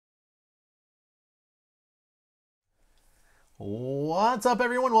What's up,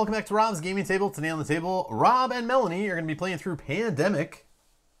 everyone? Welcome back to Rob's Gaming Table. Today on the table, Rob and Melanie are going to be playing through Pandemic,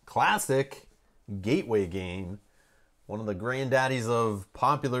 classic gateway game, one of the granddaddies of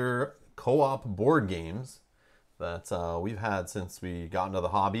popular co-op board games that we've had since we got into the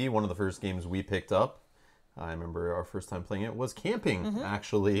hobby. One of the first games we picked up, I remember our first time playing it was camping,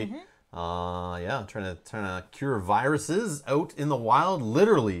 actually. Yeah, trying to cure viruses out in the wild.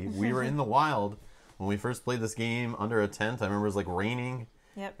 Literally, we were in the wild. When we first played this game under a tent, I remember it was like raining.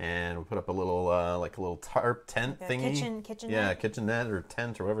 Yep. And we put up a little like a little tarp tent thingy. Kitchen yeah, net. kitchen net or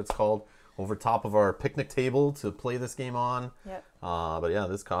tent or whatever it's called over top of our picnic table to play this game on. Yep. But yeah,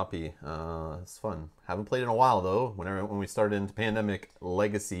 this copy, it's fun. Haven't played in a while though. When we started into Pandemic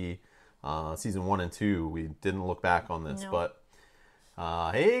Legacy, season 1 and 2, we didn't look back on this. No. But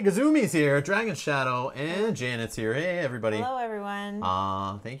hey, Gazumi's here, Dragon Shadow, and Janet's here. Hey, everybody. Hello, everyone.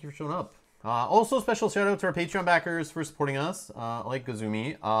 Thank you for showing up. Also, special shout out to our Patreon backers for supporting us, like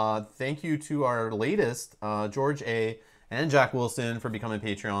Gazumi. Thank you to our latest, George A. and Jack Wilson, for becoming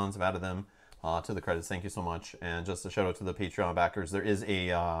Patreons. I've added them to the credits. Thank you so much. And just a shout out to the Patreon backers. There is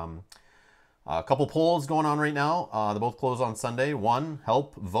a couple polls going on right now. They both close on Sunday. One,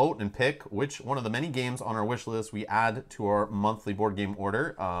 help vote and pick which one of the many games on our wish list we add to our monthly board game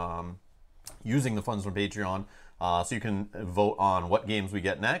order using the funds from Patreon. So you can vote on what games we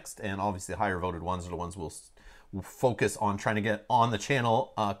get next, and obviously higher voted ones are the ones we'll focus on trying to get on the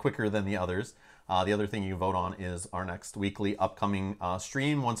channel quicker than the others. The other thing you can vote on is our next weekly upcoming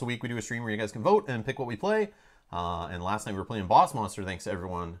stream. Once a week we do a stream where you guys can vote and pick what we play. And last night we were playing Boss Monster, thanks to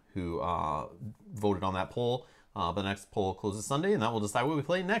everyone who voted on that poll. But the next poll closes Sunday, and that will decide what we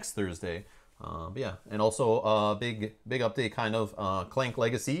play next Thursday. But yeah, and also big update kind of, Clank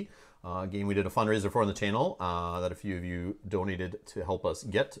Legacy. Game we did a fundraiser for on the channel that a few of you donated to help us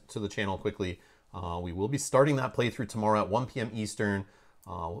get to the channel quickly. We will be starting that playthrough tomorrow at 1 p.m. Eastern.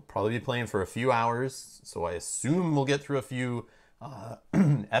 We'll probably be playing for a few hours, so I assume we'll get through a few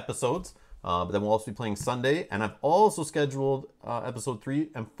episodes. But then we'll also be playing Sunday, and I've also scheduled episode 3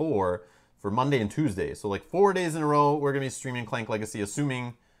 and 4 for Monday and Tuesday. So like 4 days in a row, we're going to be streaming Clank Legacy,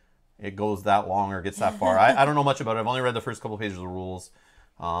 assuming it goes that long or gets that far. I don't know much about it. I've only read the first couple pages of the rules.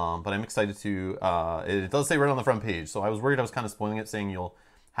 But I'm excited to, it does say right on the front page, so I was worried I was kind of spoiling it, saying you'll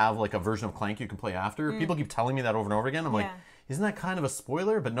have like a version of Clank you can play after. People keep telling me that over and over again. I'm like, isn't that kind of a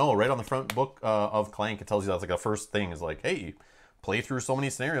spoiler? But no, right on the front book of Clank, it tells you that's like a first thing is like, hey, play through so many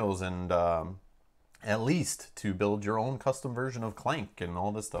scenarios and at least to build your own custom version of Clank and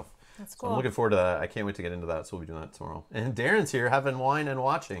all this stuff. That's cool. So I'm looking forward to that. I can't wait to get into that, so we'll be doing that tomorrow. And Darren's here having wine and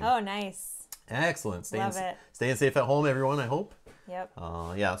watching. Oh, nice. Excellent. Love it. Staying safe at home, everyone, I hope. Yep.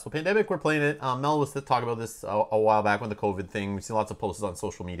 Yeah, so Pandemic, we're playing it. Mel was talking about this a while back when the COVID thing. We've seen lots of posts on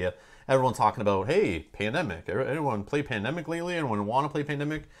social media. Everyone talking about, hey, Pandemic. Anyone play Pandemic lately? Anyone want to play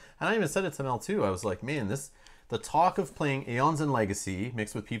Pandemic? And I even said it to Mel too. I was like, man, the talk of playing Aeons and Legacy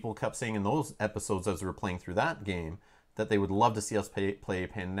mixed with people kept saying in those episodes as we were playing through that game that they would love to see us play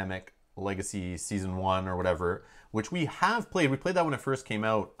Pandemic Legacy Season 1 or whatever, which we have played. We played that when it first came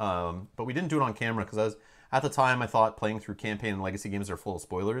out, but we didn't do it on camera because at the time, I thought playing through campaign and legacy games are full of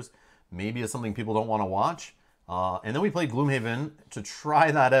spoilers. Maybe it's something people don't want to watch. And then we played Gloomhaven to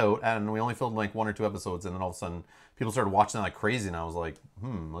try that out, and we only filmed like 1 or 2 episodes, and then all of a sudden, people started watching that like crazy, and I was like,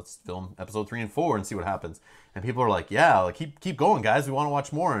 let's film episode 3 and 4 and see what happens. And people are like, yeah, like keep going, guys. We want to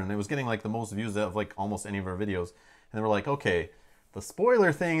watch more. And it was getting like the most views of like almost any of our videos. And they were like, okay, the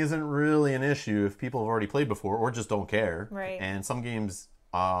spoiler thing isn't really an issue if people have already played before or just don't care. Right. And some games,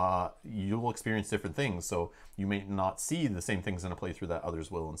 you will experience different things, so you may not see the same things in a playthrough that others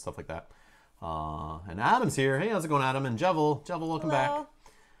will and stuff like that. And Adam's here. Hey, how's it going, Adam? And Jevel, welcome Hello.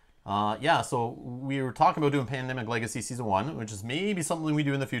 back. Yeah, so we were talking about doing Pandemic Legacy Season 1, which is maybe something we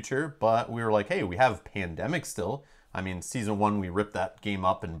do in the future, but we were like, hey, we have Pandemic still. I mean, Season 1, we ripped that game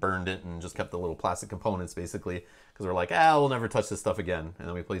up and burned it and just kept the little plastic components, basically, because we're like, we'll never touch this stuff again. And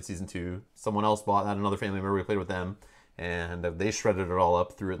then we played Season 2. Someone else bought that, another family member, we played with them. And they shredded it all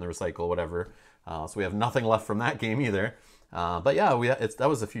up, threw it in the recycle, whatever. So we have nothing left from that game either. But yeah, that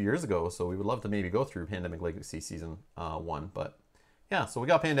was a few years ago, so we would love to maybe go through Pandemic Legacy Season 1. But yeah, so we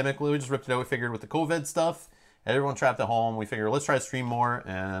got Pandemic. We just ripped it out. We figured with the COVID stuff, everyone trapped at home, we figured let's try to stream more,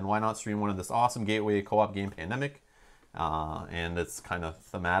 and why not stream one of this awesome gateway co-op game, Pandemic. And it's kind of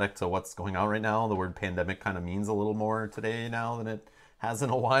thematic to what's going on right now. The word pandemic kind of means a little more today now than it has in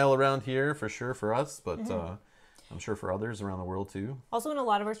a while around here, for sure for us. But I'm sure for others around the world too. Also, in a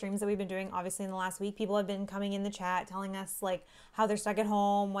lot of our streams that we've been doing, obviously in the last week, people have been coming in the chat telling us like how they're stuck at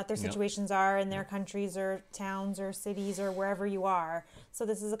home, what their situations are in their countries or towns or cities or wherever you are. So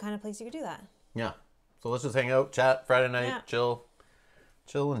this is the kind of place you could do that. Yeah. So let's just hang out, chat, Friday night, Yeah.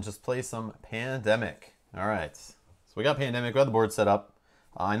 chill, and just play some Pandemic. All right. So we got Pandemic. We got the board set up.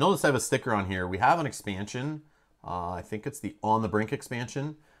 I noticed I have a sticker on here. We have an expansion. I think it's the On the Brink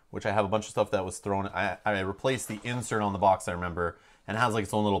expansion, which I have a bunch of stuff that was thrown. I replaced the insert on the box, I remember, and it has like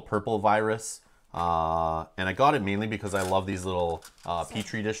its own little purple virus. And I got it mainly because I love these little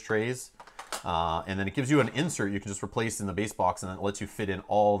Petri dish trays. And then it gives you an insert you can just replace in the base box, and then it lets you fit in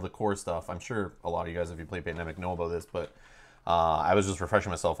all the core stuff. I'm sure a lot of you guys, if you play Pandemic, know about this, but I was just refreshing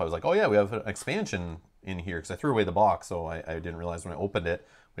myself. I was like, oh yeah, we have an expansion in here, because I threw away the box, so I didn't realize when I opened it.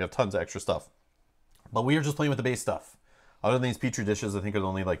 We have tons of extra stuff. But we are just playing with the base stuff. Other than these Petri dishes, I think are the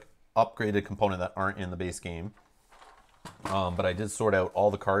only like upgraded component that aren't in the base game. But I did sort out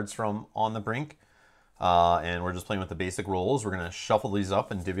all the cards from On the Brink. And we're just playing with the basic rolls. We're going to shuffle these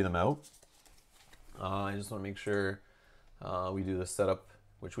up and divvy them out. I just want to make sure we do the setup,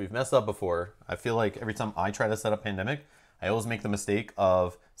 which we've messed up before. I feel like every time I try to set up Pandemic, I always make the mistake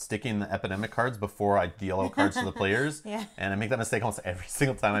of sticking the Epidemic cards before I deal out cards to the players. Yeah. And I make that mistake almost every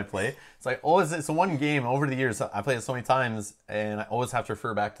single time I play. It's like, it's one game over the years. I played it so many times, and I always have to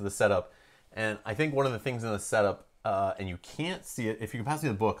refer back to the setup. And I think one of the things in the setup, and you can't see it, if you can pass me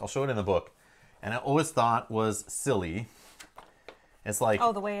the book, I'll show it in the book. And I always thought was silly. It's like,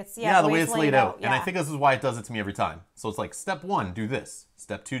 the way it's the way it's laid out. Yeah. And I think this is why it does it to me every time. So it's like, step 1, do this.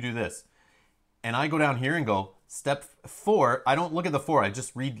 Step 2, do this. And I go down here and go, step 4, I don't look at the 4, I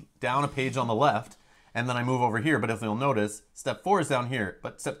just read down a page on the left, and then I move over here. But if you'll notice, step 4 is down here,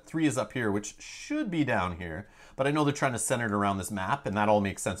 but step 3 is up here, which should be down here. But I know they're trying to center it around this map, and that all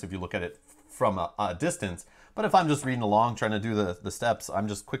makes sense if you look at it from a distance. But if I'm just reading along, trying to do the steps, I'm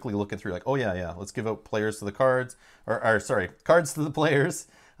just quickly looking through like, oh yeah, let's give out players to the cards, cards to the players.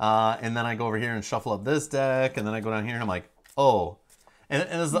 And then I go over here and shuffle up this deck, and then I go down here and I'm like, oh. And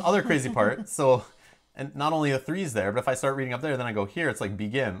there's the other crazy part. So, and not only the 3's there, but if I start reading up there, then I go here, it's like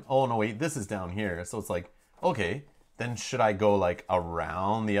begin. Oh no, wait, this is down here. So it's like, okay, then should I go like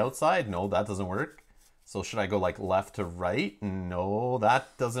around the outside? No, that doesn't work. So should I go like left to right? No,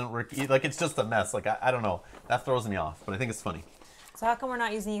 that doesn't work. Like, it's just a mess. Like, I don't know. That throws me off, but I think it's funny. So how come we're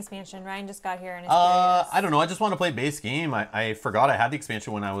not using the expansion? Ryan just got here and is curious. I don't know. I just want to play base game. I forgot I had the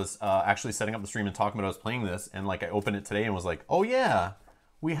expansion when I was actually setting up the stream and talking about I was playing this. And like, I opened it today and was like, oh yeah,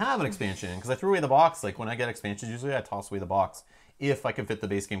 we have an expansion. Because I threw away the box. Like, when I get expansions, usually I toss away the box if I can fit the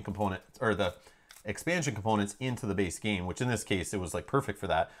base game component, or the expansion components into the base game, which in this case, it was like perfect for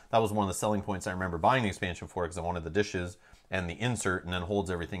that. That was one of the selling points I remember buying the expansion for, because I wanted the dishes and the insert, and then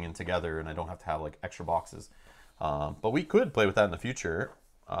holds everything in together, and I don't have to have like extra boxes. But we could play with that in the future.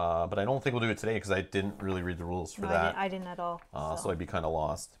 But I don't think we'll do it today, because I didn't really read the rules for that. I didn't at all. So I'd be kind of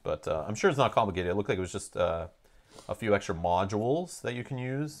lost. But I'm sure it's not complicated. It looked like it was just a few extra modules that you can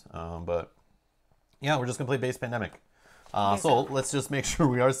use. But yeah, we're just going to play base Pandemic. So let's just make sure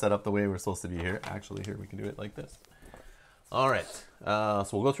we are set up the way we're supposed to be here. Actually, here we can do it like this. All right. So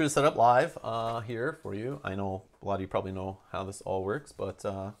we'll go through the setup live here for you. I know a lot of you probably know how this all works, but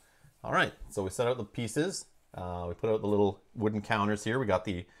all right. So we set out the pieces. We put out the little wooden counters here. We got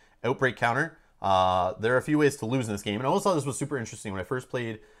the outbreak counter. There are a few ways to lose in this game, and I always thought this was super interesting. When I first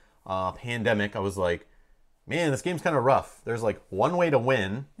played Pandemic, I was like, man, this game's kind of rough. There's like one way to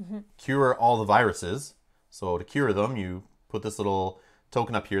win, cure all the viruses. So to cure them, you put this little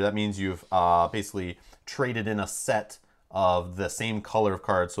token up here. That means you've basically traded in a set of the same color of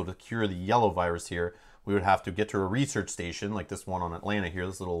cards. So to cure the yellow virus here, we would have to get to a research station, like this one on Atlanta here,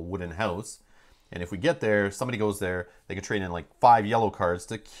 this little wooden house. And if we get there, somebody goes there, they can trade in like 5 yellow cards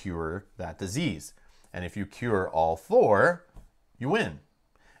to cure that disease. And if you cure all 4, you win.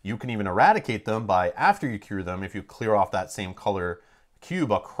 You can even eradicate them by, after you cure them, if you clear off that same color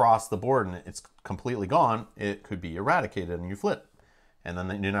cube across the board and it's completely gone, it could be eradicated and you flip. And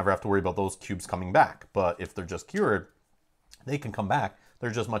then you never have to worry about those cubes coming back. But if they're just cured, they can come back.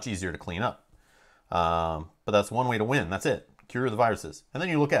 They're just much easier to clean up. But that's one way to win. That's it. Cure the viruses. And then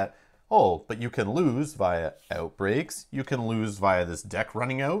you look at, oh, but you can lose via outbreaks. You can lose via this deck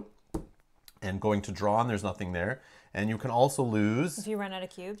running out and going to draw and there's nothing there. And you can also lose if you run out of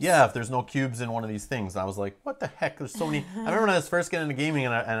cubes. Yeah, if there's no cubes in one of these things. And I was like, what the heck? There's so many. I remember when I was first getting into gaming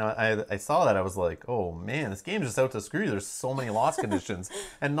and I saw that. I was like, oh man, this game's just out to screw you. There's so many loss conditions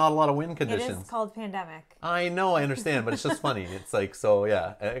and not a lot of win conditions. It is called Pandemic. I know, I understand, but it's just funny. It's like, so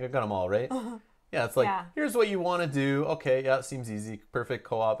yeah, I got them all, right? Yeah, it's like, here's what you want to do. Okay, yeah, it seems easy. Perfect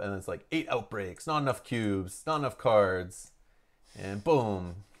co-op. And it's like 8 outbreaks, not enough cubes, not enough cards. And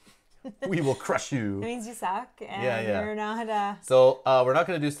boom. We will crush you. It means you suck, and you're not. So we're not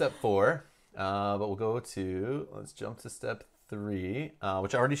going to do step 4, but we'll go to. Let's jump to step 3,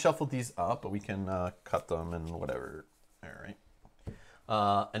 which I already shuffled these up, but we can cut them and whatever. All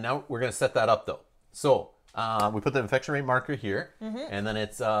right. And now we're going to set that up, though. So we put the infection rate marker here, and then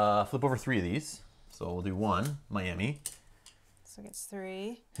it's flip over 3 of these. So we'll do 1, Miami. So it gets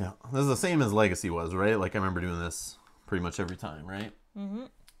 3. Yeah, this is the same as Legacy was, right? Like I remember doing this pretty much every time, right?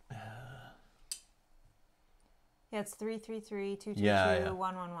 Yeah, it's 3, 3, 3, 2, 2, Yeah, 2, yeah.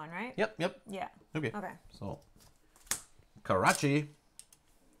 1, 1, 1, right? Yep, yep. Yeah. Okay. Okay. So, Karachi.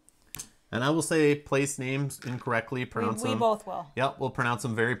 And I will say place names incorrectly, pronounce We them. both will. Yep, we'll pronounce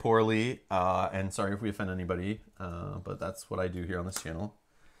them very poorly. And sorry if we offend anybody, but that's what I do here on this channel.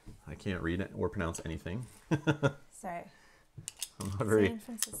 I can't read it or pronounce anything. Sorry. I'm not a very, San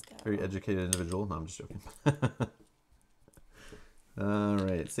Francisco. very educated individual. No, I'm just joking. All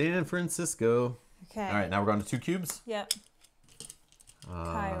right, San Francisco. Okay. All right, now we're going to 2 cubes. Yep.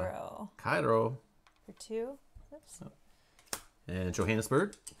 Cairo. Cairo. For 2. Oops. And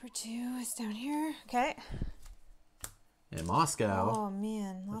Johannesburg. For 2 is down here. Okay. And Moscow, Oh,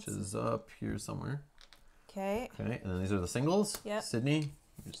 man. which is up here somewhere. Okay. Okay, and then these are the singles. Yep. Sydney.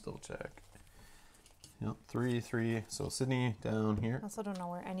 Let me just double check. Yep, 3, 3. So Sydney down here. I also don't know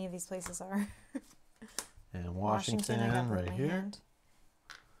where any of these places are. And Washington, I got with right my here. hand.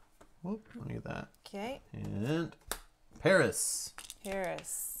 Whoop, let me get that. Okay. And Paris.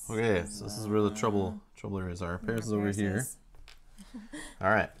 Paris. Okay, so this is where the trouble areas are. Paris is over Paris here. is. All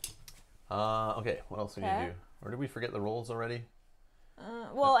right. Okay, what else do we need to Okay. do? Or did we forget the rolls already?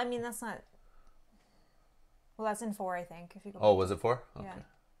 Well, I mean, that's not... Well, that's in 4, I think. If you go Oh, was it 4? Okay.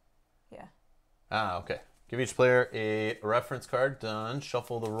 Yeah. Ah, okay. Give each player a reference card. Done.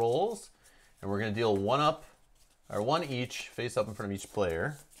 Shuffle the rolls. And we're going to deal 1 up, or 1 each, face up in front of each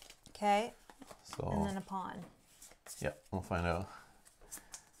player. Okay. So, And then a pawn. yeah, we'll find out.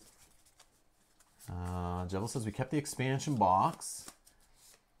 Jebel says we kept the expansion box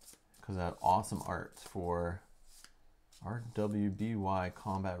because that awesome art for RWBY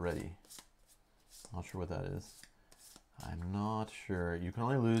Combat Ready. Not sure what that is. I'm not sure. You can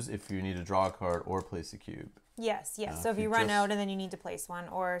only lose if you need to draw a card or place a cube. Yes, yes. Yeah, So if if you you run just- out and then you need to place one,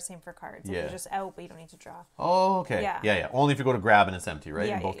 or same for cards. If Yeah. you're just out, but you don't need to draw. Oh, okay. Yeah. Yeah, yeah. Only if you go to grab and it's empty, right?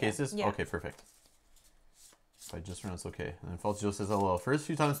 Yeah, In both yeah, cases? yeah. Okay, perfect. If I just run, it's okay. And then False Joe says, hello. First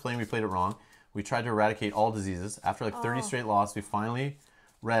few times playing, we played it wrong. We tried to eradicate all diseases. After like 30 straight losses, we finally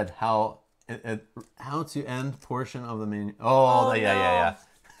read how to end portion of the menu. Oh, yeah.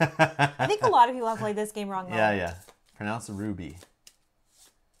 I think a lot of people have played this game wrong, though. Yeah. Pronounce Ruby.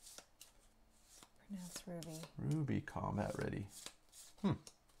 Pronounce Ruby. Ruby Combat Ready.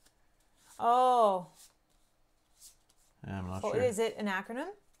 Oh. Yeah, I'm not Oh, sure. is it an acronym?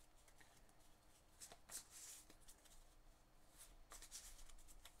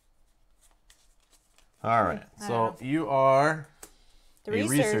 All right. I So don't you are The a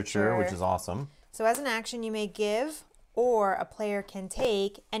researcher, which is awesome. So as an action, you may give or a player can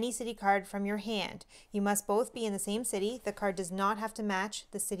take any city card from your hand. You must both be in the same city. The card does not have to match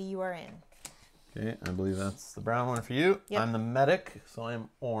the city you are in. Okay, I believe that's the brown one for you. Yep. I'm the medic, so I'm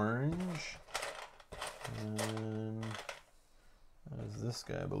orange. And that is this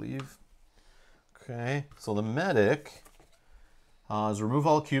guy, I believe. Okay, so the medic is remove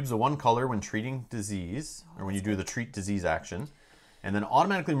all cubes of one color when treating disease, or when you do the treat disease action. And then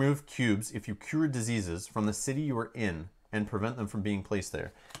automatically remove cubes if you cure diseases from the city you are in and prevent them from being placed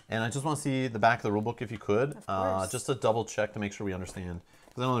there. And I just want to see the back of the rulebook if you could, Of course. just to double check to make sure we understand.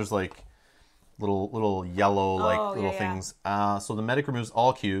 Because I know there's like little yellow little yeah. things. So the medic removes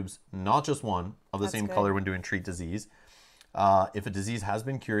all cubes, not just one, of the That's same good. color when doing treat disease. If a disease has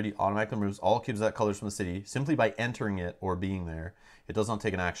been cured, he automatically removes all cubes of that color from the city simply by entering it or being there. It does not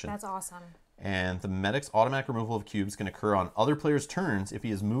take an action. That's awesome. And the medic's automatic removal of cubes can occur on other players' turns if he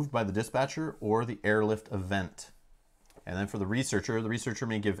is moved by the dispatcher or the airlift event. And then for the researcher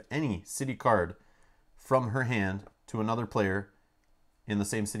may give any city card from her hand to another player in the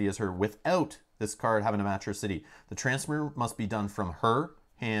same city as her without this card having to match her city. The transfer must be done from her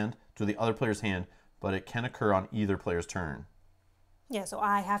hand to the other player's hand, but it can occur on either player's turn. Yeah, so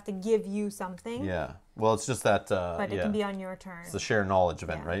I have to give you something, Yeah. Well, it's just that, but it yeah, can be on your turn. it's the share knowledge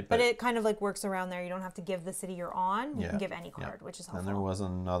event, Yeah. right? But it kind of like works around there. You don't have to give the city you're on. You Yeah, can give any yeah. card, which is And helpful. there was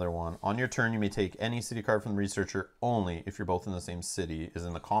another one. On your turn, you may take any city card from the researcher only if you're both in the same city, is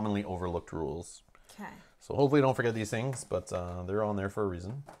in the commonly overlooked rules. Okay. So hopefully don't forget these things, but they're on there for a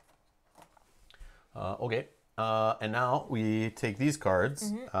reason. Okay. And now we take these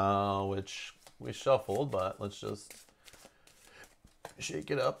cards, which we shuffled, but let's just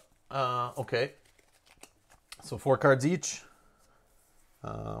shake it up. Okay. So 4 cards each.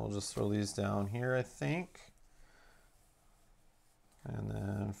 We'll just throw these down here, I think. And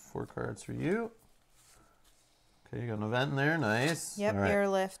then 4 cards for you. Okay, you got an event in there. Nice. Yep, All right.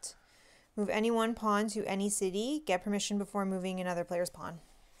 airlift. Move any one pawn to any city. Get permission before moving another player's pawn.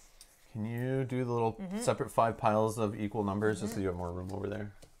 Can you do the little separate 5 piles of equal numbers just so you have more room over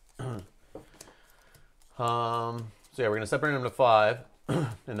there? So yeah, we're going to separate them to 5. And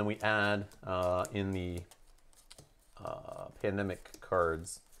then we add in the pandemic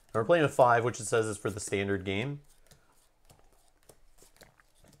cards. And we're playing with 5, which it says is for the standard game.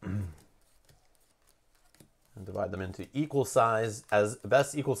 And divide them into equal size, as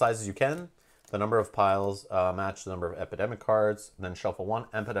best equal size as you can. The number of piles match the number of epidemic cards. And then shuffle 1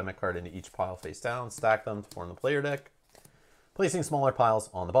 epidemic card into each pile face down. Stack them to form the player deck, placing smaller piles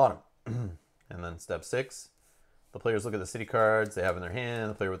on the bottom. And then step 6, the players look at the city cards they have in their hand.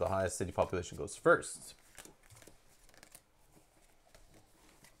 The player with the highest city population goes first.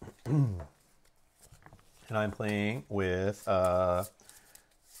 And I'm playing with, well,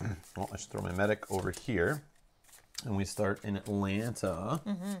 I should throw my medic over here. And we start in Atlanta.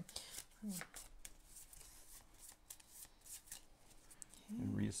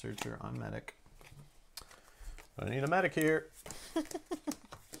 Researcher on medic. I need a medic here.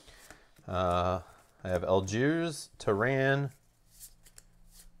 I have Algiers, Tehran,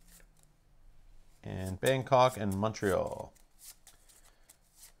 and Bangkok and Montreal.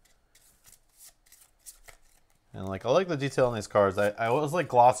 And like, I like the detail on these cards. I always like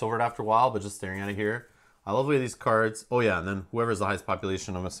gloss over it after a while, but just staring at it here, I love the way these cards. Oh yeah, and then whoever's the highest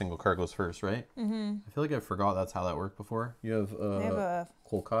population of a single card goes first, right? I feel like I forgot that's how that worked before. You have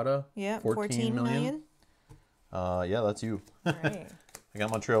Kolkata. Yeah, 14 million. Yeah, that's you. Right. I got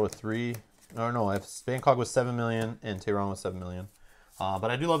Montreal with 3. No, I have Bangkok with 7 million and Tehran with 7 million.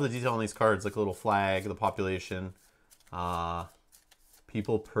 But I do love the detail on these cards, like a little flag, the population,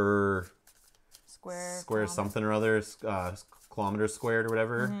 people per square something or other, kilometers squared or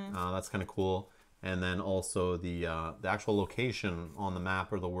whatever. That's kind of cool. And then also the actual location on the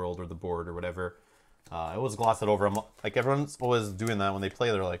map or the world or the board or whatever. I always gloss it over. Like, everyone's always doing that when they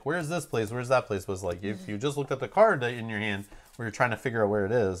play. They're like, where's this place? Where's that place? Was like, if you just looked at the card in your hand where you're trying to figure out where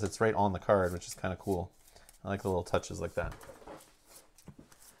it is, it's right on the card, which is kind of cool. I like the little touches like that.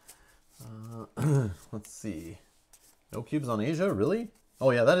 Let's see. No cubes on Asia? Really?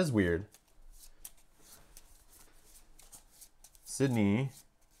 Oh, yeah, that is weird. Sydney.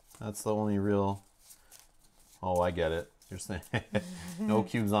 That's the only real... Oh, I get it. You're saying no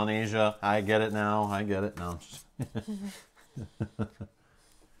cubes on Asia. I get it now. I get it now.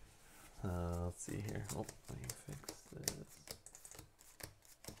 Let's see here. Oh, let me fix this.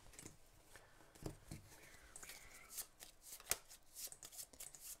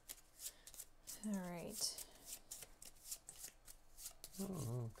 All right.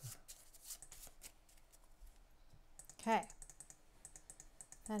 Oh, Okay.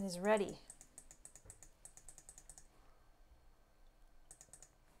 That is ready.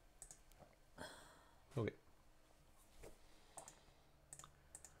 okay.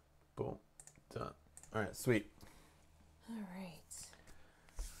 Boom. Done. All right, sweet. All right.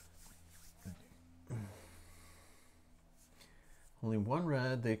 Only 1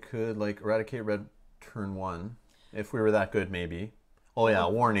 red. They could, like, eradicate red turn 1. If we were that good, maybe. Oh, yeah,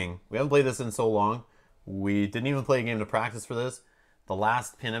 warning. We haven't played this in so long. We didn't even play a game to practice for this. The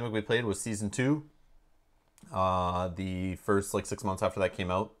last Pandemic we played was Season 2. The first, like, 6 months after that came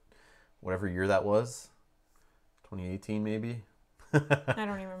out. Whatever year that was. 2018, maybe? I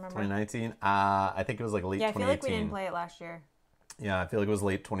don't even remember. 2019? I think it was, like, late 2018. Yeah, I feel like we didn't play it last year. Yeah, I feel like it was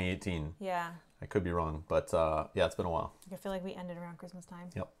late 2018. Yeah. I could be wrong, but yeah, it's been a while. I feel like we ended around Christmas time.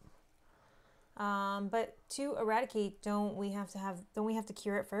 Yep. But to eradicate, don't we have to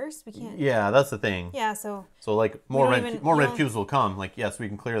cure it first? We can't. Yeah, that's the thing. Yeah, so like more don't red cubes will come. Like, yes, we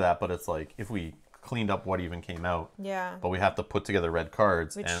can clear that, but it's like if we cleaned up what even came out. yeah. But we have to put together red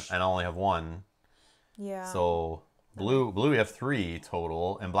cards, Which- and I only have 1. Yeah. So blue we have 3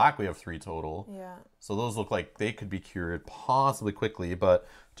 total, and black we have 3 total. Yeah. So those look like they could be cured possibly quickly, but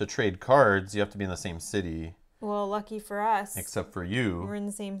to trade cards, you have to be in the same city. Well, lucky for us. Except for you. We're in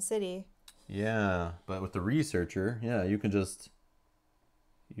the same city. Yeah, but with the researcher, yeah, you can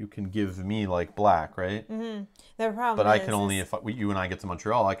give me like black, right? Mm-hmm. The problem But is, I can only, if you and I get to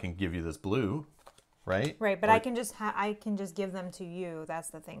Montreal, I can give you this blue, right? Right, but Or- I can just give them to you. That's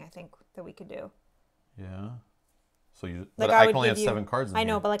the thing I think that we could do. Yeah. So you, Like, but I can only have 7 cards in I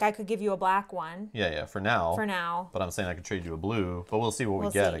know, here. but like I could give you a black one Yeah, for now. for now. But I'm saying I could trade you a blue, but we'll see what We'll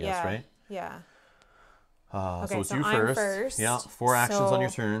we get, see, I guess, yeah. right? Yeah. So Okay, it's so you I'm first. first. Yeah, 4 actions on your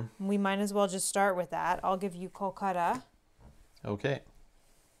So- turn. We might as well just start with that. I'll give you Kolkata. Okay.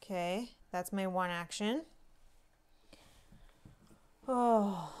 Okay, that's my 1 action.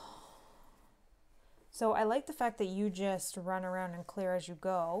 Oh. So I like the fact that you just run around and clear as you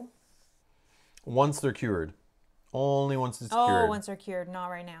go. Once they're cured. Only once it's Oh, cured. once they're cured, not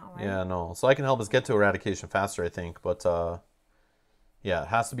right now, right? Yeah, no. So I can help us get to eradication faster, I think. But yeah, it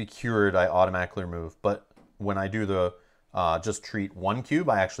has to be cured. I automatically remove. But when I do the just treat one cube,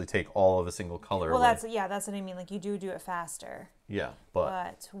 I actually take all of a single color Well, away. that's what I mean. Like you do it faster. Yeah, but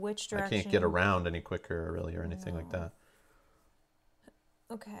But which I direction? can't get around any quicker, really, or anything like that.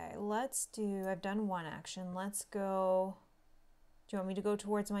 Okay, let's do. I've done one action. Let's go. Do you want me to go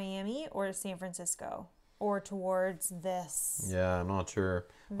towards Miami or San Francisco? Or towards this? Yeah, I'm not sure.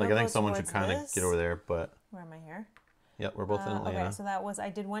 Maybe Like, I'll I think go someone should towards kind of this. get over there, but Where am I here? yeah, we're both in Atlanta. Okay, so that was. I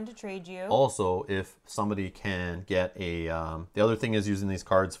did one to trade you. Also, if somebody can get a, the other thing is using these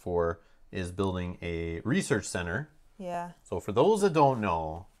cards for is building a research center. Yeah. So for those that don't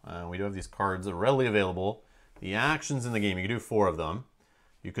know, we do have these cards that are readily available. The actions in the game, you can do 4 of them.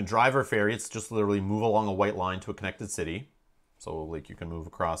 You can drive or ferry. It's just literally move along a white line to a connected city. So like you can move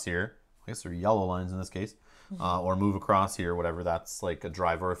across here. I guess they're yellow lines in this case. Or move across here, whatever. That's like a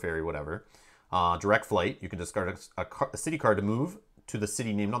drive or a ferry, whatever. Direct flight. You can discard a city card to move to the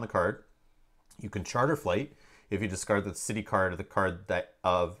city named on the card. You can charter flight. If you discard the city card, the card that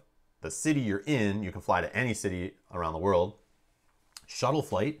of the city you're in, you can fly to any city around the world. Shuttle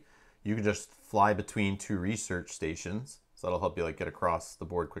flight. You can just fly between 2 research stations. So that'll help you like get across the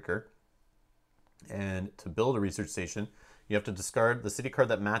board quicker. And to build a research station, you have to discard the city card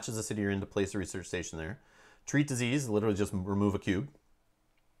that matches the city you're in to place a research station there. Treat disease, literally just remove a cube.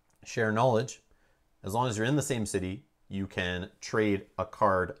 Share knowledge. As long as you're in the same city, you can trade a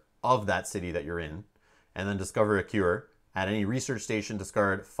card of that city that you're in. And then discover a cure. At any research station,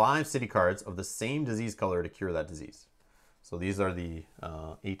 discard 5 city cards of the same disease color to cure that disease. So these are the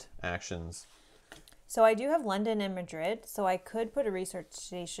 8 actions. So I do have London and Madrid, so I could put a research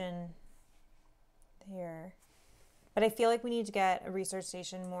station here. But I feel like we need to get a research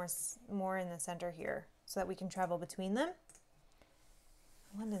station more in the center here so that we can travel between them.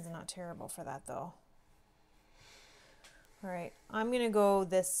 London's not terrible for that though. All right, I'm going to go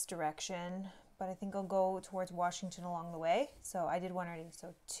this direction, but I think I'll go towards Washington along the way. So I did one already.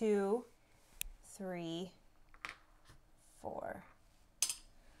 So 2, 3, 4.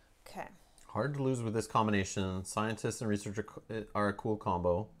 Okay. Hard to lose with this combination. Scientists and researcher are a cool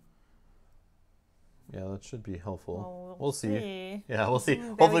combo. Yeah, that should be helpful. Well, we'll see. Yeah, we'll see.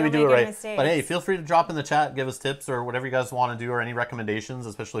 Bet Hopefully we we don't do it make any right. But hey, mistakes. feel free to drop in the chat, give us tips or whatever you guys want to do or any recommendations,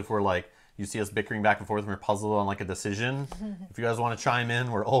 especially if we're like, you see us bickering back and forth and we're puzzled on like a decision. If you guys want to chime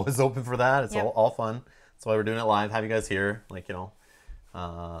in, we're always open for that. It's Yep. all fun. That's why we're doing it live. Have you guys here, like, you know.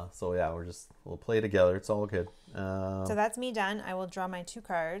 So yeah, we'll play together. It's all good. So that's me done. I will draw my 2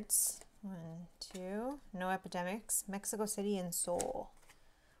 cards. 1, 2. No epidemics. Mexico City and Seoul.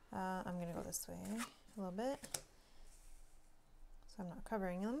 I'm going to go this way a little bit. So I'm not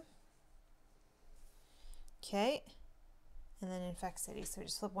covering them. Okay. And then Infect City. So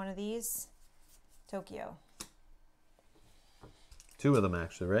just flip one of these. Tokyo. 2 of them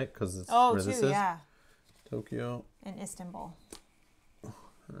actually, right? Because it's Oh, where 2, this is. yeah. Tokyo. And Istanbul.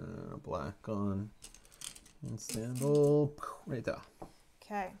 Black on Istanbul. Right there.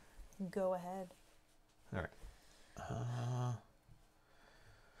 Okay. Go ahead. All right.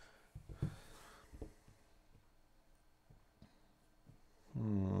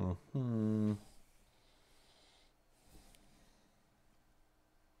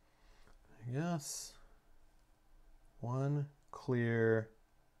 I guess 1 clear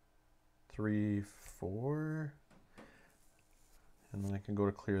 3, 4, and then I can go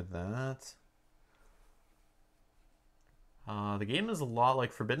to clear that. The game is a lot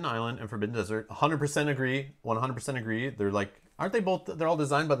like Forbidden Island and Forbidden Desert. 100% agree. 100% agree. They're like, aren't they both? They're all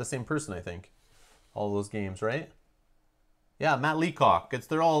designed by the same person, I think. All those games, right? Yeah, Matt Leacock.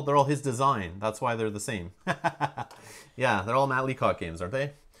 They're all his design. That's why they're the same. Yeah, they're all Matt Leacock games, aren't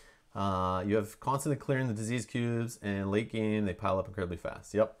they? You have constantly clearing the disease cubes, and late game they pile up incredibly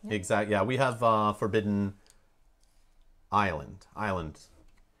fast. Yep. Exactly. Yeah, we have Forbidden Island.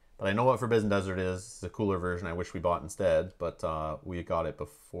 But I know what Forbidden Desert is. It's a cooler version I wish we bought instead, but we got it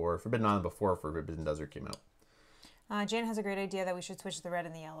before Forbidden Island before Forbidden Desert came out. Jan has a great idea that we should switch the red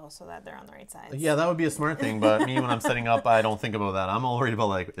and the yellow so that they're on the right side. Yeah, that would be a smart thing, but me, when I'm setting up, I don't think about that. I'm all worried about,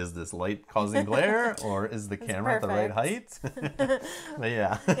 like, is this light causing glare, or is the camera at the right height? But yeah.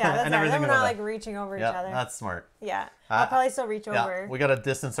 Yeah, that's I never right. Then think we're about not that. like reaching over each other. That's smart. Yeah, I'll probably still reach Yeah, over. we got to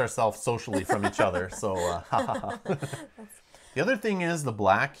distance ourselves socially from each other, so... The other thing is the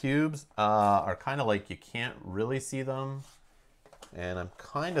black cubes are kind of like you can't really see them. And I'm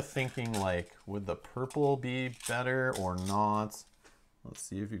kind of thinking, like, would the purple be better or not? Let's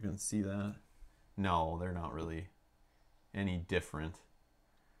see if you can see that. No, they're not really any different.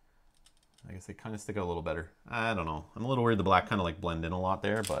 I guess they kind of stick out a little better. I don't know. I'm a little worried the black kind of like blend in a lot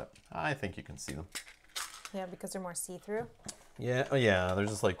there, but I think you can see them. Yeah, because they're more see-through. Yeah, oh yeah, they're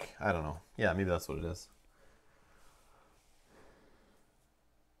just like, I don't know. Yeah, maybe that's what it is.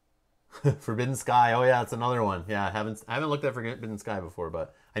 Forbidden Sky. Oh yeah, it's another one. Yeah, I haven't looked at Forbidden Sky before,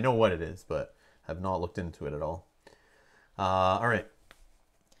 but I know what it is, but have not looked into it at all. All right.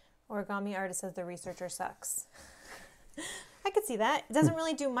 Origami Artist says the researcher sucks. I could see that. It doesn't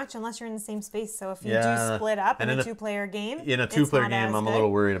really do much unless you're in the same space. So if you do split up in a two-player game, in a two-player game, I'm a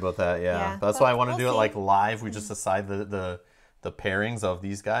little worried about that. Yeah, that's why I want to do it like live. We just decide the pairings of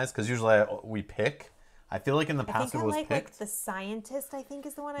these guys because usually we pick. I feel like in the past it was picked. Like the scientist, I think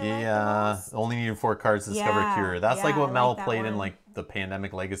is the one I like the most. Only needed 4 cards to discover a cure. That's like what Mel played in like the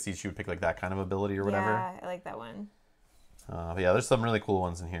Pandemic Legacy. She would pick like that kind of ability or whatever. Yeah, I like that one. Yeah, there's some really cool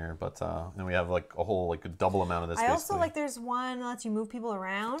ones in here, but then we have like a whole like a double amount of this. I also like there's one that lets you move people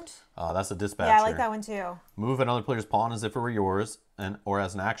around. That's a dispatcher. Yeah, I like that one too. Move another player's pawn as if it were yours, or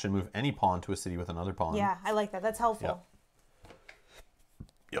as an action, move any pawn to a city with another pawn. Yeah, I like that. That's helpful.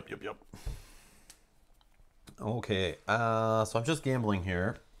 Yep. Okay, so I'm just gambling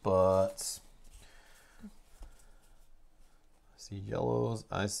here, but I see yellows.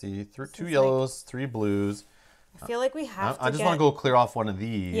 I see 2 yellows, 3 blues. I feel like we have to I just want to go clear off one of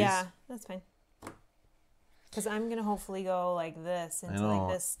these. Yeah, that's fine. Because I'm going to hopefully go like this into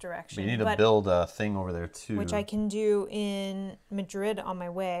like this direction. But you need to build a thing over there too. Which I can do in Madrid on my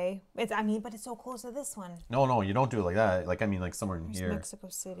way. But it's so close to this one. No, you don't do it like that. Like, I mean like somewhere in here. Mexico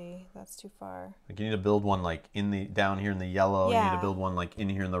City. That's too far. Like you need to build one like down here in the yellow. Yeah. You need to build one like in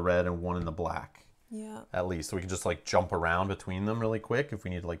here in the red and one in the black. Yeah. At least. So we can just like jump around between them really quick if we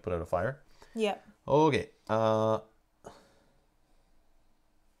need to like put out a fire. Yeah. Okay.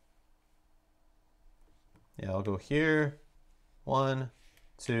 Yeah, I'll go here. 1,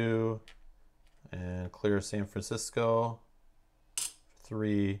 2, and clear San Francisco.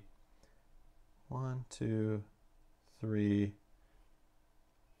 3. 1, 2, 3,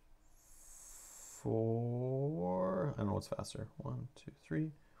 4. I don't know what's faster. 1, 2, 3.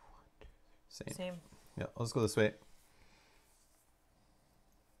 1, 2, 3. Same. Yeah, let's go this way.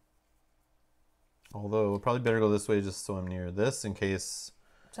 Although, we'll probably better go this way just so I'm near this in case...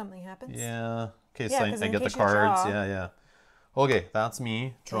 something happens? Yeah. In case I get the cards. Yeah. Okay, that's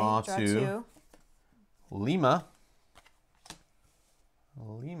me. Draw 2. Lima.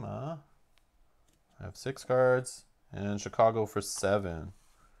 I have 6 cards. And Chicago for 7.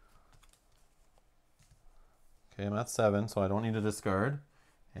 Okay, I'm at 7, so I don't need to discard.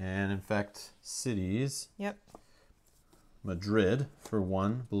 And infect cities. Yep. Madrid for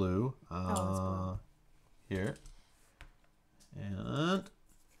 1 blue. That's blue. Here. And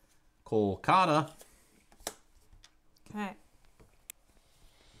Kolkata. Okay.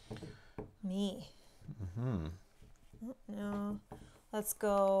 Me. No. Let's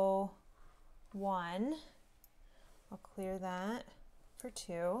go 1. I'll clear that for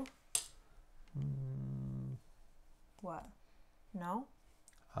 2. What? No?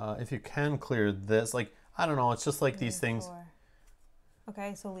 If you can clear this, like, I don't know, it's just like 3, these things. 4.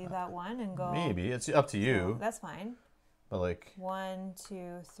 Okay, so leave that 1 and go. Maybe. It's up to you. That's fine. But like 1,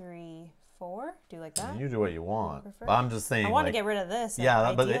 2, 3, 4. Do you like that? You do what you want. But I'm just saying. I want to get rid of this.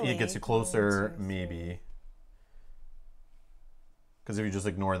 Yeah, but it gets you closer, 1, 2, maybe. Because if you just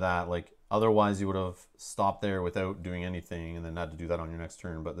ignore that, like, otherwise you would have stopped there without doing anything and then had to do that on your next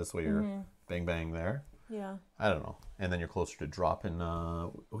turn. But this way you're bang bang there. Yeah. I don't know. And then you're closer to dropping.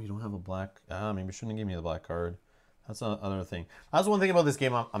 You don't have a black. Maybe you shouldn't have given me the black card. That's another thing. That's one thing about this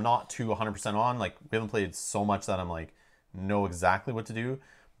game I'm not too 100% on. Like, we haven't played so much that I'm like, know exactly what to do.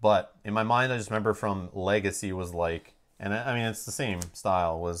 But in my mind, I just remember from Legacy was like, and I mean, it's the same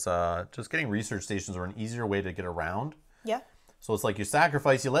style, was just getting research stations are an easier way to get around. Yeah. So it's like you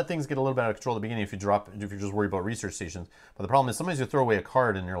sacrifice, you let things get a little bit out of control at the beginning if you're just worried about research stations. But the problem is sometimes you throw away a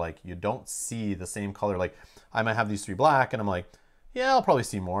card and you're like, you don't see the same color. Like, I might have these 3 black and I'm like, yeah, I'll probably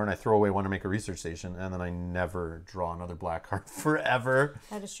see more. And I throw away one to make a research station and then I never draw another black card forever.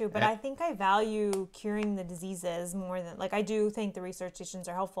 That is true. But I think I value curing the diseases more than, like, I do think the research stations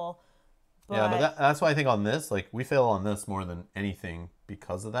are helpful. But... yeah, but that's why I think on this, like, we fail on this more than anything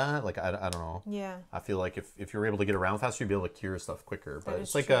because of that. Like, I don't know. Yeah. I feel like if you're able to get around faster, you'll be able to cure stuff quicker. But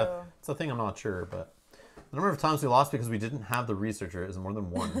it's like true. it's a thing I'm not sure. But the number of times we lost because we didn't have the researcher is more than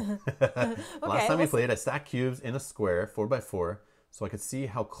 1. Last time we played, I stacked cubes in a square, 4x4, so I could see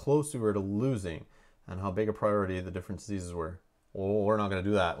how close we were to losing and how big a priority the different diseases were. Well, we're not going to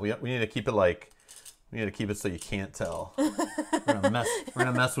do that. We need to keep it like We got to keep it so you can't tell. We're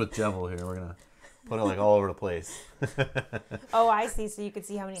gonna mess with Jebel here. We're gonna put it like all over the place. Oh, I see. So you could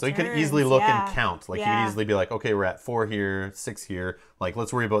see how many. So you turns. can easily look Yeah. and count. Like you Yeah. can easily be like, okay, we're at 4 here, 6 here. Like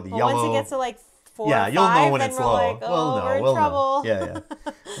let's worry about the Well, yellow. once it gets to like 4 yeah, or 5, you'll know when then it's we're low. like, oh, we're in we'll trouble. know. Yeah,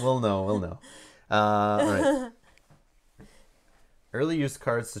 yeah. We'll know. All right. Early use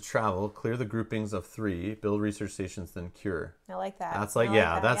cards to travel, clear the groupings of 3, build research stations, then cure. I like that. That's like, I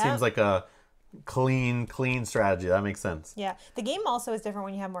yeah, like that yeah. seems like a clean strategy. That makes sense. Yeah, the game also is different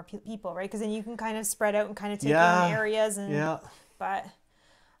when you have more people, right? Because then you can kind of spread out and kind of take Yeah. your own areas. And Yeah. But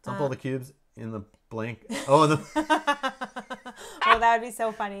Dump all the cubes in the blank. Oh, and oh, that would be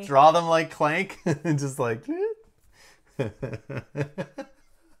so funny. draw them like Clank. And just like.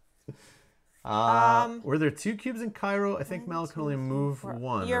 Were there 2 cubes in Cairo? I think Mel can only move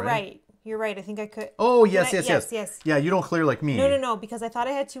 1. You're right. You're right. I think I could. Oh, Can yes, I- yes. Yeah, you don't clear like me. No, because I thought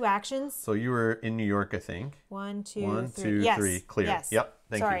I had 2 actions. So you were in New York, I think. 1, 2, 1, 3. 2, Yes. 3, clear. Yes. Yep.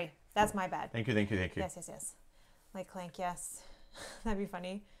 Thank Sorry, you. that's my bad. Thank you. Yes. Like Clank, yes. That'd be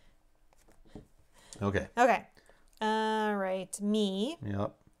funny. Okay. Okay. All right. Me.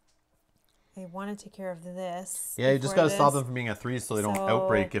 Yep. I want to take care of this. Yeah, you just before got to stop this. them from being at 3 so they don't So,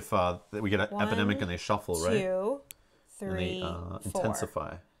 outbreak if we get an 1, epidemic and they shuffle, right? 2, And 3, they 4.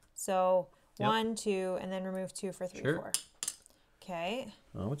 intensify. So Yep. 1, 2, and then remove 2 for 3, Sure. 4. Okay.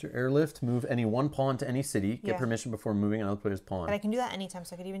 What's your airlift? Move any 1 pawn to any city. Get Yeah. permission before moving an outplayer's pawn. But I can do that anytime,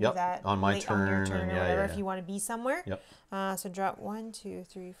 so I could even Yep, do that on my late on your turn turn and or yeah, whatever yeah. if you want to be somewhere. Yep. So drop 1, 2,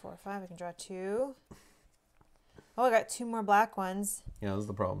 3, 4, 5. I can draw 2. Oh, I got 2 more black ones. Yeah, that's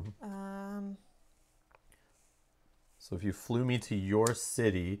the problem. So if you flew me to your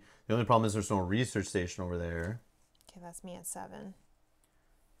city, the only problem is there's no research station over there. Okay, that's me at 7.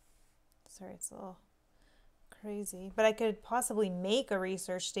 Sorry, it's a little crazy. But I could possibly make a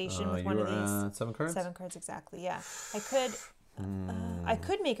research station with one of these. At 7 cards? 7 cards, exactly, yeah. I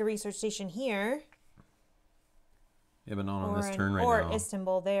could make a research station here. Yeah, but not on Or, this turn right or now.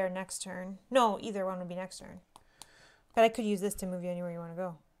 Istanbul there next turn. No, either one would be next turn. But I could use this to move you anywhere you want to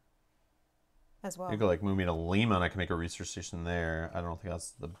go. As well. You could like move me to Lima and I can make a research station there. I don't think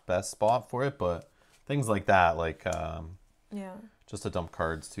that's the best spot for it, but things like that, like Yeah. just to dump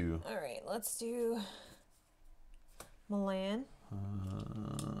cards too. All right, let's do Milan.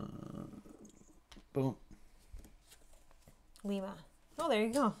 Boom. Lima. Oh, there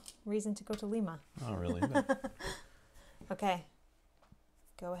you go. Reason to go to Lima. Not really. But Okay.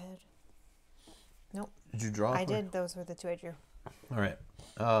 Go ahead. Nope. did you draw? I did. Those were the 2 I drew. All right.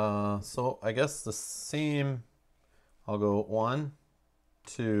 So I guess the same. I'll go 1,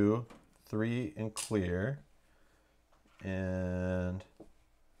 2, 3, and clear. And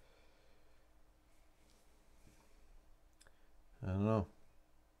I don't know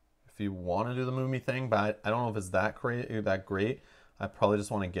if you want to do the move me thing, but I don't know if it's that great. I probably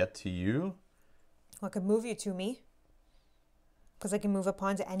just want to get to you. Well, I could move you to me. Because I can move a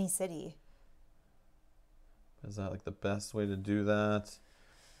pawn to any city. Is that like the best way to do that?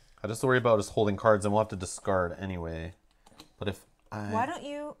 I just worry about just holding cards and we'll have to discard anyway. But if Why don't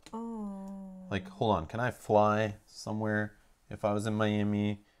you... Oh. like, hold on, can I fly somewhere? If I was in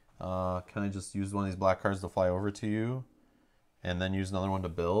Miami, can I just use one of these black cards to fly over to you? And then use another one to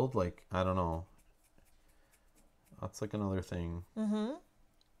build? Like, I don't know. That's like another thing.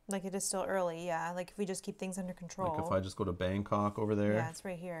 Like it is still early, yeah. Like if we just keep things under control. Like if I just go to Bangkok over there. Yeah, it's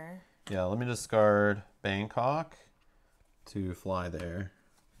right here. Yeah, let me discard Bangkok to fly there.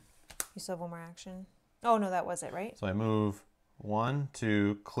 You still have 1 more action. Oh, no, that was it, right? So I move 1,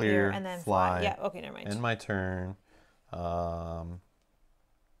 2, clear, and then fly. Yeah, okay, never mind. End my turn. And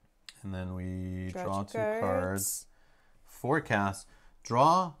then we draw 2 cards. Forecast.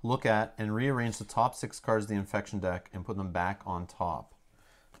 Draw, look at, and rearrange the top 6 cards of the infection deck and put them back on top.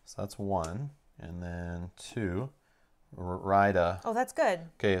 So that's 1. And then 2. Rida. Oh, that's good.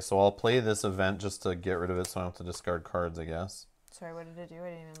 Okay, so I'll play this event just to get rid of it so I don't have to discard cards, I guess. Sorry, what did it do? I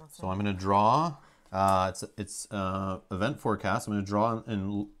didn't even listen. So I'm going to draw. It's event forecast. I'm going to draw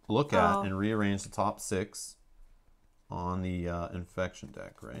and look at and rearrange the top 6 on the infection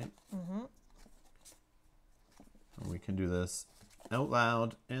deck, right? Mm-hmm. And we can do this out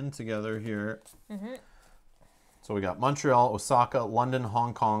loud and together here. Mm-hmm. So we got Montreal, Osaka, London,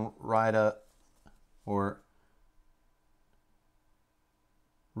 Hong Kong, Riyadh, or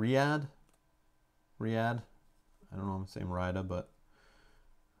Riyadh. I don't know if I'm saying Riyadh, but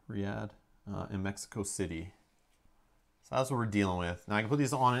Riyadh in Mexico City. So that's what we're dealing with. Now I can put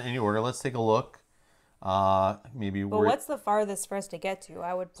these on in any order. Let's take a look. Maybe. But what's the farthest for us to get to?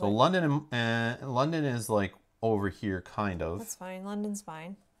 I would put... So London London is like over here, kind of. That's fine. London's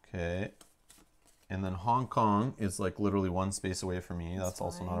fine. Okay. And then Hong Kong is like literally one space away from me. That's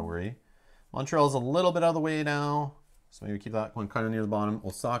also not a fine. worry. Montreal's a little bit out of the way now. So maybe keep that one kind of near the bottom.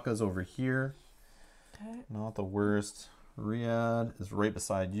 Osaka's over here. Okay. Not the worst. Riyadh is right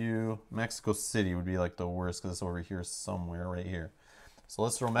beside you. Mexico City would be like the worst because it's over here somewhere right here. So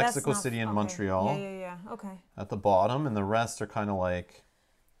let's throw Mexico City and okay. Montreal Yeah. Okay. at the bottom, and the rest are kind of like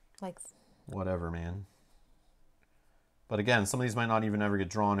Like, whatever, man. But again, some of these might not even ever get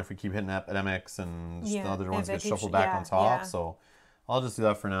drawn if we keep hitting epidemics, and just the Yeah, other ones if get they keep shuffled back on top. yeah. So I'll just do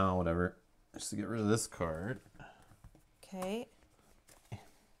that for now, whatever. Just to get rid of this card. okay.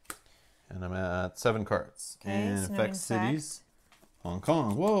 And I'm at 7 cards. Okay, And so now infect cities. Hong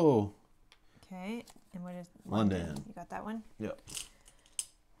Kong. Whoa. Okay. And what is London. You got that one? Yep.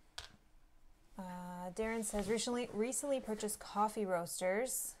 Darren says recently purchased coffee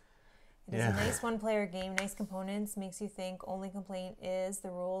roasters. It is Yeah. a nice one-player game, nice components. Makes you think. Only complaint is the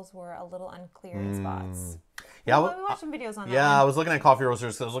rules were a little unclear in spots. Yeah, Well, we watched some videos on that. yeah, I one. was looking at coffee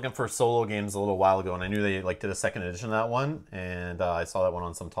roasters 'cause I was looking for solo games a little while ago, and I knew they like did a second edition of that one, and I saw that one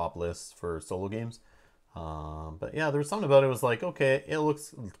on some top lists for solo games. But yeah, there was something about it was like, okay, it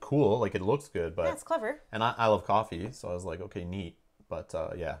looks cool, like it looks good, but Yeah, it's clever. and I love coffee, so I was like, okay, neat. But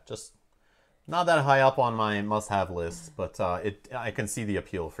yeah, just not that high up on my must-have list, but I can see the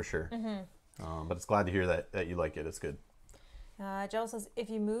appeal for sure. But it's glad to hear that you like it. It's good. Joe says, if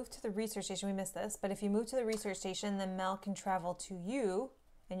you move to the research station, we missed this, but if you move to the research station, then Mel can travel to you,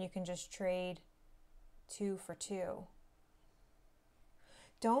 and you can just trade 2 for 2.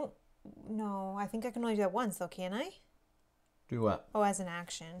 No, I think I can only do that once, though, can I? Do what? Oh, as an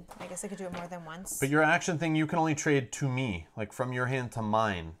action. I guess I could do it more than once. But your action thing, you can only trade to me, like from your hand to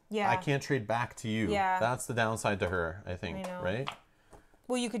mine. Yeah. I can't trade back to you. Yeah. That's the downside to her, I think. I know. Right?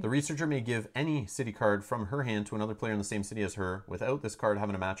 Well, you could. The researcher may give any city card from her hand to another player in the same city as her without this card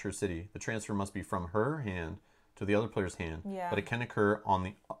having to match her city. The transfer must be from her hand to the other player's hand. Yeah. But it can occur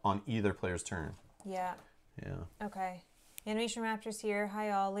on either player's turn. Yeah. Yeah. Okay. Animation Raptors here. Hi,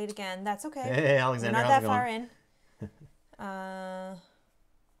 all. Late again. That's okay. Hey, Alexander, We're not how's that it far going? in.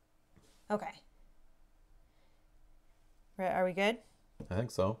 Okay. Right, are we good? I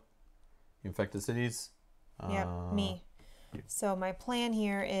think so. Infected cities. Yep, me. So my plan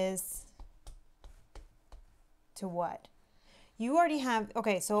here is to what? You already have.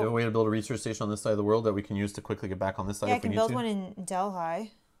 Okay, Do you have so a way to build a research station on this side of the world that we can use to quickly get back on this side yeah, I if we can need build to? one in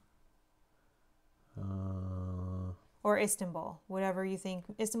Delhi or Istanbul, whatever you think.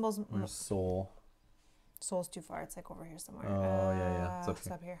 Istanbul's Where's Seoul? Seoul's too far. It's like over here somewhere. Oh, yeah. It's up It's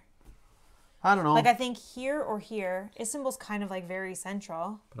here. up here. I don't know. Like I think here or here. Istanbul's kind of like very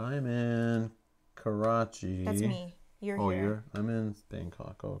central. But I'm in Karachi. That's me. You're here. I'm in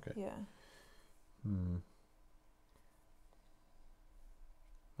Bangkok. Oh, okay. Yeah.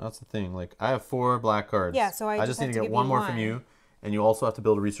 That's the thing. Like, I have 4 black cards. Yeah, so I just just need have to to get give one you more from one. you, and you also have to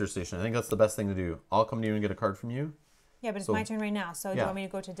build a research station. I think that's the best thing to do. I'll come to you and get a card from you. Yeah, but it's So- my turn right now. So do yeah. you want me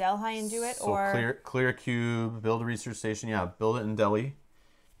to go to Delhi and do it, So or clear a cube, build a research station. Yeah, build it in Delhi.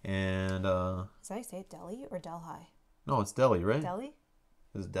 And, did I say it Delhi or Delhi? no, it's Delhi, right? Delhi?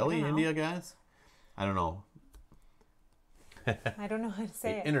 Is it Delhi, I don't know. India, guys? I don't know. I don't know how to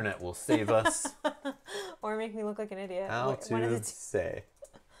say The it, internet will save us. or make me look like an idiot. How One of the to two. say.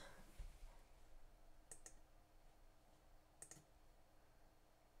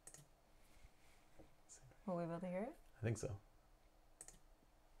 Will we be able to hear it? I think so.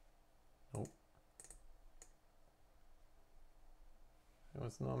 Nope.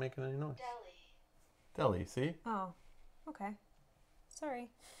 It's not making any noise. Delhi, see? Oh, okay. Sorry.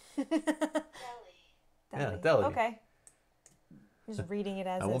 Yeah, Delhi. Okay. Just reading it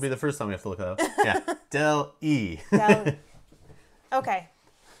as That won't is. be the first time we have to look it up. Yeah, Delhi. Delhi. Okay.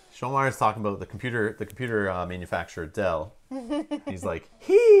 Shomar is talking about the computer manufacturer Dell. He's like,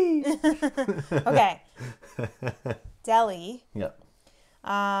 he. Okay. Delhi. Yeah.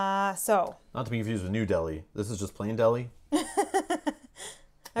 So. Not to be confused with New Delhi. This is just plain Delhi.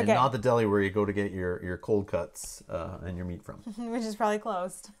 And Okay. not the deli where you go to get your cold cuts and your meat from. Which is probably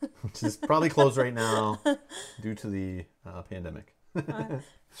closed. Which is probably closed right now due to the pandemic.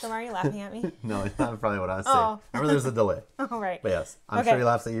 So are you laughing at me? No, it's not probably what I was saying. Oh. Remember, there's a delay. Oh, right. But yes, I'm Okay. sure he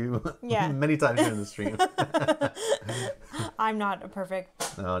laughs at you Yeah. many times during the stream. I'm not a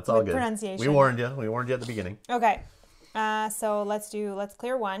perfect. No, it's all With good. pronunciation. We warned you. We warned you at the beginning. Okay. So let's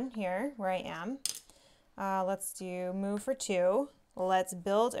clear 1 here where I am. Let's do move for 2. Let's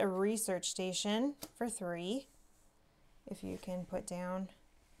build a research station for 3. If you can put down.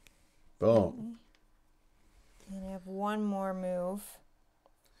 Boom. And I have one more move.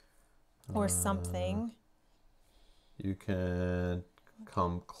 Or something. You can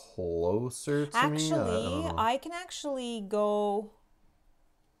come closer to me. Actually, I can actually go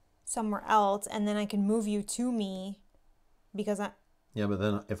somewhere else, and then I can move you to me because I. Yeah, but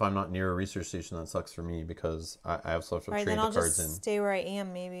then if I'm not near a research station, that sucks for me because I also have to Right, trade then the I'll cards just in. stay where I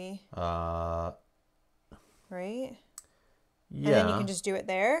am, maybe. Right? Yeah. And then you Yeah. can just do it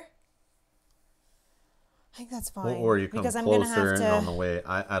there. I think that's fine. Or you come because I'm gonna have closer to. and on the way.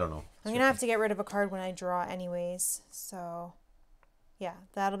 I don't know. I'm gonna have to get rid of a card when I draw, anyways. So, yeah,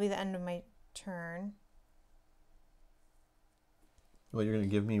 that'll be the end of my turn. Well, you're gonna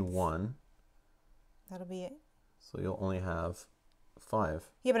give me 1, That'll be it. so you'll only have 5.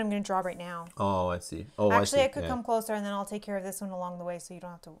 Yeah, but I'm gonna draw right now. Oh, I see. Oh, Actually, I see. I could come closer, and then I'll take care of this one along the way, so you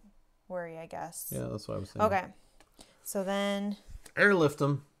don't have to worry, I guess. Yeah, that's what I was saying. Okay. So then, Airlift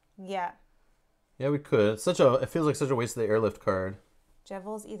them. yeah. Yeah, we could. It feels like such a waste of the airlift card.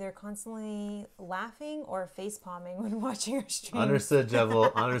 Jevel's either constantly laughing or face palming when watching our stream. Understood,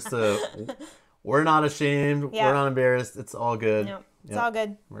 Jevel. Understood. We're not ashamed. Yeah. We're not embarrassed. It's all good. No, it's Yep. all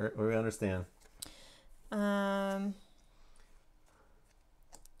good. We understand. Um,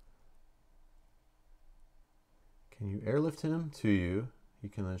 Can you airlift him to you? You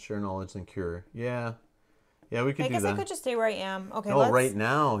can then share knowledge and cure. Yeah. Yeah, we could I do guess that. I could just stay where I am. Okay, No, let's. right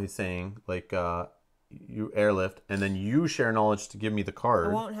now he's saying like you airlift and then you share knowledge to give me the I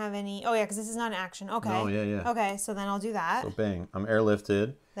card. won't have any. Oh yeah, because this is not an action. Okay. No, yeah. Okay, so then I'll do that. So bang, I'm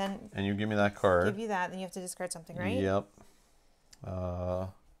airlifted Then and you give me that card. give you that. Then you have to discard something, right? Yep.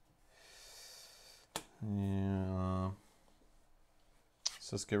 Yeah. Let's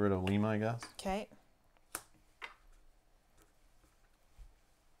just get rid of Lima, I guess. Okay.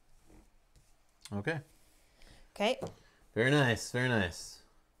 Okay. Okay. Very nice. Very nice.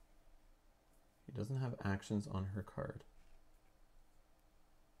 He doesn't have actions on her card.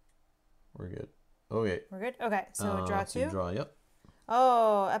 We're good. Okay. We're good. Okay. So draw so you 2. draw. Yep.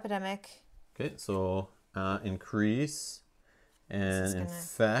 Oh, epidemic. Okay. So increase and is gonna-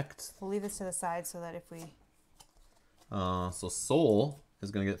 infect. We'll leave this to the side so that if we. So soul is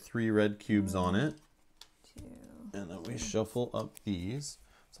gonna get 3 red cubes on it, 2. and then we shuffle up these.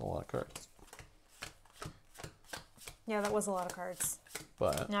 It's a lot of cards, Yeah, that was a lot of cards.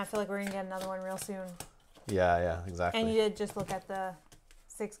 but Now I feel like we're gonna get another one real soon. yeah, exactly. And you did just look at the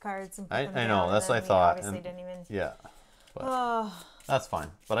 6 cards and put I them know, down, and that's what then I thought, Obviously, and- didn't even. Yeah, but Oh, that's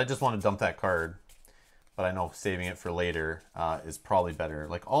fine. But I just want to dump that card. But I know saving it for later is probably better.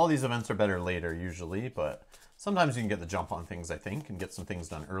 Like all these events are better later usually, but sometimes you can get the jump on things, I think, and get some things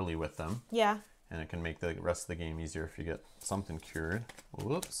done early with them. yeah. And it can make the rest of the game easier if you get something cured.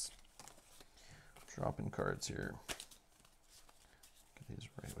 Whoops. Dropping cards here. Get these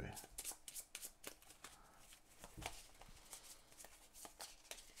right way.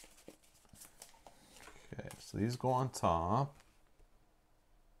 Okay, so these go on top.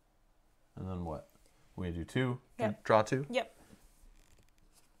 And then what? We do 2. Yep. Draw 2. Yep.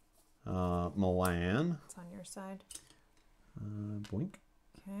 Milan. It's on your side. Boink.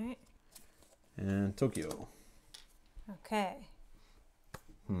 Okay. And Tokyo. Okay.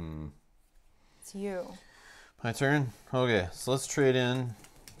 It's you. My turn? Okay, so let's trade in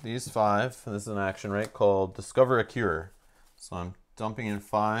these 5. This is an action, right, called Discover a Cure. So I'm dumping in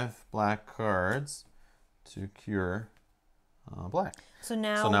 5 black cards to cure black. So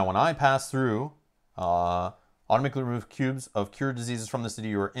now. So now when I pass through, automatically remove cubes of cured diseases from the city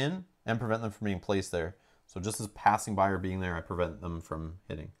you are in and prevent them from being placed there. So just as passing by or being there, I prevent them from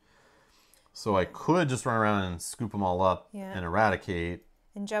hitting. So I could just run around and scoop them all up Yeah. and eradicate.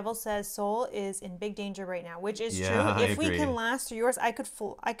 And Jevel says Soul is in big danger right now, which is Yeah, true. I If we agree. can last through yours, I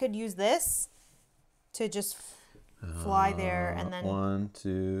could use this to just fly there and then. 1,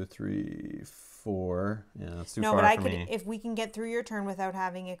 2, 3, 4. Yeah, that's too No, far but I for could me. if we can get through your turn without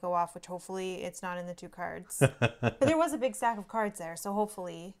having it go off, which hopefully it's not in the 2 cards. But there was a big stack of cards there, so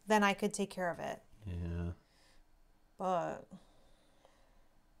hopefully then I could take care of it. Yeah. But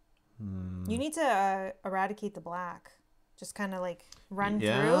you need to eradicate the black. Just kind of like run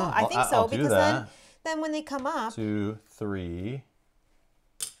Yeah, through. I think so I'll do because that. then when they come up, 2, 3.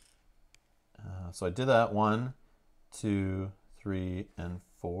 So I did that. 1, 2, 3, and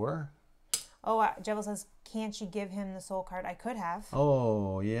 4. oh, Jevel says, can't you give him the soul card? I could have.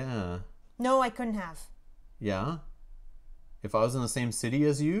 Oh, yeah. No, I couldn't have. Yeah? If I was in the same city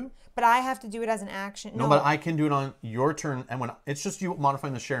as you? But I have to do it as an action. No, but I can do it on your turn. And when it's just you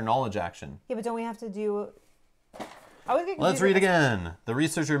modifying the share knowledge action. Yeah, but don't we have to do... I was getting Let's confused read with- again. The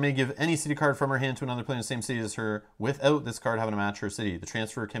researcher may give any city card from her hand to another player in the same city as her without this card having to match her city. The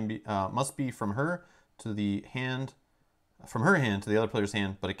transfer can be must be from her to the hand, from her hand to the other player's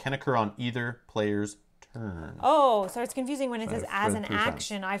hand, but it can occur on either player's turn. Oh, so it's confusing when it So I says as an 3 times.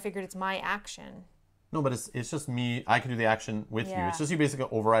 action. I figured it's my action. No, but it's just me. I can do the action with you. Yeah. It's just you basically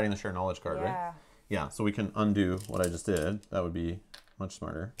overriding the share knowledge card, right? Yeah. Yeah, so we can undo what I just did. That would be much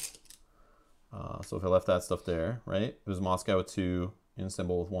smarter. So if I left that stuff there, right? It was Moscow with 2,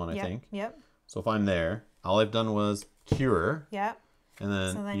 Istanbul with 1, I Yep. think. Yep. So if I'm there, all I've done was cure, Yep. and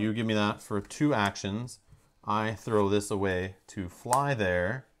then, So then- you give me that for 2 actions. I throw this away to fly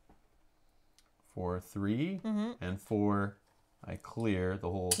there for 3, and 4, I clear the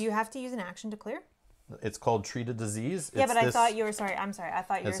whole. Do you have to use an action to clear? It's called treated disease. Yeah, It's but I this- thought you were sorry. I'm sorry. I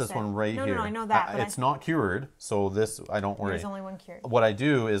thought you were It's this saying one right no, here. No, I know that. But It's not cured, so this I don't worry. there's only one cure. What I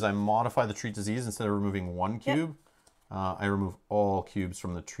do is I modify the treat disease. Instead of removing 1 cube, I remove all cubes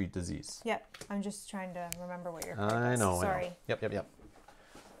from the treat disease. Yep. I'm just trying to remember what your card I does. know. Sorry. I know. Yep.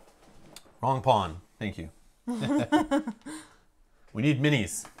 Wrong pawn. Thank you. We need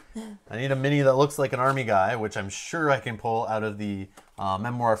minis. I need a mini that looks like an army guy, which I'm sure I can pull out of the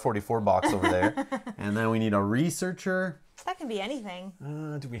Memoir 44 box over there. And then we need a researcher. That can be anything.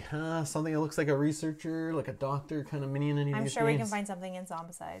 Do we have something that looks like a researcher, like a doctor kind of mini in any of I'm these sure we can games? find something in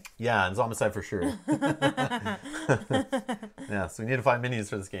Zombicide. Yeah, and Zombicide for sure. Yeah, so we need to find minis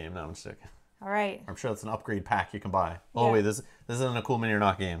for this game. No, I'm just joking. All right. I'm sure that's an upgrade pack you can buy. Oh Yeah. wait, this isn't a cool mini or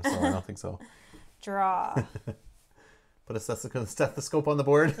not game, so I don't think so. Draw. Put a stethoscope on the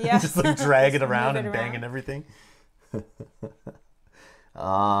board. Yeah. Just like drag it Just around move and it bang around. and everything.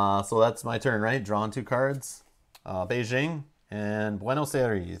 So that's my turn, right? Drawing 2 cards. Beijing and Buenos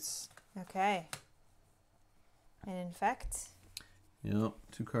Aires. Okay. And infect. Yep,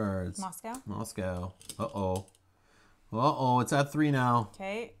 2 cards. Moscow. Moscow. Uh-oh. Uh-oh, it's at 3 now.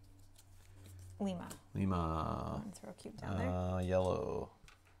 Okay. Lima. Lima. And throw a cube down there. Yellow.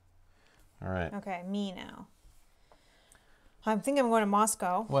 All right. Okay, me now. I think I'm going to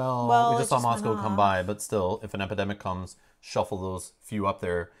Moscow. Well, we it just saw went Moscow come off. by, but still, if an epidemic comes, shuffle those few up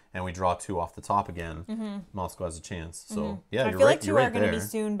there, and we draw 2 off the top again. Moscow has a chance. So yeah, I you're feel right. like 2 you're are right going to there. be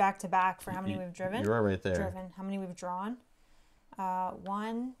soon back to back for how many we've driven. You're right there. Driven. How many we've drawn?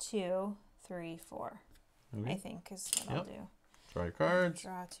 1, 2, 3, 4. Okay. I think is what I'll Yep. do. Draw your cards.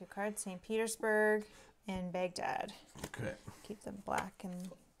 Draw 2 cards. St. Petersburg and Baghdad. Okay. Keep the black and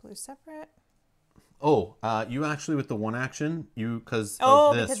blue separate. Oh, you actually with the 1 action, because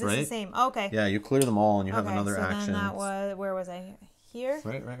Oh, of this, because right? it's the same. Okay. Yeah, you clear them all, and you have Okay, another so action. then that was, where was I? Here?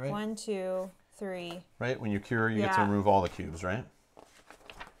 Right. 1, 2, 3. Right, when you cure, you get to Yeah. remove all the cubes, right?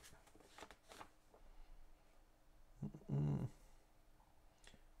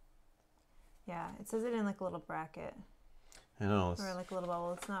 Yeah, it says it in like a little bracket I know. or like a little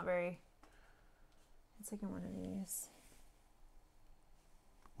bubble. It's not very. It's like in one of these.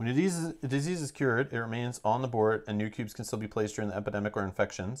 When a disease is cured, it remains on the board and new cubes can still be placed during the epidemic or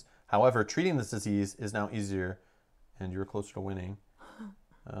infections. However, treating this disease is now easier and you're closer to winning.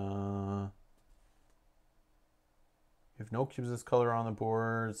 You have no cubes of this color on the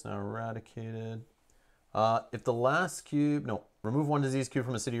board. It's now eradicated. If the last cube... No, remove 1 disease cube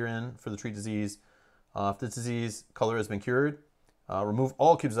from a city you're in for the treat disease. If the disease color has been cured, remove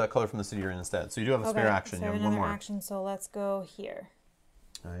all cubes of that color from the city you're in instead. So you do have a spare action. So You I have have 1 another more. action, so let's go here.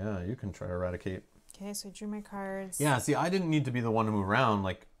 Oh, yeah, you can try to eradicate. Okay, so I drew my cards. Yeah, see, I didn't need to be the one to move around.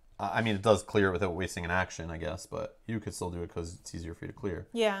 Like, I mean, it does clear it without wasting an action, I guess, but you could still do it because it's easier for you to clear.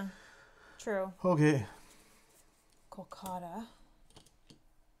 Yeah, true. Okay. Kolkata.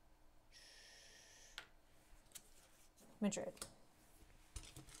 Madrid.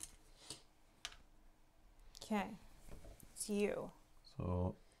 Okay, it's you.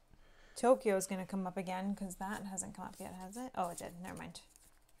 So, Tokyo is going to come up again because that hasn't come up yet, has it? Oh, it did. Never mind.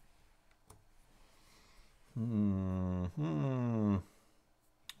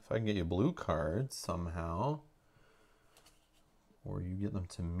 if I can get you blue cards somehow, or you get them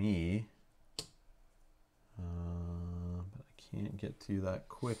to me, but I can't get to you that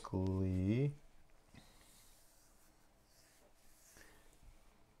quickly.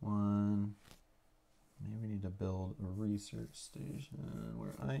 1. Maybe we need to build a research station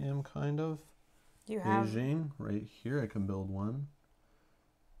where I am kind of. You have. Beijing, right here I can build 1. 1, 2, 3,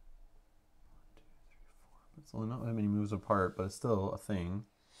 4. It's only not that many moves apart, but it's still a thing.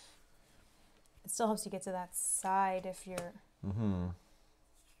 It still helps you get to that side if you're.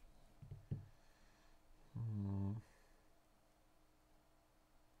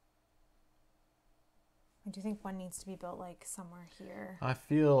 I do think one needs to be built like somewhere here. I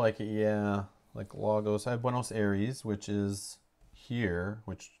feel like, yeah, like Lagos. I have Buenos Aires, which is here,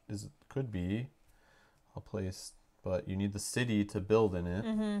 which could be a place, but you need the city to build in it,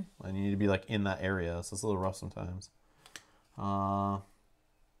 and you need to be like in that area, so it's a little rough sometimes. Yeah.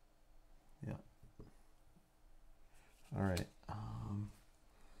 All right.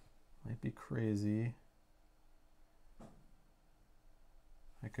 Might be crazy.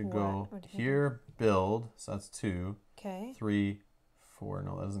 I could go What do you here, build. So that's 2, Okay. 3, 4.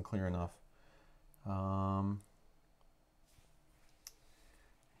 No, that isn't clear enough. Yeah,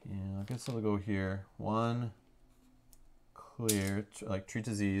 I guess I'll go here. 1, clear, like treat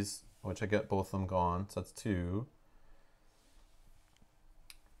disease, which I get both of them gone. So that's 2.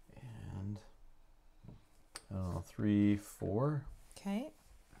 And I don't know, 3, 4. Okay.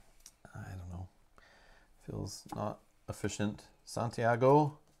 I don't know. Feels not efficient.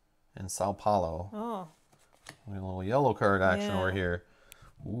 Santiago and Sao Paulo. Oh. We have a little yellow card action Yeah. over here.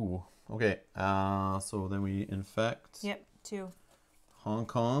 Ooh. Okay. So then we infect Yep. 2. Hong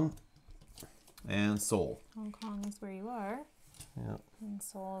Kong and Seoul. Hong Kong is where you are, Yeah. and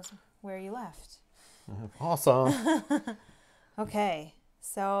Seoul is where you left. Awesome. Okay.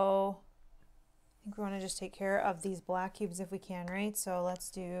 So I think we want to just take care of these black cubes if we can, right? So let's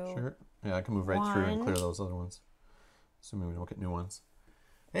do. Sure. Yeah, I can move right through and 1. clear those other ones. Assuming we don't get new ones.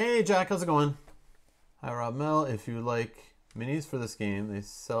 Hey, Jack, how's it going? Hi, Rob Mel. If you like minis for this game, they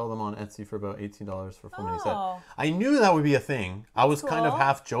sell them on Etsy for about $18 for a full mini set. Oh. I knew that would be a thing. I was kind of cool.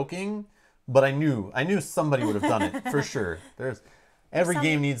 half joking, but I knew somebody would have done it for sure. Every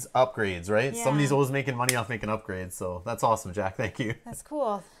game needs upgrades, right? Yeah. Somebody's always making money off making upgrades, so that's awesome, Jack. Thank you. That's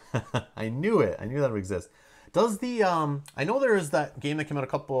cool. I knew it. I knew that would exist. Does the I know there is that game that came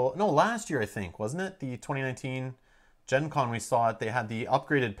out last year, I think, wasn't it? The 2019 Gen Con, we saw it. They had the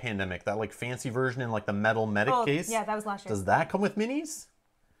upgraded Pandemic, that like fancy version in like the metal medic case. Yeah, that was last year. Does that come with minis?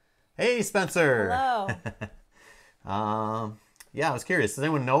 Hey, Spencer. Hello. Yeah, I was curious. Does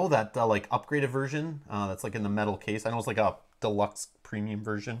anyone know that like upgraded version that's like in the metal case? I know it's like a deluxe premium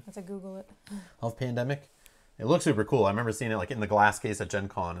version Let's Google it. of Pandemic. It looks super cool. I remember seeing it like in the glass case at Gen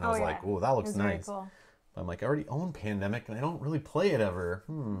Con, and I was yeah. like, "Oh, that It looks was very nice." cool. I'm like, I already own Pandemic, and I don't really play it ever.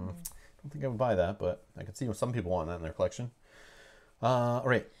 Don't think I would buy that, but I could see some people want that in their collection. All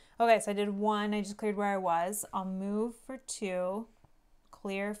right. Okay, so I did 1. I just cleared where I was. I'll move for 2,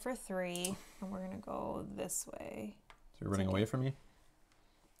 clear for 3, and we're gonna go this way. So you're running away from me?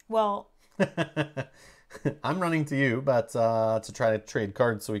 Well, I'm running to you, but to try to trade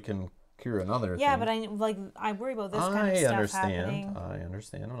cards so we can cure another yeah, thing. but I worry about this kind of stuff happening. I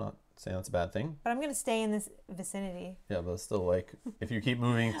understand. I'm not saying that's a bad thing. But I'm gonna stay in this vicinity. Yeah, but still, like, if you keep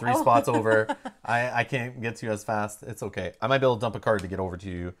moving 3 spots over, I can't get to you as fast. It's okay. I might be able to dump a card to get over to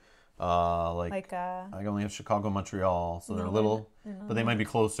you. I only have Chicago, Montreal, so they're little, but they might be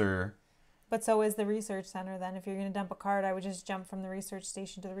closer. But so is the research center then. If you're gonna dump a card, I would just jump from the research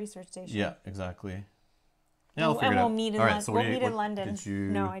station to the research station. Yeah, exactly. Yeah, I'll and figure it we'll out. meet in All right, London. so We'll meet in London. Did you...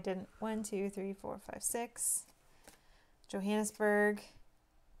 No, I didn't. 1, 2, 3, 4, 5, 6. Johannesburg,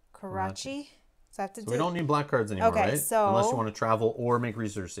 Karachi. So I have to do. We don't need black cards anymore, Okay, right? so- Unless you want to travel or make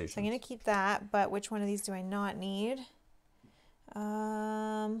research stations. So I'm gonna keep that. But which one of these do I not need?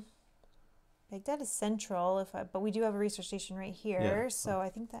 Baghdad is central. But we do have a research station right here. Yeah. So I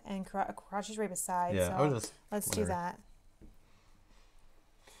think that and Karachi's right beside. Yeah, so I was just let's do that.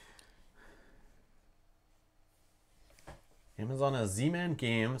 Amazon has Z-Man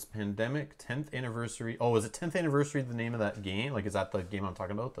Games Pandemic 10th anniversary. Oh, is it 10th anniversary the name of that game? Like, is that the game I'm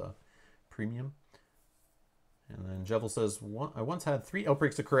talking about, the premium? And then Jevel says, I once had 3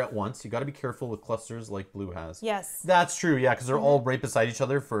 outbreaks occur at once. You got to be careful with clusters like Blue has. Yes. That's true, yeah, because they're all right beside each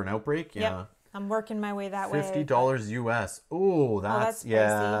other for an outbreak. Yeah. Yep. I'm working my way that way. $50 US. Ooh, that's yeah,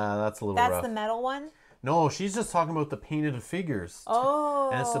 pricey. that's a little That's rough. the metal one? No, she's just talking about the painted figures. Oh.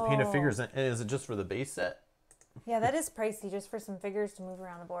 And it's the painted figures. And is it just for the base set? Yeah, that is pricey just for some figures to move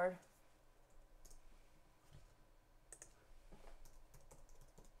around the board.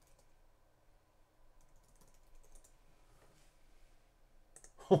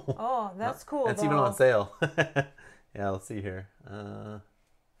 Oh, that's cool. It's though. even on sale. Yeah, let's see here. So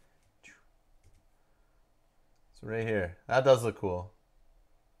right here. That does look cool.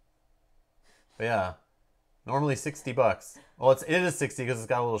 But yeah. Normally $60. Well, it is 60 because it's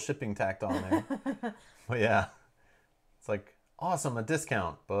got a little shipping tacked on there. But yeah. It's like, awesome, a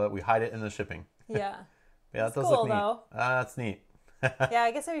discount, but we hide it in the shipping. Yeah. Yeah, That's that does cool, look neat. though. That's neat. Yeah, I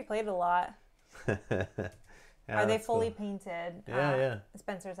guess I replayed it a lot. Yeah, Are they that's cool. fully painted? Yeah, yeah.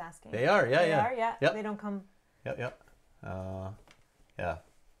 Spencer's asking. They are, yeah, They yeah. are, yeah. Yep. They don't come. Yep. Yeah.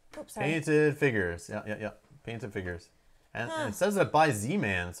 Oops, sorry. Painted figures. Yeah. Painted figures. And it says that by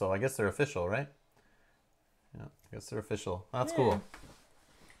Z-Man, so I guess they're official, right? Yeah, I guess they're official. That's cool.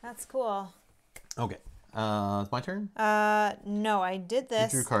 That's cool. Okay. It's my turn? No, I did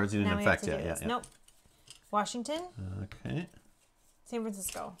this. You drew cards, you didn't Now we have affect to yet. do Yeah, this. yeah. Nope. Washington, Okay. San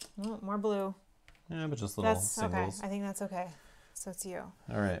Francisco. Oh, more blue. Yeah, but just little That's singles. okay. I think that's okay. So it's you.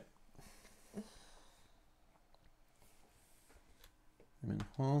 All right. I'm in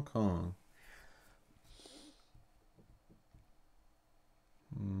Hong Kong.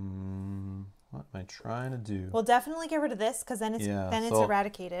 What am I trying to do? We'll definitely get rid of this because then it's so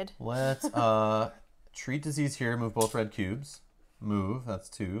eradicated. Let's treat disease here. Move both red cubes. Move. That's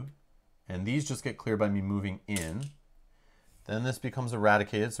 2. And these just get cleared by me moving in. Then this becomes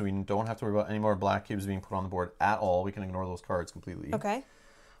eradicated, so we don't have to worry about any more black cubes being put on the board at all. We can ignore those cards completely. Okay.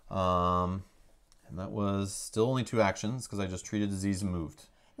 And that was still only 2 actions because I just treated disease and moved.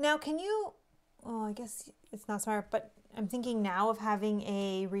 Now, can you? Oh, I guess it's not smart, but I'm thinking now of having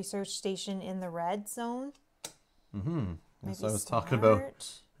a research station in the red zone. So I was talking about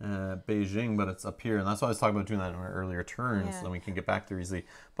Beijing, but it's up here, and that's why I was talking about doing that in our earlier turn, so then we can get back there easily.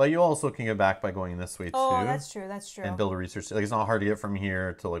 But you also can get back by going this way too. Oh, that's true. That's true. And build a research. Like it's not hard to get from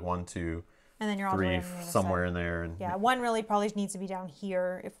here to like 1, 2, and then you're all the way 3 on the other somewhere side. in there. And Yeah, 1 really probably needs to be down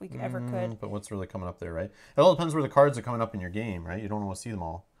here if we ever could. But what's really coming up there, right? It all depends where the cards are coming up in your game, right? You don't want to see them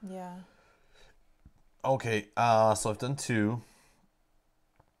all. Yeah. Okay, so I've done 2.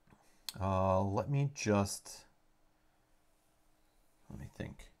 Let me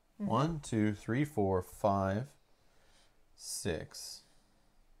think. 1, 2, 3, 4, 5, 6,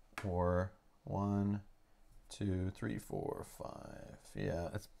 or 1, 2, 3, 4, 5. Yeah,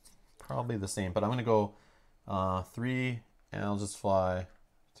 it's probably the same, but I'm gonna go 3, and I'll just fly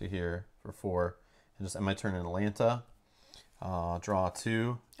to here for 4, and just end my turn in Atlanta. Draw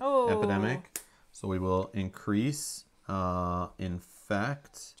 2. Oh. Epidemic. So we will increase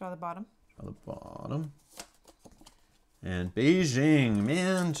infect. Draw the bottom. Draw the bottom. And Beijing,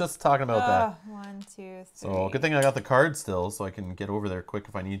 man, just talking about that. 1, 2, 3. So good thing I got the card still, so I can get over there quick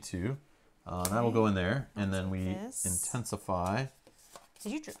if I need to. That will go in there, and then we intensify.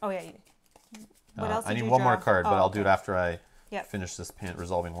 Did you? Oh yeah. What else? I did need you one draw? more card, but I'll do it okay. after I Yep. finish this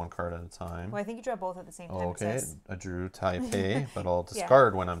resolving one card at a time. Well, I think you draw both at the same time. Okay, sis. I drew Taipei, but I'll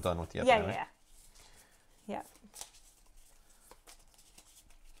discard when I'm done with the epidemic. Yeah.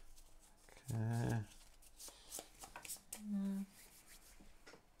 Okay.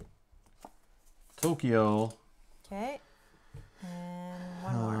 Tokyo. Okay. And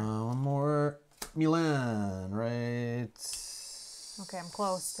one more. One more. Milan, right? Okay, I'm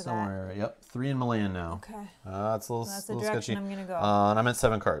close to somewhere. Yep, 3 in Milan now. Okay. That's a little, That's the little direction sketchy. I'm gonna go. And I'm at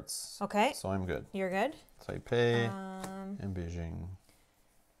 7 cards. Okay. So I'm good. You're good. Taipei and Beijing.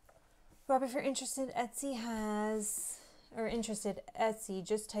 Rob, if you're interested, Etsy has, or interested, Etsy,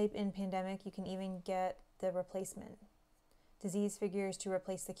 just type in pandemic. You can even get the replacement. Disease figures to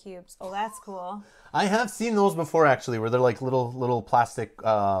replace the cubes. Oh, that's cool. I have seen those before, actually, where they're like little plastic,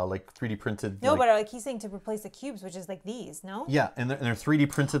 like 3D printed. No, like, but like he's saying to replace the cubes, which is like these, no? yeah, and they're 3D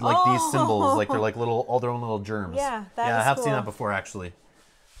printed like these symbols, like they're like all their own little germs. Yeah, I is have seen cool. that before, actually.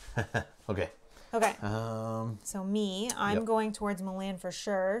 Okay. Okay. Um, So me, I'm Yep. going towards Milan for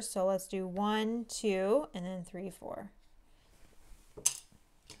sure. So let's do 1, 2, and then 3, 4.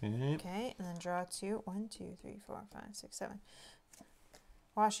 okay. Okay, and then draw 2. 1, 2, 3, 4, 5, 6, 7.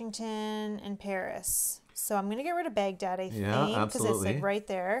 Washington and Paris. So I'm gonna get rid of Baghdad, I think, Yeah, because it's absolutely. like right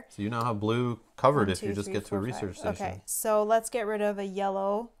there. So you now have blue covered 1, if 2, you just 3, get to a 4, 5. research station. Okay, so let's get rid of a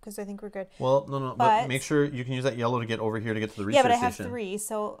yellow because I think we're good. Well, no, but But- make sure you can use that yellow to get over here to get to the research Yeah, but I have station. 3,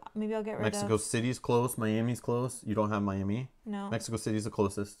 so maybe I'll get rid Mexico of. City's close. Miami's close. You don't have Miami. No. Mexico City's the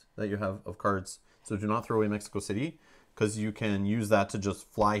closest that you have of cards. So do not throw away Mexico City because you can use that to just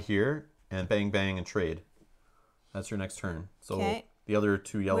fly here and bang, bang, and trade. That's your next turn. So Okay. the other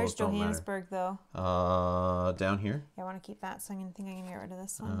 2 yellows Where's don't matter. Johannesburg though? Down here. Yeah, I want to keep that, so I'm gonna think I'm gonna get rid of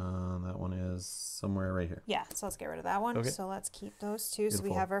this one. That one is somewhere right here. Yeah, so let's get rid of that one. Okay. So let's keep those 2. So we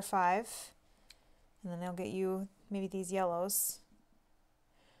Beautiful. have our 5. And then I'll get you maybe these yellows.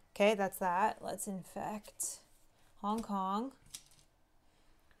 Okay, that's that. Let's infect Hong Kong.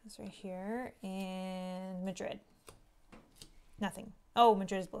 That's right here. And Madrid. Nothing. Oh,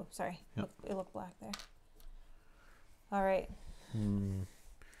 Madrid is blue. Sorry. Yep. It looked black there. All right.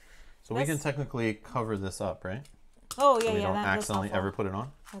 So we can technically cover this up, right? Oh, yeah, So we yeah. don't That's accidentally helpful. ever put it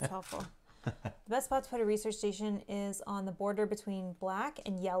on. That's helpful. The best spot to put a research station is on the border between black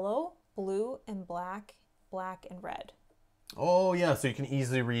and yellow, blue and black, black and red. Oh yeah, so you can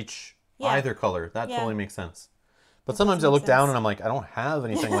easily reach Yeah. either color. That Yeah. totally makes sense. But sometimes I make look down sense. and I'm like, I don't have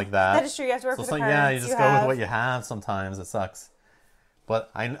anything like that. That is true. You have to work So with it's the like, cards. yeah, you just go have. with what you have sometimes. It sucks. But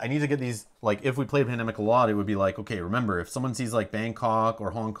I need to get these, like, if we played Pandemic a lot, it would be like, okay, remember, if someone sees, like, Bangkok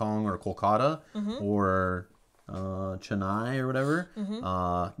or Hong Kong or Kolkata Mm-hmm. or Chennai or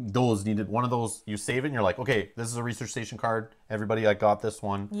whatever. Those needed one of those. You save it and you're like, okay, this is a research station card. Everybody, I got this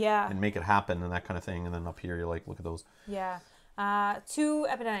one. Yeah. And make it happen and that kind of thing. And then up here, you're like, look at those. Yeah. 2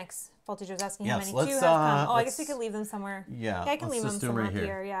 epidemics. Voltage's asking Yes, how many. 2 have come. Oh, I guess we could leave them somewhere. Yeah. I can leave them just do somewhere right up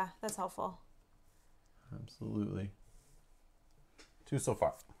here. Yeah, that's helpful. Absolutely. 2 so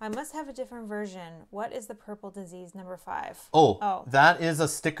far. I must have a different version. What is the purple disease number 5? Oh, that is a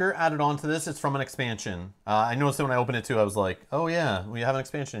sticker added onto this. It's from an expansion. I noticed that when I opened it too, I was like, oh yeah, we have an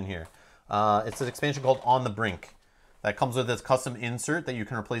expansion in here. It's an expansion called On the Brink. That comes with this custom insert that you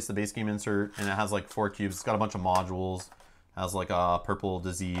can replace the base game insert, and it has like 4 cubes. It's got a bunch of modules. Has like a purple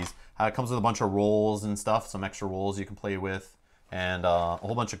disease. It comes with a bunch of rolls and stuff, some extra rolls you can play with, and a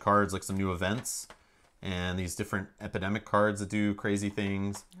whole bunch of cards, like some new events, and these different epidemic cards that do crazy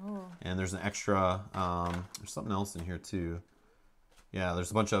things. Oh. And there's an extra, there's something else in here too. Yeah,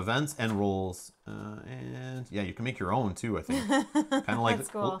 there's a bunch of events and rolls, and yeah, you can make your own too, I think. Kind of like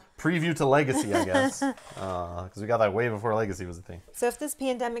cool. Preview to Legacy, I guess, because we got that way before Legacy was a thing. So if this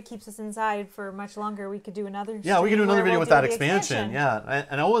pandemic keeps us inside for much longer, we could do another. Yeah, we could do another video with that expansion. Yeah,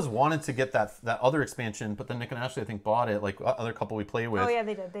 and I always wanted to get that other expansion, but then Nick and Ashley, I think, bought it. Like other couple we play with. Oh yeah,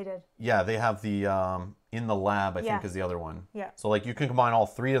 they did. Yeah, they have the In the Lab, I think, is the other one. Yeah. So like you can combine all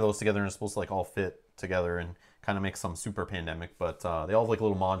 3 of those together, and it's supposed to like all fit together and kind of make some super pandemic. But they all have like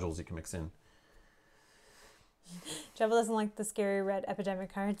little modules you can mix in. Jebba doesn't like the scary red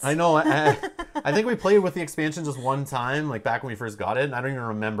epidemic cards. I know. I think we played with the expansion just one time, like back when we first got it, and I don't even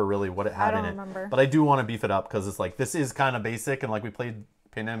remember really what it had in it. I don't remember. But I do want to beef it up because it's like this is kind of basic, and like we played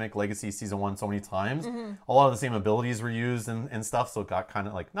Pandemic Legacy Season 1 so many times. A lot of the same abilities were used and stuff, so it got kind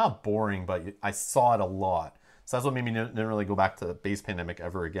of like, not boring, but I saw it a lot. So that's what made me didn't really go back to base Pandemic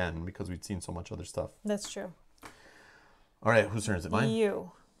ever again, because we'd seen so much other stuff. That's true. All right, whose turn is it? Mine?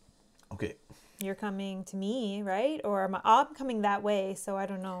 You. Okay. You're coming to me, right? Or I'm coming that way, so I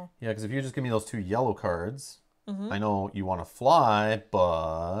don't know. Yeah, because if you just give me those 2 yellow cards, I know you want to fly,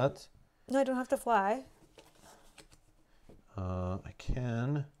 but... No, I don't have to fly. I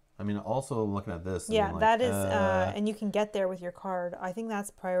can. I mean, also looking at this. Yeah, like, that is, and you can get there with your card. I think that's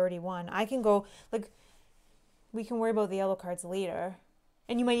priority 1. I can go, like, we can worry about the yellow cards later.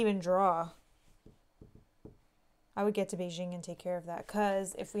 And you might even draw. I would get to Beijing and take care of that,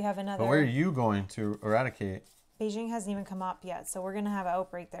 because if we have another... But where are you going to eradicate? Beijing hasn't even come up yet, so we're going to have an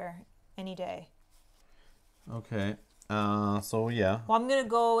outbreak there any day. Okay. So, yeah. Well, I'm going to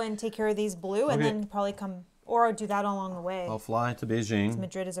go and take care of these blue, and then probably come... Or I'll do that along the way. I'll fly to Beijing.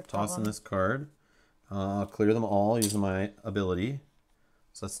 Madrid is a problem. Toss in this card. I'll clear them all using my ability.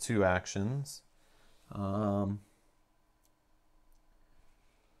 So that's 2 actions.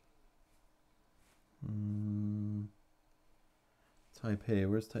 Taipei.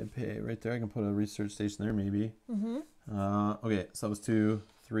 Where's Taipei? Right there. I can put a research station there, maybe. Okay, so that was 2,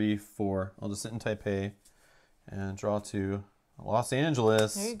 3, 4. I'll just sit in Taipei and draw 2. Los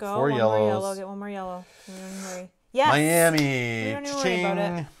Angeles. There you go. 4 one yellows. more yellow. Get one more yellow. We don't even worry. Yes. Miami. We don't even worry about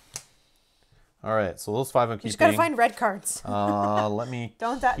it. All right, so those 5 I'm keeping. You just gotta find red cards. Let me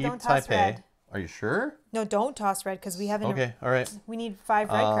don't keep toss Taipei. red. Are you sure? No, don't toss red, because we haven't. Okay, all right. We need 5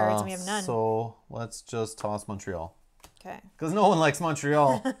 red cards and we have none. So let's just toss Montreal. Okay. Because no one likes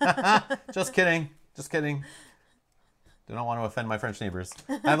Montreal. Just kidding. Just kidding. Do not want to offend my French neighbors.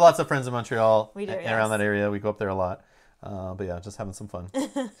 I have lots of friends in Montreal. We do, around that area. We go up there a lot. But yeah, just having some fun.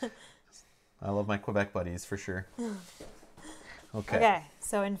 I love my Quebec buddies for sure. Okay. Okay,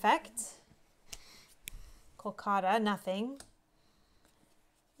 so infect. Kolkata, nothing.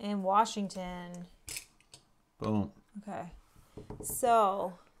 And Washington. Boom. Okay.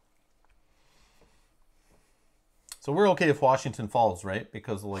 So we're okay if Washington falls, right?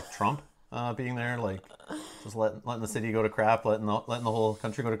 Because of like Trump being there, like just letting the city go to crap, letting the whole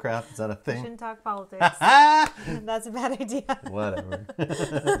country go to crap. Is that a we thing? shouldn't talk politics. That's a bad idea. Whatever.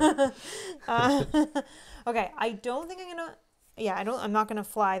 Okay, I don't think I'm gonna. Yeah, I'm not gonna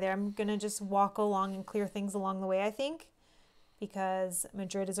fly there. I'm gonna just walk along and clear things along the way, I think, because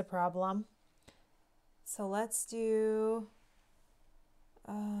Madrid is a problem. So let's do.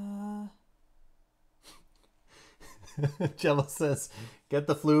 Jello says, "Get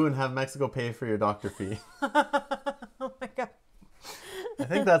the flu and have Mexico pay for your doctor fee." Oh my god. I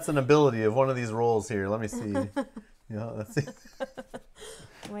think that's an ability of one of these roles here. Let me see. Yeah, let's see.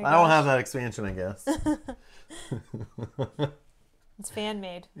 Oh I don't have that expansion, I guess. It's fan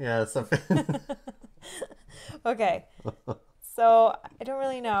made. Yeah, it's a Okay. So I don't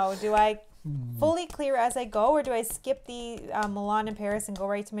really know. Do I fully clear as I go, or do I skip the Milan and Paris and go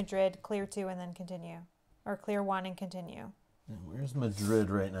right to Madrid, clear 2, and then continue? Or clear 1 and continue? Where's Madrid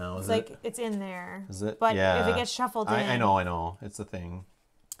right now? It's like it's in there. Is it? But yeah. if it gets shuffled in. I know. It's a thing.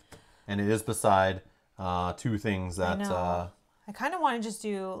 And it is beside two things that... I kind of want to just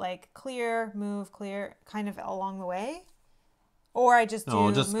do like clear, move, clear, kind of along the way. Or I just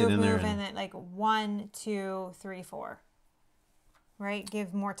do just move, get in there and then like 1, 2, 3, 4. Right?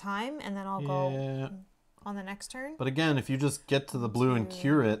 Give more time, and then I'll go on the next turn. But again, if you just get to the blue and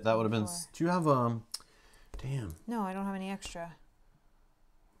cure it, that would have been... 4. Do you have... Damn. No, I don't have any extra.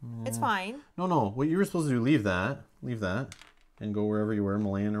 It's fine. No. What you were supposed to do, leave that, and go wherever you were,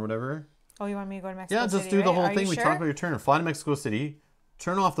 Milan or whatever. Oh, you want me to go to Mexico City? Yeah, just do the whole Are thing. you We sure? talked about your turn. Fly to Mexico City,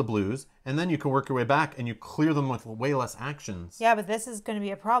 turn off the blues, and then you can work your way back, and you clear them with way less actions. Yeah, but this is going to be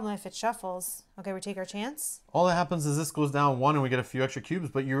a problem if it shuffles. Okay, we take our chance. All that happens is this goes down 1, and we get a few extra cubes,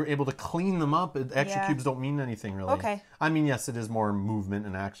 but you're able to clean them up. Extra cubes don't mean anything, really. Okay. I mean, yes, it is more movement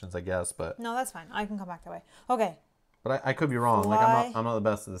and actions, I guess, but... No, that's fine. I can come back that way. Okay. But I could be wrong. Fly. Like, I'm not the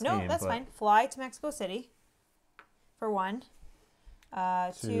best at this game. No, that's fine. Fly to Mexico City for 1.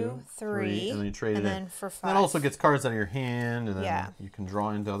 2, 3. And then you trade it in. then for 5. That also gets cards out of your hand, and then you can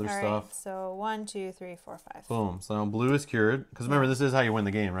draw into other All stuff. right, so 1, 2, 3, 4, 5. Boom. So now blue is cured. Because remember, this is how you win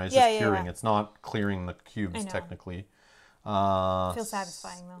the game, right? It's just curing. Yeah. It's not clearing the cubes, technically. Feels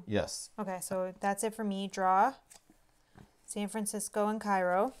satisfying, though. Yes. Okay, so that's it for me. Draw. San Francisco and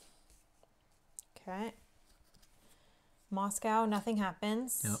Cairo. Okay. Moscow, nothing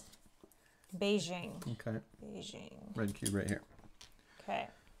happens. Yep. Beijing. Okay. Beijing. Red cube right here. Okay.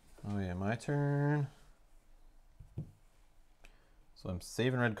 Oh, yeah, my turn. So I'm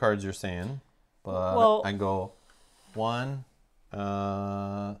saving red cards, you're saying. But I go 1,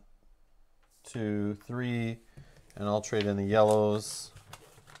 2, 3, and I'll trade in the yellows.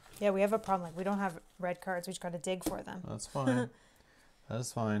 Yeah, we have a problem. Like, we don't have red cards. We just got to dig for them. That's fine.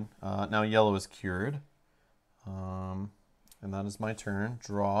 That's fine. Now yellow is cured. And that is my turn.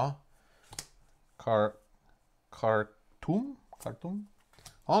 Draw. Khartoum?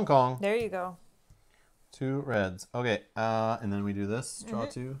 Hong Kong. There you go. 2 reds. Okay. And then we do this. Draw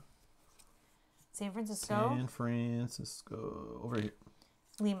 2. San Francisco. San Francisco. Over here.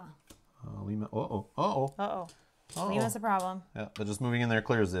 Lima. Lima. Uh-oh. Lima's a problem. Yeah, but just moving in there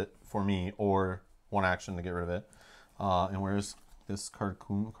clears it for me, or 1 action to get rid of it. And where's this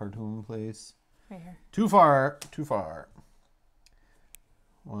Khartoum place? Right here. Too far.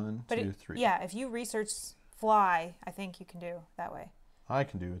 1, 2, 3. Yeah, if you research fly, I think you can do that way. I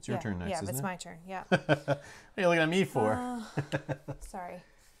can do. It's your turn next, yeah, isn't it? it's my turn. Yeah. What are you looking at me for? Sorry.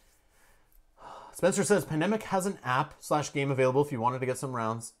 Spencer says, Pandemic has an app/game available if you wanted to get some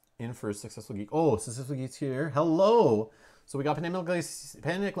rounds in for Successful Geek. Oh, Successful Geek's here. Hello. So we got Pandemic Legacy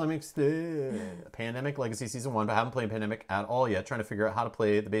Season 1, but I haven't played Pandemic at all yet. Trying to figure out how to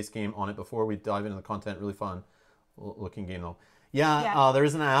play the base game on it before we dive into the content. Really fun looking game, though. Yeah. There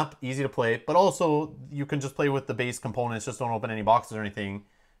is an app, easy to play, but also you can just play with the base components. Just don't open any boxes or anything,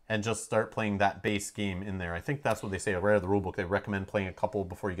 and just start playing that base game in there. I think that's what they say right out of the rulebook. They recommend playing a couple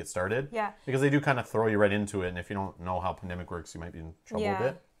before you get started. Yeah. Because they do kind of throw you right into it, and if you don't know how Pandemic works, you might be in trouble a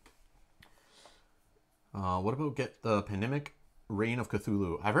bit. What about get the Pandemic Reign of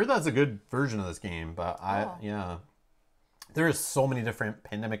Cthulhu? I've heard that's a good version of this game, but there is so many different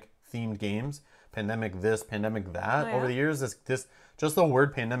Pandemic themed games. Pandemic this, Pandemic that. Over the years, this just the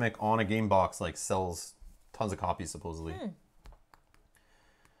word Pandemic on a game box like sells tons of copies supposedly.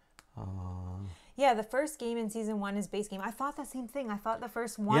 Yeah, the first game in Season 1 is base game. I thought the same thing. I thought the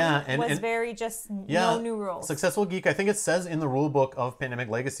first one was very just no new rules. Successful Geek, I think it says in the rule book of Pandemic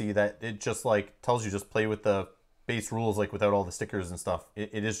Legacy that it just like tells you just play with the base rules, like without all the stickers and stuff.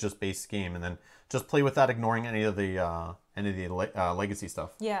 It is just base game, and then just play with that, ignoring any of the legacy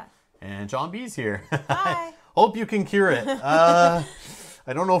stuff. Yeah. And John B's here. Hi. Hope you can cure it. I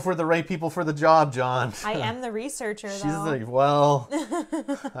don't know if we're the right people for the job, John. I am the researcher, though. She's like, well,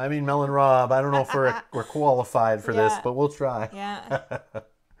 I mean, Mel and Rob, I don't know if we're qualified for this, but we'll try. Yeah.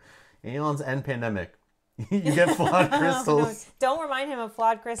 Aeons and Pandemic. You get flawed crystals. No, don't remind him of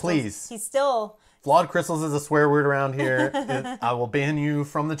flawed crystals. Please. He's still... Flawed crystals is a swear word around here. I will ban you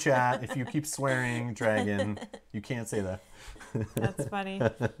from the chat if you keep swearing, Dragon. You can't say that. That's funny.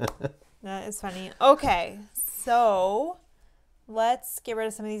 That is funny. Okay, so let's get rid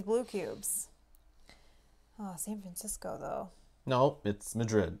of some of these blue cubes. Oh, San Francisco, though. No, it's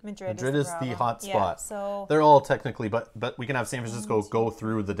Madrid. Madrid is the hot spot. Yeah, so they're all technically, but we can have San Francisco go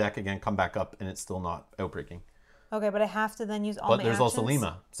through the deck again, come back up, and it's still not outbreaking. okay, but I have to then use all my But there's also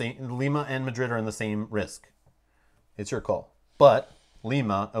actions? Lima. Lima and Madrid are in the same risk. It's your call. But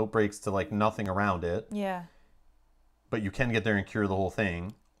Lima outbreaks to like nothing around it. Yeah. But you can get there and cure the whole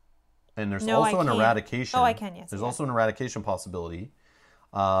thing. And there's No, I also an can't. eradication. Oh, I can, yes, There's yeah. also an eradication possibility.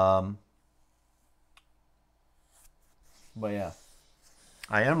 But yeah,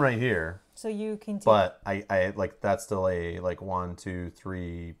 I am right here. So you can take. But I like that's still a like 1, 2,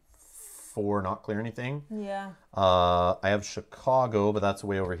 3, 4 not clear anything. Yeah. I have Chicago, but that's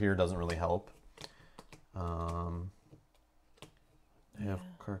way over here. Doesn't really help. I have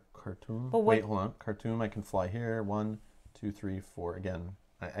Khartoum. But what- Wait, hold on. Khartoum, I can fly here. 1, 2, 3, 4. Again,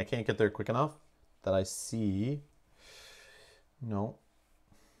 I can't get there quick enough that I see. No.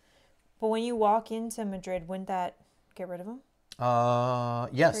 But when you walk into Madrid, wouldn't that get rid of them?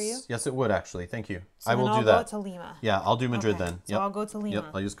 Yes. For you? Yes, it would actually. Thank you. So I then will I'll do that. go to Lima. Yeah, I'll do Madrid Okay, then. So Yep. I'll go to Lima. Yep,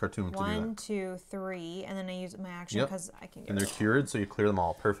 I'll use Khartoum to do 1, that. 2, 3, and then I use my action Yep. because I can get And they're rid of them. cured, so you clear them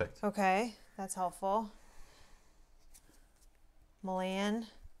all. Perfect. Okay, that's helpful. Milan,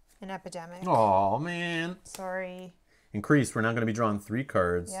 an epidemic. Oh man. Sorry. Increased. We're now going to be drawing 3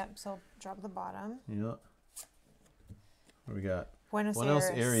 cards. Yep. So drop the bottom. Yep. What do we got? Buenos Buenos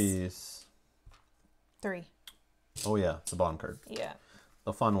Aires. Aires. 3. Oh yeah, it's the bottom card. Yeah.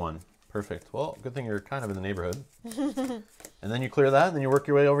 The fun one. Perfect. Well, good thing you're kind of in the neighborhood. And then you clear that, and then you work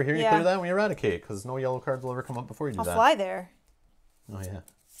your way over here, and you Yeah. clear that, and we eradicate, because no yellow cards will ever come up before you do I'll that. fly there. Oh yeah,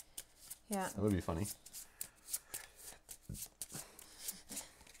 Yeah. that would be funny.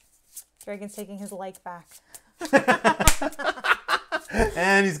 Dragon's taking his like back.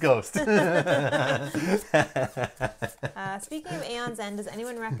 And he's ghost. Speaking of Aeon's End, does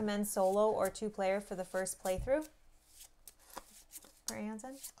anyone recommend solo or 2-player for the first playthrough? For Aeon's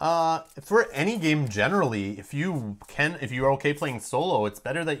End? For any game generally, if you're okay playing solo, it's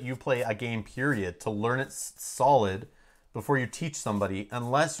better that you play a game period to learn it solid before you teach somebody,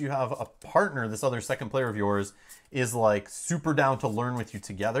 unless you have a partner, this other second player of yours is like super down to learn with you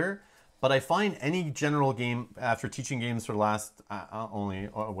together. But I find any general game, after teaching games for the last only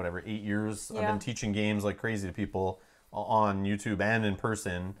 8 years, I've Yeah. been teaching games like crazy to people on YouTube and in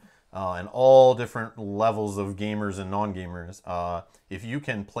person, and all different levels of gamers and non-gamers. If you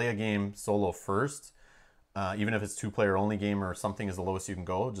can play a game solo first, even if it's 2-player only game or something is the lowest you can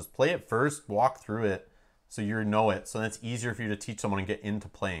go, just play it first, walk through it so you know it. So that's easier for you to teach someone and get into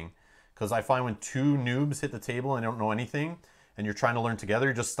playing. Because I find when 2 noobs hit the table and don't know anything, and you're trying to learn together,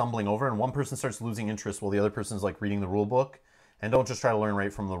 you're just stumbling over, and one person starts losing interest while the other person's like reading the rule book. And don't just try to learn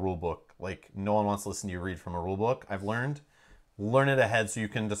right from the rule book. Like, no one wants to listen to you read from a rule book. I've learned. Learn it ahead so you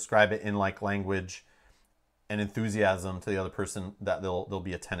can describe it in like language and enthusiasm to the other person that they'll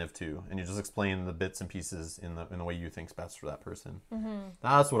be attentive to, and you just explain the bits and pieces in the way you think's best for that person. Mm-hmm.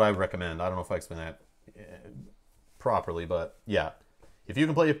 That's what I would recommend. I don't know if I explained that properly, but yeah, if you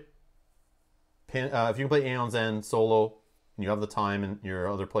can play Aeon's End solo, and you have the time, and your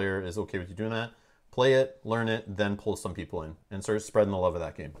other player is okay with you doing that, play it, learn it, then pull some people in and start spreading the love of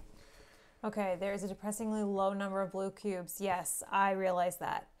that game. Okay, there is a depressingly low number of blue cubes. Yes, I realize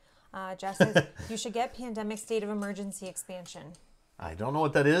that. Jess says you should get Pandemic State of Emergency expansion. I don't know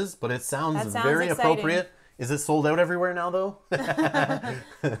what that is, but it sounds That sounds very exciting. appropriate. Is it sold out everywhere now, though?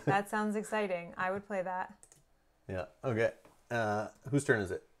 That sounds exciting. I would play that. Yeah. Okay. Whose turn is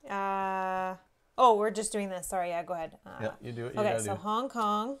it? Oh, we're just doing this. Sorry, yeah, go ahead. Yeah, you do it. You Okay, gotta so do it. Hong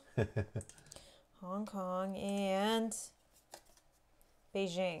Kong. Hong Kong and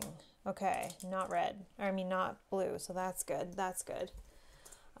Beijing. Okay, not red. Not blue, so that's good. That's good.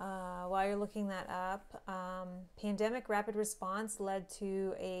 While you're looking that up, pandemic rapid response led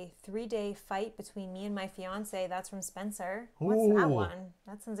to a 3-day fight between me and my fiance. That's from Spencer. What's that Ooh. one?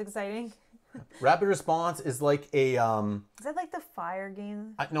 That sounds exciting. Rapid response is like a Is that like the fire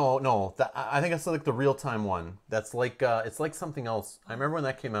game? no. I think it's like the real time one. That's like it's like something else. I remember when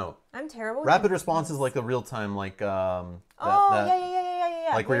that came out. I'm terrible. with Rapid names. response is like the real time, like Oh, that-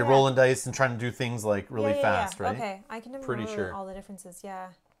 yeah. like where Yeah, you're yeah. rolling dice and trying to do things like really Yeah. fast, right? Okay, I can remember Pretty sure. all the differences. Yeah.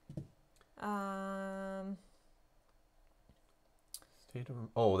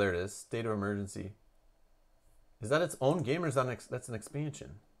 There it is. State of emergency. Is that its own game, or is that's an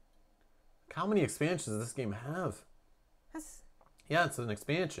expansion? How many expansions does this game have? That's, Yeah, it's an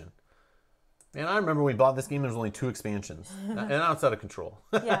expansion. Man, I remember when we bought this game, there was only 2 expansions. And now it's out of control.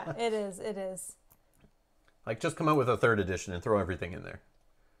 yeah, it is. It is. Like, just come out with a 3rd edition and throw everything in there.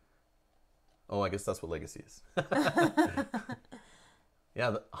 Oh, I guess that's what Legacy is.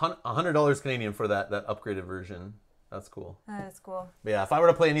 Yeah, $100 Canadian for that upgraded version. That's cool. That is cool. But yeah, if I were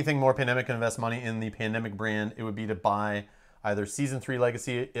to play anything more Pandemic and invest money in the Pandemic brand, it would be to buy either Season 3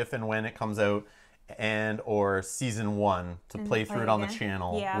 Legacy, if and when it comes out, and or Season 1 to And play play through it on the again.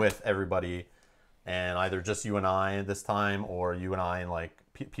 channel Yeah. with everybody. And either just you and I this time, or you and I and like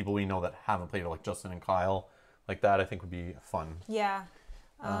people we know that haven't played it, like Justin and Kyle. Like that, I think would be fun. Yeah.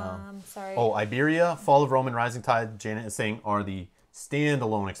 Sorry. Oh, Iberia, Fall of Rome, and Rising Tide, Janet is saying, are the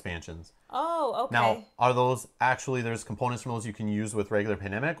standalone expansions. Oh, okay. Now, are those actually, there's components from those you can use with regular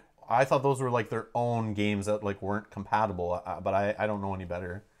Pandemic? I thought those were like their own games that like weren't compatible, but I don't know any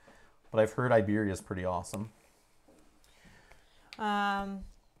better. But I've heard Iberia is pretty awesome.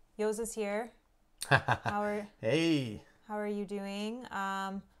 Yo's is here. Hey. How are you doing?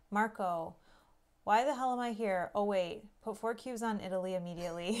 Marco, why the hell am I here? Oh, wait. Put 4 cubes on Italy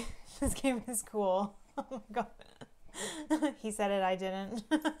immediately. This game is cool. Oh, my God. He said it, I didn't.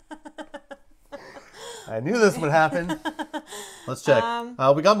 I knew this would happen. Let's check.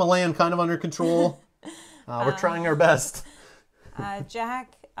 We got Milan kind of under control. We're trying our best.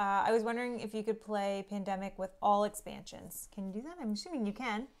 Jack, I was wondering if you could play Pandemic with all expansions. Can you do that? I'm assuming you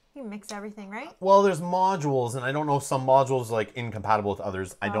can. You can mix everything, right? Well, there's modules, and I don't know if some modules like incompatible with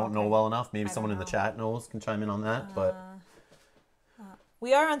others. I don't know well enough. Maybe someone in the chat knows, can chime in on that. But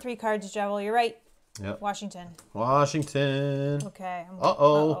we are on 3 cards, Jewel. You're right. Yep. Washington. Okay.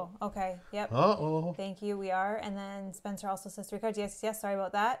 Uh-oh. Okay. Yep. Uh-oh. Thank you. We are. And then Spencer also says 3 cards. Yes. Sorry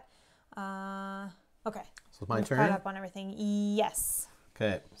about that. Okay. So it's my turn. Caught up on everything. Yes.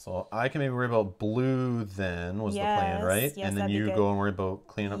 Okay, so I can maybe worry about blue then was the plan, right? Yes, and then you go and worry about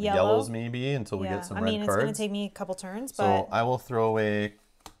cleaning up yellows maybe until we get some red cards. It's going to take me a couple turns, but... So I will throw away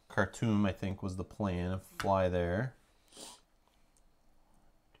Khartoum, I think was the plan, of fly there.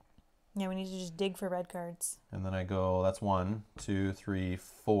 Yeah, we need to just dig for red cards. And then I go, that's 1, 2, 3,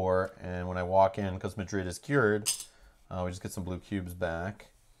 4. And when I walk in, because Madrid is cured, we just get some blue cubes back.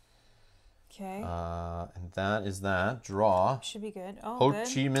 Okay. And that is that. Draw. Should be good. Oh, Ho good.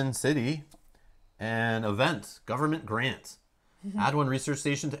 Chi Minh City. And event. Government grant. Add 1 research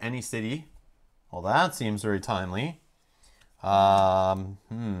station to any city. Well, that seems very timely. Is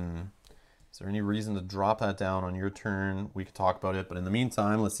there any reason to drop that down on your turn? We could talk about it. But in the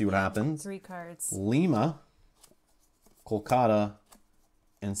meantime, let's see what happens. 3 cards. Lima, Kolkata,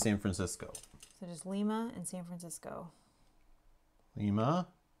 and San Francisco. So just Lima and San Francisco. Lima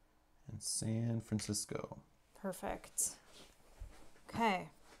and San Francisco. Perfect. Okay,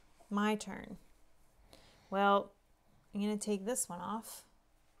 my turn. Well, I'm going to take this one off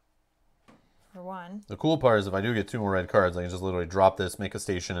for 1. The cool part is if I do get 2 more red cards, I can just literally drop this, make a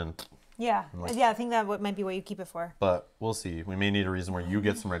station, and... Yeah, I think that might be what you keep it for. But we'll see. We may need a reason where you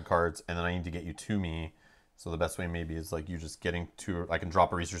get some red cards, and then I need to get you to me. So the best way maybe is like you just getting to... I can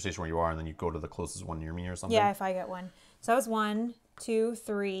drop a research station where you are, and then you go to the closest one near me or something. Yeah, if I get 1. So that was 1, 2,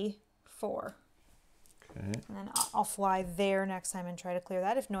 3, 4. Okay. And then I'll fly there next time and try to clear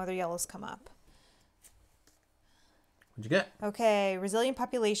that if no other yellows come up. What'd you get? Okay, resilient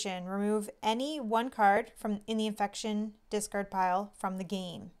population. Remove any 1 card from in the infection discard pile from the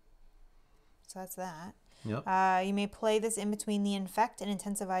game. So that's that. Yep. You may play this in between the infect and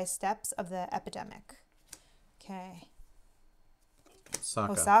intensify steps of the epidemic. Okay.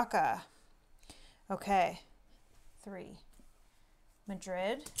 Osaka. Okay. 3.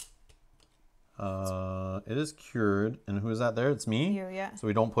 Madrid. It is cured. And who is that there? It's me? You, yeah. So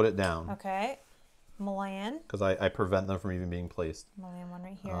we don't put it down. Okay. Milan. Because I prevent them from even being placed. Milan 1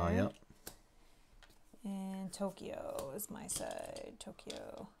 right here. Yep. And Tokyo is my side.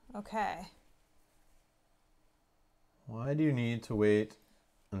 Tokyo. Okay. Why do you need to wait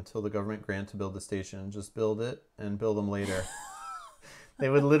until the government grant to build the station? Just build it and build them later. They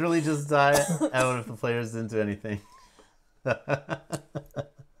would literally just die out if the players didn't do anything.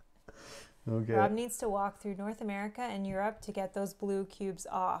 Okay. Rob needs to walk through North America and Europe to get those blue cubes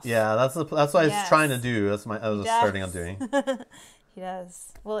off. Yeah, that's what I was trying to do. That's I was starting on doing. He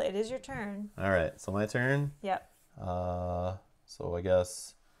does. Well, it is your turn. All right, so my turn. Yep. So I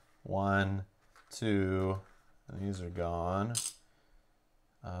guess 1, 2, and these are gone.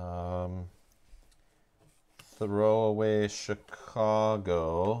 Throw away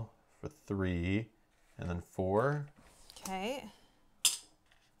Chicago for 3, and then 4. Okay.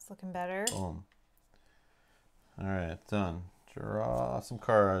 It's looking better. Boom. All right, done. Draw some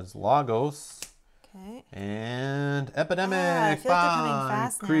cards. Lagos. Okay. And Epidemic. I feel like they're coming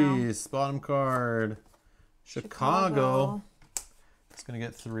fast Crease. Bottom card. Chicago. It's going to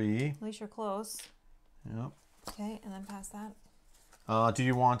get 3. At least you're close. Yep. Okay, and then pass that. Do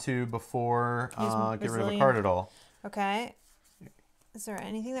you want to, before, get rid of a Brazilian. card at all? Okay. Is there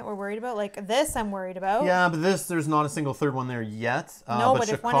anything that we're worried about? Like this I'm worried about. Yeah, but there's not a single third one there yet. No, but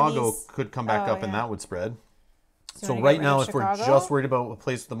if Chicago one of these... could come back up and yeah. that would spread. So right now, if Chicago? we're just worried about what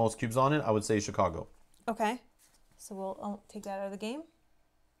place with the most cubes on it, I would say Chicago. Okay. So I'll take that out of the game.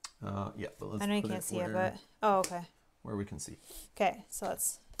 Yeah, but let's I know you put can't see where, it, but... Oh, okay. where we can see. Okay, so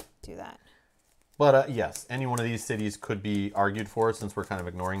let's do that. But yes, any one of these cities could be argued for since we're kind of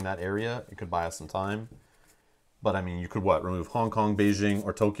ignoring that area. It could buy us some time. But I mean, you could what? Remove Hong Kong, Beijing,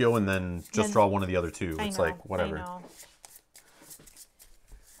 or Tokyo, and then just draw one of the other two. It's like whatever. I know.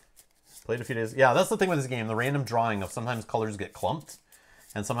 Played a few days. Yeah, that's the thing with this game. The random drawing of sometimes colors get clumped.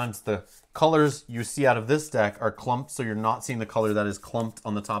 And sometimes the colors you see out of this deck are clumped, so you're not seeing the color that is clumped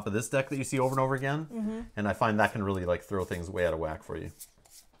on the top of this deck that you see over and over again. And I find that can really like throw things way out of whack for you.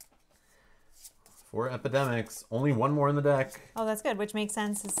 4 epidemics. Only one more in the deck. Oh, that's good, which makes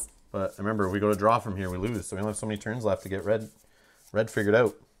sense. But remember, if we go to draw from here, we lose. So we only have so many turns left to get red figured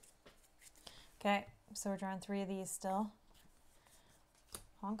out. Okay, so we're drawing 3 of these still.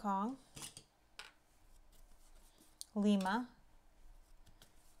 Hong Kong. Lima.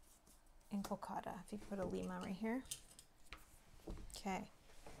 And Kolkata, if you could put a Lima right here. Okay.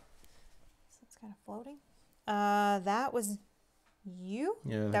 So it's kind of floating. That was you?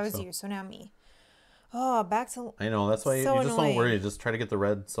 Yeah, that was so. you. So now me. Oh, back to... I know, that's why so you just don't annoying. worry. Just try to get the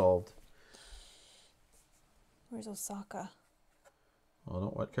red solved. Where's Osaka? Oh,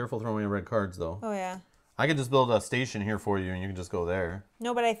 don't what? Careful throwing away red cards, though. Oh, yeah. I could just build a station here for you, and you can just go there.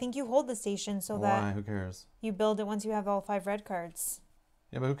 No, but I think you hold the station so Why? that Who cares? you build it once you have all 5 red cards.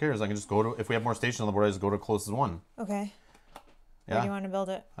 Yeah, but who cares? I can just go to... If we have more stations on the board, I just go to closest one. Okay. Yeah. Where do you want to build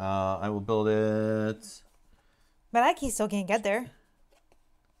it? I will build it... But I still can't get there.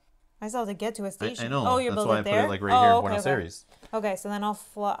 I still have to get to a station. I know. Oh, you're That's building why I it put there? it like right here in okay, Buenos Aires. Okay, so then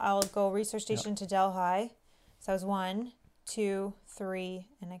I'll go research station to Delhi. So that was 1, 2, 3,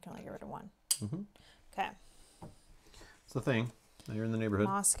 and I can only get rid of 1. Okay. It's the thing. Now you're in the neighborhood.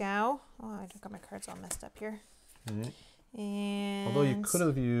 Moscow. Oh, I got my cards all messed up here. Right. And Although you could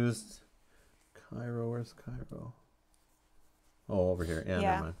have used Cairo. Where's Cairo? Oh, over here. Yeah,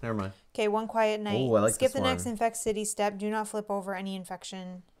 Yeah. never mind. Never mind. Okay, 1 quiet night. Oh, I like Skip this the next one. infect city step. Do not flip over any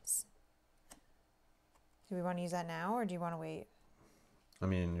infections. Do we want to use that now or do you want to wait? I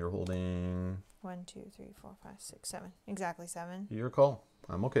mean, you're holding... 1, 2, 3, 4, 5, 6, 7. Exactly 7. Your call.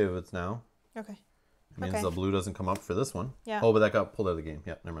 I'm okay if it's now. Okay. It means Okay. the blue doesn't come up for this one. Yeah. Oh, but that got pulled out of the game.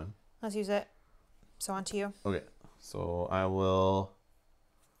 Yeah, never mind. Let's use it. So on to you. Okay, so I will...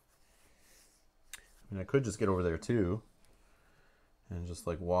 I mean, I could just get over there too. And just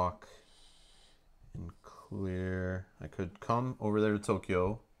like walk and clear. I could come over there to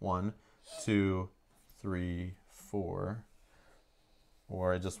Tokyo. 1, 2, 3, 4.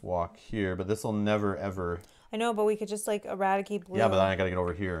 Or I just walk here. But this will never ever... I know, but we could just like eradicate blue. Yeah, but then I gotta get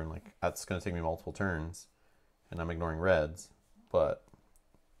over here and like that's gonna take me multiple turns. And I'm ignoring reds.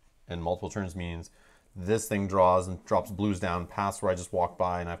 And multiple turns means this thing draws and drops blues down past where I just walk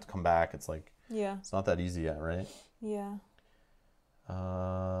by and I have to come back. It's like, Yeah. it's not that easy yet, right? Yeah.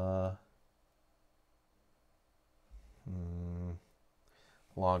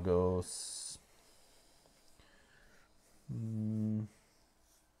 Lagos.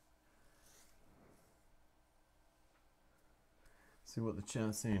 See what the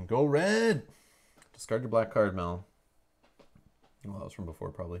chat's saying. Go red! Discard your black card, Mel. Well, that was from before,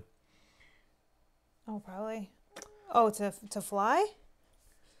 probably. Oh, probably. Oh, to fly?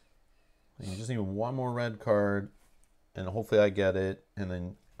 You just need one more red card, and hopefully I get it, and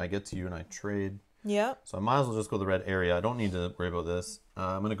then I get to you and I trade. Yep. So I might as well just go the red area. I don't need to worry about this.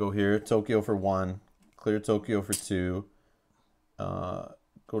 I'm going to go here. Tokyo for 1. Clear Tokyo for 2.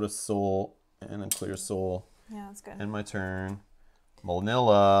 Go to Seoul, and then clear Seoul. Yeah, that's good. End my turn.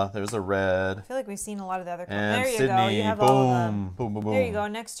 Manila. There's a red. I feel like we've seen a lot of the other cards. And There you Sydney. go. You have boom. all of them. Boom, boom, boom. There you go.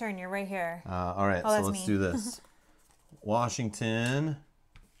 Next turn, you're right here. All right, Oh, so that's let's me. do this. Washington.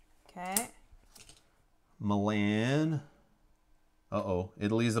 Okay. Milan. Uh-oh.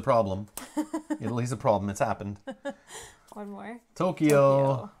 Italy's a problem. Italy's a problem. It's happened. One more.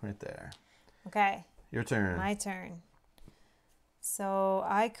 Tokyo. Right there. Okay. Your turn. My turn. So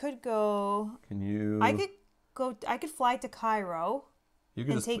I could go. Can you... I could fly to Cairo. You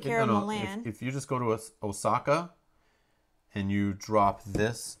can and just take care of Milan. If you just go to Osaka and you drop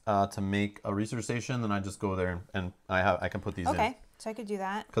this to make a research station, then I just go there and I can put these in. Okay. So I could do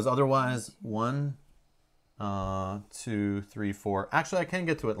that. Because otherwise, 1, 2, 3, 4. Actually, I can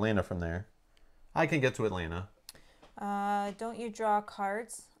get to Atlanta from there. I can get to Atlanta. Don't you draw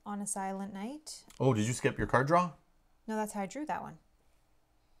cards on a silent night? Oh, did you skip your card draw? No, that's how I drew that one.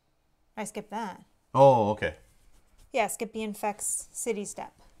 I skipped that. Oh, okay. Yeah, skip the infects city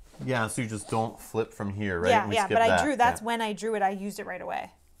step. Yeah, so you just don't flip from here, right? Yeah, We yeah, skip but I that. drew. That's Yeah. when I drew it. I used it right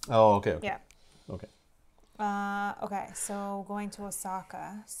away. Oh, okay. Yeah. Okay. Okay, so going to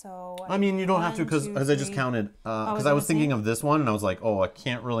Osaka. So I mean, you don't have to 1, because 2, I just 3. counted. is Because that I was the same? thinking of this one and I was like, oh, I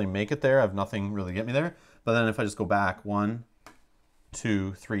can't really make it there. I have nothing really to get me there. But then if I just go back, 1,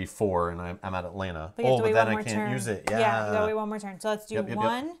 2, 3, 4, and I'm at Atlanta. But you have to But wait then one I more can't turn. use it. Yeah, Yeah. you gotta wait one more turn. So let's do Yep, yep, yep.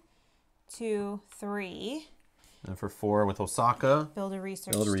 1, 2, 3. And for 4 with Osaka, Build a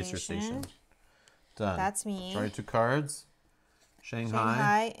research build a research station. station. Done. That's me. Try 2 cards.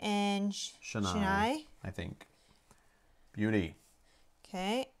 Shanghai and Chennai. I think. Beauty.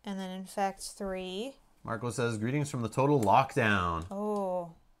 Okay, and then infect 3. Marco says, greetings from the total lockdown.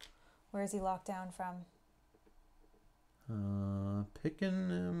 Oh, where is he locked down from?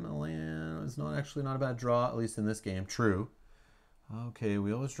 Picking Milan is not a bad draw, at least in this game. True. Okay,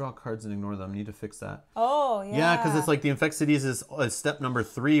 we always draw cards and ignore them. Need to fix that. Oh, yeah. Yeah, because it's like the infect cities is step number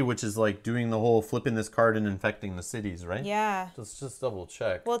 3, which is like doing the whole flipping this card and infecting the cities, right? Yeah. Just double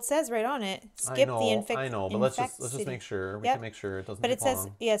check. Well, it says right on it. Skip the infect. I know, but let's just make sure. We Yep. can make sure it doesn't. But take it says,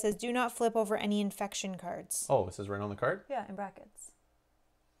 long. yeah, it says do not flip over any infection cards. Oh, it says right on the card. Yeah, in brackets.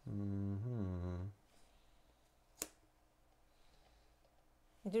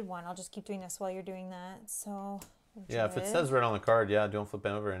 I did one. I'll just keep doing this while you're doing that. So, Yeah, if it Madrid. says right on the card, yeah, don't flip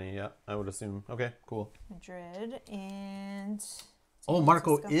over any. Yeah, I would assume. Okay, cool. Madrid and. Oh,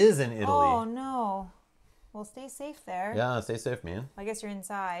 Marco Francisco. is in Italy. Oh no. Well, stay safe there. Yeah, stay safe, man. I guess you're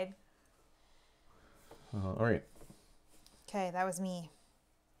inside. All right. Okay, that was me.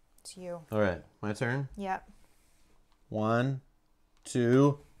 It's you. All right, my turn. Yep. 1,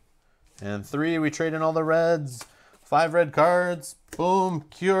 2, and 3. We trade in all the reds. 5 red cards. Boom,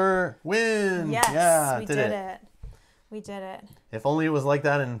 cure, win. Yes, yeah, we did it. We did it. If only it was like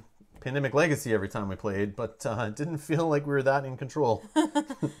that in Pandemic Legacy every time we played, but it didn't feel like we were that in control.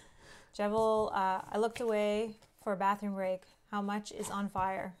 Jevil, I looked away for a bathroom break. How much is on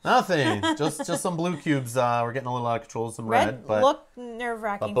fire? Nothing. just some blue cubes. We're getting a little out of control with some red. But looked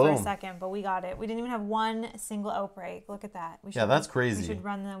nerve-wracking but for a boom. second, but we got it. We didn't even have one single outbreak. Look at that. We should, Yeah, that's crazy. We should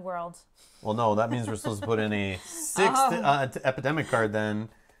run the world. well, no, that means we're supposed to put in a 6th epidemic card then.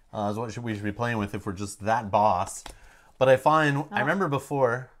 Is what we should be playing with if we're just that boss. But I find, I remember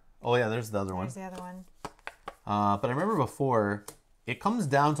before, oh yeah, there's the other one. There's the other one. But I remember before, it comes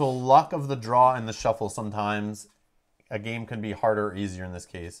down to luck of the draw and the shuffle sometimes. A game can be harder or easier in this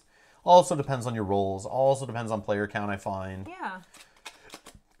case. Also depends on your rolls. Also depends on player count, I find. Yeah.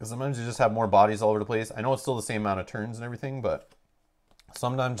 Because sometimes you just have more bodies all over the place. I know it's still the same amount of turns and everything, but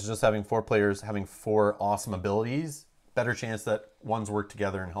sometimes just having 4 players having 4 awesome abilities, better chance that ones work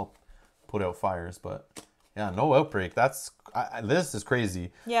together and help put out fires. But yeah, no outbreak. This is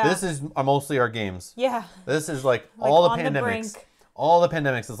crazy. Yeah. This is mostly our games. Yeah. This is like all the on the pandemics. brink. All the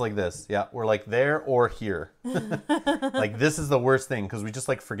pandemics is like this. Yeah, we're like there or here. Like this is the worst thing because we just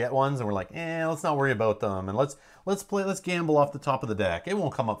like forget ones and we're like, let's not worry about them and let's gamble off the top of the deck. It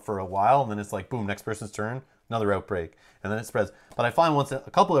won't come up for a while and then it's like boom, next person's turn, another outbreak, and then it spreads. But I find once a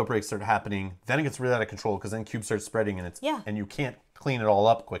couple outbreaks start happening, then it gets really out of control because then cubes start spreading and and you can't clean it all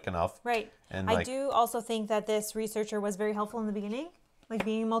up quick enough. Right. And I do also think that this researcher was very helpful in the beginning. Like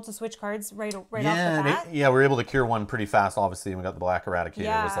being able to switch cards right off the bat. We were able to cure one pretty fast, obviously, and we got the Black Eradicator.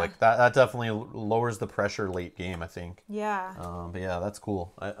 It was like that definitely lowers the pressure late game, I think. Yeah. But yeah, that's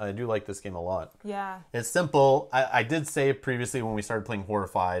cool. I do like this game a lot. Yeah. It's simple. I did say previously when we started playing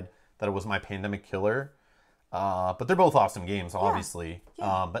Horrified that it was my pandemic killer. But they're both awesome games, obviously.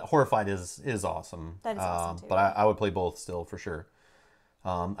 Yeah. But Horrified is awesome. That is awesome too. But I would play both still for sure.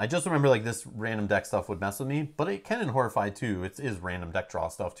 I just remember like this random deck stuff would mess with me, but it can in Horrified too. It is random deck draw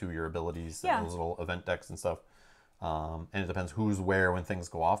stuff too, your abilities and those little event decks and stuff. And it depends who's where when things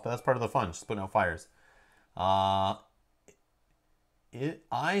go off, but that's part of the fun, just putting out fires. I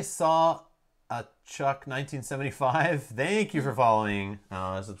saw a Chuck 1975. Thank you for following,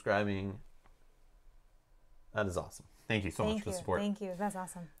 subscribing. That is awesome. Thank you so much for the support. Thank you. That's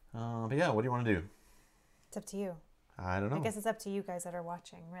awesome. But yeah, what do you want to do? It's up to you. I don't know. I guess it's up to you guys that are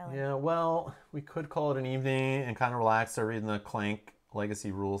watching, really. Yeah, well, we could call it an evening and kind of relax, start reading the Clank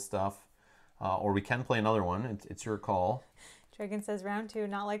Legacy rules stuff. Or we can play another one. It's your call. Dragon says round 2,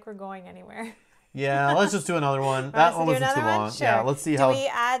 not like we're going anywhere. Yeah, let's just do another one. That one wasn't too long. Sure. Yeah, let's see do how. we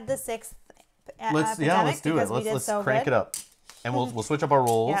add the 6th Let's do it. Let's crank it up, and we'll switch up our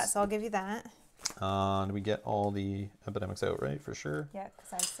rolls. Yeah, so I'll give you that. Do we get all the epidemics out right for sure? Yeah,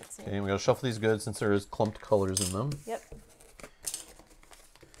 because I have 6 here. Okay, we gotta shuffle these good since there's clumped colors in them. Yep.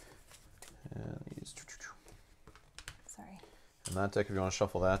 And these. Sorry. And that deck, if you want to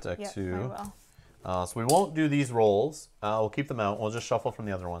shuffle that deck too. I will. So we won't do these rolls. We'll keep them out. We'll just shuffle from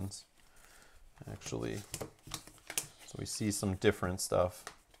the other ones. Actually, so we see some different stuff.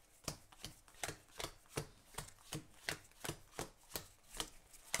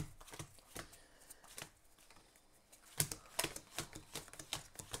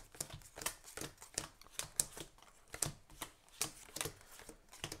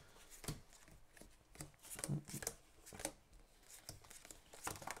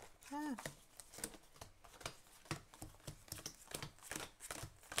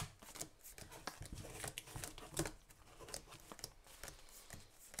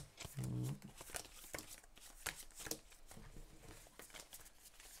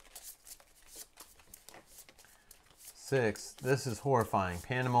 6. This is horrifying.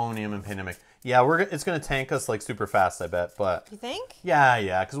 Pandemonium and Pandemic. Yeah, it's going to tank us like super fast, I bet. But You think?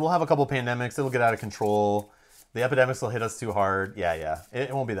 yeah, because we'll have a couple pandemics. It'll get out of control. The epidemics will hit us too hard. Yeah.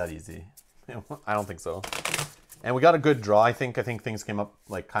 It won't be that easy. I don't think so. And we got a good draw. I think things came up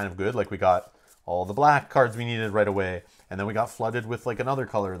like kind of good. Like we got all the black cards we needed right away. And then we got flooded with like another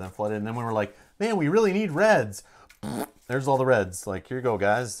color, then flooded. And then we were like, man, we really need reds. There's all the reds. Like, here you go,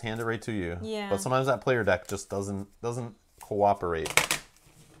 guys. Hand it right to you. Yeah. But sometimes that player deck just doesn't cooperate.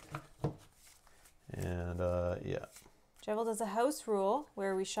 And yeah. Jevil does a house rule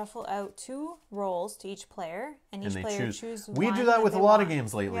where we shuffle out 2 rolls to each player, and each player choose one. We do that with a lot of they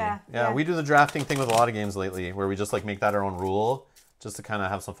games lately. want. Yeah, we do the drafting thing with a lot of games lately, where we just like make that our own rule, just to kind of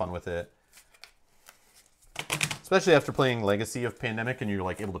have some fun with it. Especially after playing Legacy of Pandemic, and you're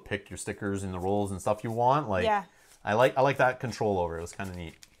like able to pick your stickers and the rolls and stuff you want. Like, Yeah. I like that control over it. It was kind of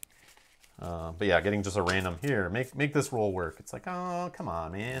neat. But yeah, getting just a random here, make this roll work. It's like, oh, come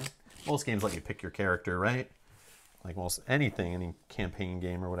on, man. Most games let you pick your character, right? Like most anything, any campaign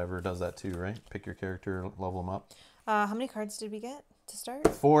game or whatever does that too, right? Pick your character, level them up. How many cards did we get to start?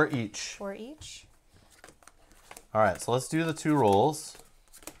 4 each. 4 each. All right, so let's do the 2 rolls.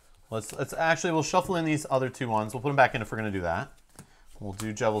 We'll shuffle in these other 2 ones. We'll put them back in if we're gonna do that. We'll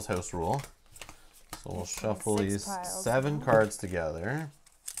do Jevil's house rule. So we'll shuffle these 7 cards together.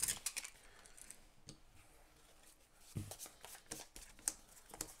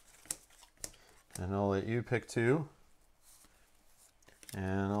 And I'll let you pick 2.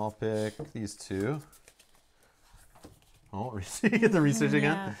 And I'll pick these 2. Oh, you get the research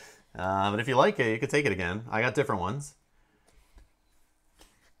again? Yeah. But if you like it, you could take it again. I got different ones.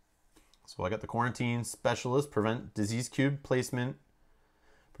 So I got the Quarantine Specialist, prevent disease cube placement.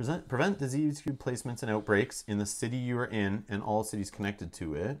 Prevent disease cube placements and outbreaks in the city you are in and all cities connected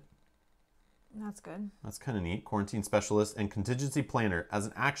to it. That's good. That's kind of neat. Quarantine Specialist and Contingency Planner. As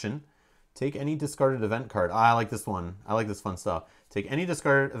an action, take any discarded event card. I like this one. I like this fun stuff. Take any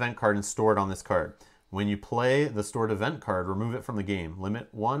discarded event card and store it on this card. When you play the stored event card, remove it from the game. Limit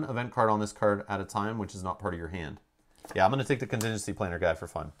 1 event card on this card at a time, which is not part of your hand. Yeah, I'm going to take the Contingency Planner guy for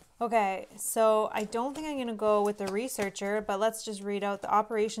fun. Okay, so I don't think I'm going to go with the researcher, but let's just read out the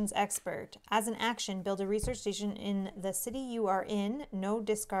operations expert. As an action, build a research station in the city you are in. No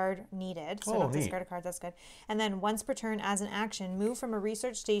discard needed. So don't discard a card, that's good. And then once per turn, as an action, move from a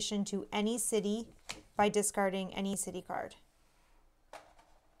research station to any city by discarding any city card.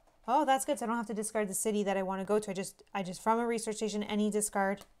 Oh, that's good. So I don't have to discard the city that I want to go to. I just from a research station, any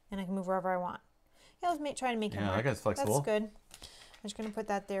discard, and I can move wherever I want. Yeah, let's try to make it work. Yeah, that guy's flexible. That's good. I'm just going to put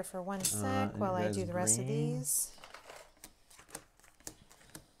that there for 1 sec while I do the rest of these.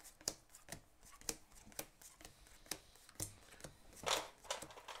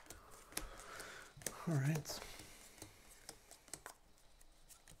 All right.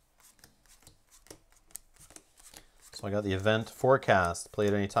 So I got the event forecast. Play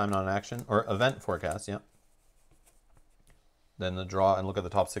at any time, not an action. Or event forecast, yeah. Then the draw and look at the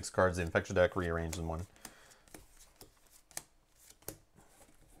top 6 cards. The infection deck, rearrange in one.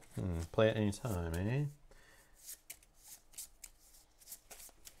 Play at any time, eh?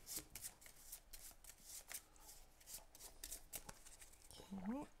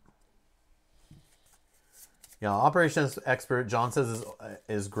 Okay. Yeah, operations expert John says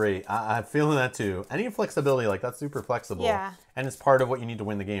is great. I'm feeling that too. Any flexibility, like that's super flexible. Yeah. And it's part of what you need to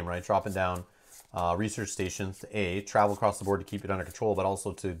win the game, right? Dropping down research stations to travel across the board to keep it under control, but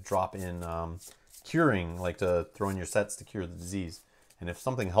also to drop in curing, like to throw in your sets to cure the disease. And if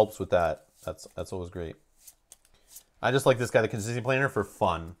something helps with that, that's always great. I just like this guy, the Contingency Planner, for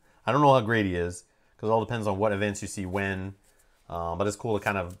fun. I don't know how great he is, because it all depends on what events you see when. But it's cool to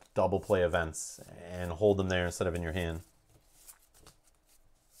kind of double play events and hold them there instead of in your hand.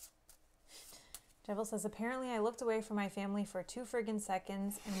 Devil says, apparently I looked away from my family for 2 friggin'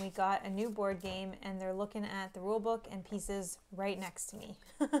 seconds and we got a new board game and they're looking at the rule book and pieces right next to me.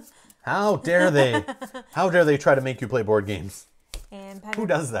 How dare they? How dare they try to make you play board games? And Who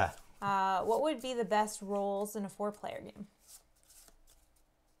does that? What would be the best roles in a 4-player game?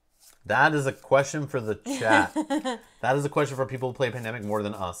 That is a question for the chat. That is a question for people who play Pandemic more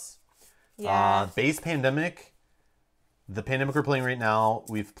than us. Yeah. Base Pandemic, the Pandemic we're playing right now,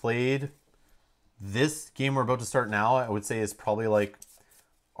 we've played. This game we're about to start now, I would say, is probably like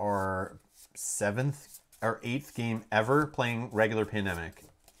our 7th or 8th game ever playing regular Pandemic.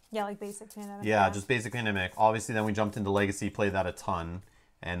 Yeah, like basic Pandemic. Yeah, just basic Pandemic. Obviously, then we jumped into Legacy, played that a ton,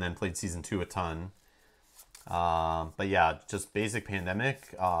 and then played Season 2 a ton. But yeah, just basic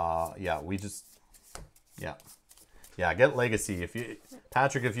Pandemic. Yeah, get Legacy.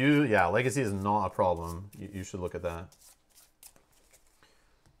 Patrick, Legacy is not a problem. You should look at that.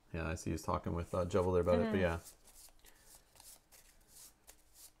 Yeah, I see he's talking with Jovel there about it, but yeah.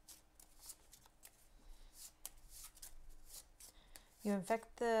 You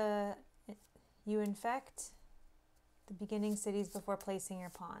infect the beginning cities before placing your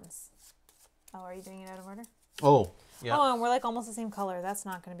pawns. Oh, are you doing it out of order? Oh, yeah. Oh, and we're like almost the same color. That's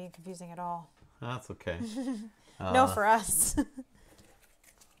not going to be confusing at all. That's okay. No, for us.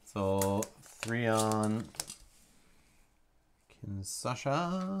 So 3 on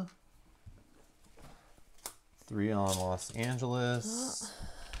Kinshasa. 3 on Los Angeles.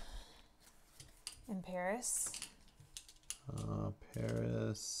 In Paris.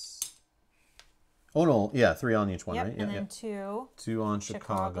 Paris. Oh no, yeah, 3 on each one, Yep, right? and Yeah, then 2. 2 on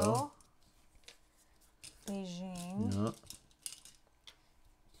Chicago. Beijing. Yep.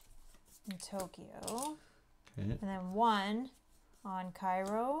 And Tokyo. Okay. And then 1 on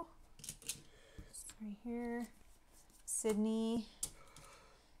Cairo. Right here. Sydney.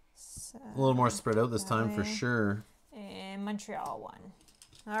 A little more spread out this time for Galway. sure. And Montreal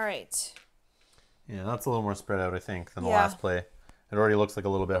 1. All right. Yeah, that's a little more spread out, I think, than the Yeah. last play. It already looks like a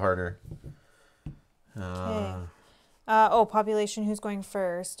little bit harder. Okay. Population, who's going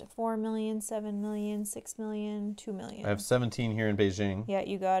first? 4 million, 7 million, 6 million, 2 million. I have 17 here in Beijing, Yeah,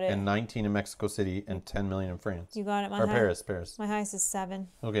 you got it. and 19 in Mexico City, and 10 million in France. You got it. Or Paris. My highest is 7.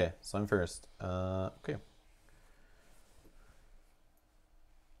 Okay, so I'm first. Okay.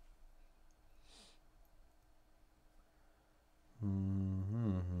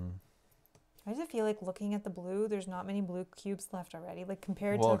 I just feel like looking at the blue, there's not many blue cubes left already. Like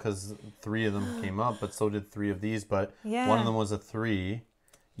compared Well, to. because 3 of them came up, but so did 3 of these. But Yeah. one of them was a 3.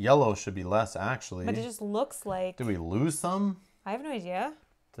 Yellow should be less, actually. But it just looks like. Did we lose some? I have no idea.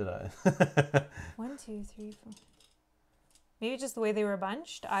 Did I? 1, 2, 3, 4. Maybe just the way they were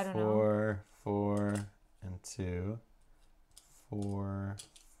bunched. I don't know. 4, 4, and 2. 4,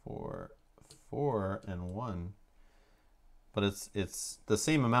 4, 4, and 1. But it's the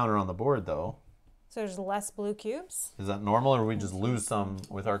same amount are on the board, though. So there's less blue cubes. Is that normal, or we just lose some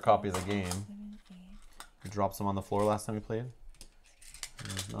with our copy of the game? 7, 8, We dropped some on the floor last time we played.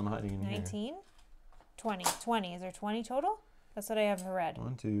 There's none hiding in 19, 20. 20. Is there 20 total? That's what I have read. here.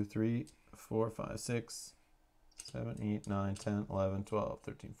 1, 2, 3, 4, 5, 6, 7, 8, 9, 10, 11, 12,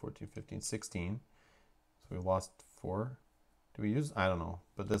 13, 14, 15, 16. So we lost 4. Do we use? I don't know.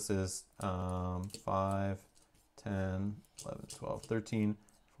 But this is 5, 10, 11, 12, 13,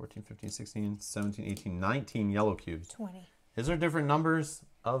 14, 15, 16, 17, 18, 19 yellow cubes. 20. Is there different numbers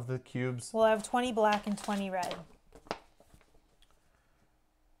of the cubes? We'll have 20 black and 20 red.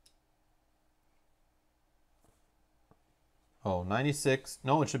 Oh, 96.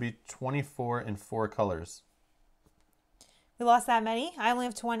 No, it should be 24 in 4 colors. We lost that many? I only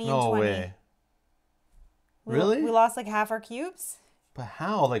have 20 and No 20. way. We, Really? We lost like half our cubes. But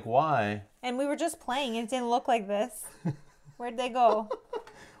how? Like, why? And we were just playing. It didn't look like this. Where'd they go?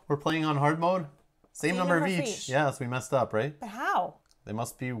 We're playing on hard mode? Same number of for each. Yeah, so we messed up, right? But how? They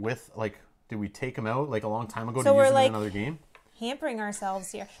must be with, like, did we take them out, like, a long time ago So to we're, use them like- in another game? Hampering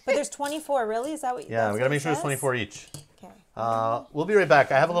ourselves here. But there's 24, really? Is that what Yeah, that's we gotta what it make sure it's says? 24 each. Okay. We'll be right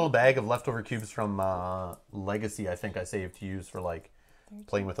back. I have a little bag of leftover cubes from Legacy, I think I saved to use for, like,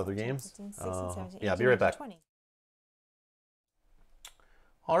 playing with other games. 15, 16, 17, Yeah, 18, be right back. 20.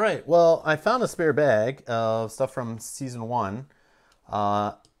 All right. Well, I found a spare bag of stuff from season 1.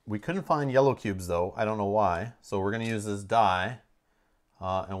 We couldn't find yellow cubes though. I don't know why. So we're gonna use this die,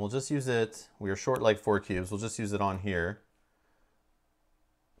 and we'll just use it. We are short like 4 cubes. We'll just use it on here.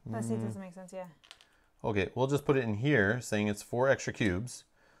 That doesn't make sense, yeah. Okay, we'll just put it in here, saying it's 4 extra cubes.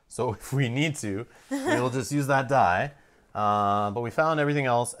 So if we need to, we'll just use that die. But we found everything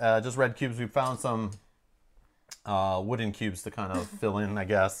else. Just red cubes. We found some wooden cubes to kind of fill in, I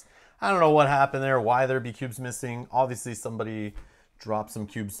guess. I don't know what happened there, why there'd be cubes missing. Obviously somebody dropped some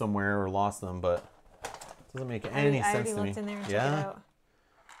cubes somewhere or lost them, but it doesn't make any I sense already to me. looked in there and checked Yeah? it out.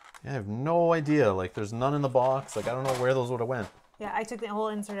 Yeah, I have no idea. Like, there's none in the box. Like, I don't know where those would have went. Yeah, I took the whole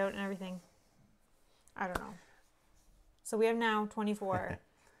insert out and everything. I don't know. So we have now 24.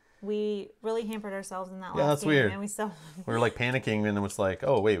 We really hampered ourselves in that Yeah, last that's game, weird. and we still. We were like panicking, and it was like,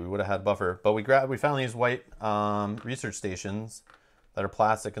 oh wait, we would have had buffer. But we found these white research stations that are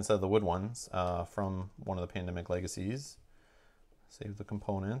plastic instead of the wood ones from one of the Pandemic Legacies. Save the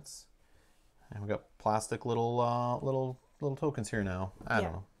components, and we got plastic little tokens here now. I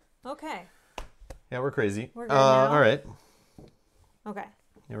don't know. Okay. Yeah, we're crazy. We're good now? All right. Okay.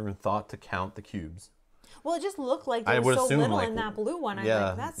 You ever thought to count the cubes? Well, it just looked like I there would was so assume, little like, in that blue one. I was Yeah,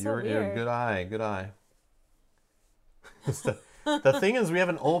 like, that's so you're weird. good eye. The thing is, we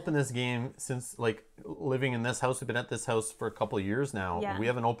haven't opened this game since, like, living in this house. We've been at this house for a couple of years now. Yeah. We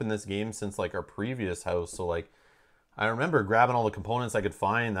haven't opened this game since, like, our previous house. So, like, I remember grabbing all the components I could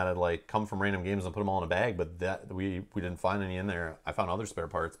find that had, like, come from random games and put them all in a bag, but that we didn't find any in there. I found other spare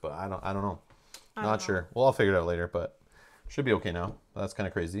parts, but I don't know. Not sure. Well, I'll figure it out later, but should be okay now. That's kind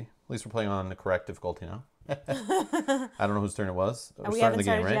of crazy. At least we're playing on the correct difficulty now. I don't know whose turn it was. We're We starting haven't the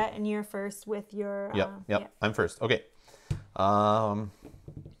game, started right? yet, and you're first with your. Yep. Yeah. I'm first. Okay.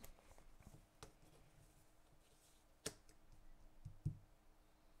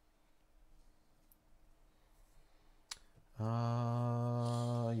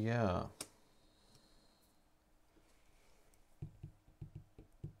 Yeah.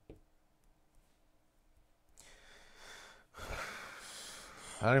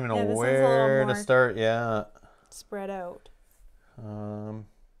 I don't even know Yeah, this one's a little where to more- start. Yeah. Spread out.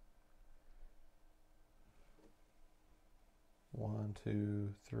 One,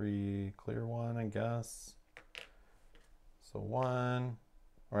 two, three, clear one, I guess. So one,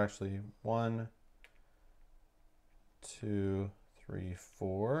 or actually 1, 2, 3,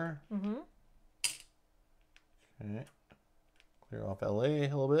 4. Mm-hmm. Okay. Clear off LA a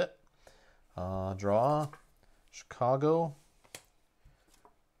little bit. Draw Chicago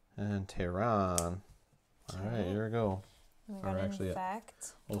and Tehran. All right, here we go. We got actually,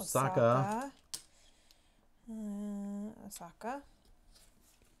 infect. Osaka. Osaka.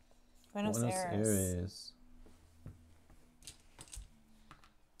 Buenos Aires. Aires.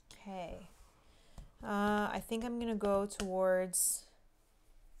 Okay. I think I'm gonna go towards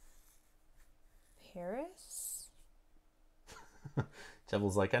Paris.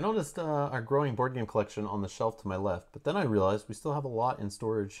 Devil's like, I noticed our growing board game collection on the shelf to my left, but then I realized we still have a lot in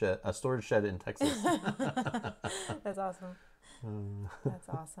storage shed in Texas. That's awesome. That's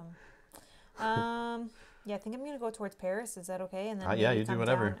awesome. Yeah, I think I'm gonna go towards Paris. Is that okay? And then yeah, maybe you do come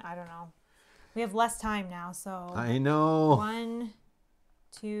whatever. down. I don't know. We have less time now, so I know. 1,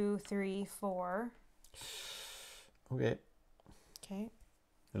 2, 3, 4. Okay. Okay.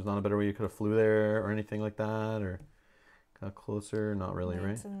 There's not a better way you could have flew there or anything like that, or got closer. Not really,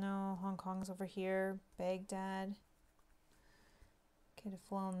 right? So no, Hong Kong's over here. Baghdad. Could have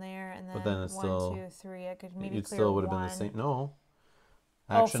flown there, and then, But then it's 1, still- 2, 3. I could maybe It clear still would have been one. the same. No.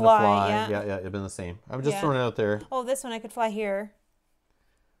 Oh, Action fly, to fly. yeah. It'd been the same. I'm just Yeah. throwing it out there. Oh, this one I could fly here.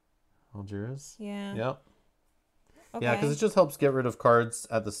 Algiers. Yeah. Yep. Okay. Yeah, because it just helps get rid of cards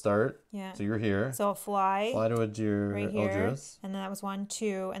at the start. Yeah. So you're here. So fly Fly to Algiers. right here, Algiers. and then that was 1,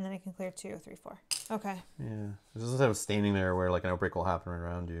 2, and then I can clear 2, 3, 4. Okay. Yeah. It doesn't have standing there where like an outbreak will happen right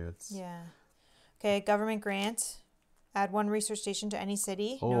around you. It's Yeah. Okay. Government grant. Add 1 research station to any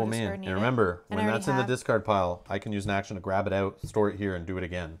city. Oh Notice where man. needed. And remember, And when I already that's in the have- discard pile, I can use an action to grab it out, store it here, and do it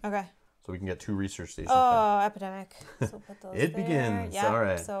again. Okay. So we can get 2 research stations. back. Oh, epidemic. So put those It there. begins. Yeah. All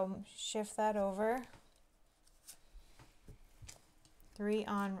right. So shift that over. 3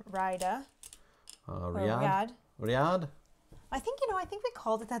 on Rida. Or Riyadh. Riyadh. Riyadh. I think we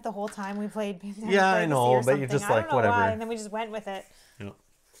called it that the whole time we played. Yeah, I know, but you just I like, don't know whatever. why, and then we just went with it. Yeah.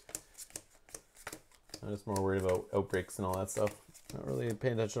 I'm just more worried about outbreaks and all that stuff. Not really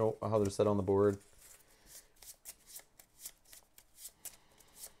paying attention to how they're set on the board.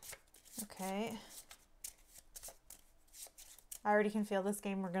 Okay. I already can feel this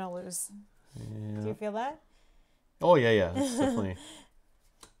game we're gonna lose. Do Yeah. you feel that? Oh yeah, it's definitely.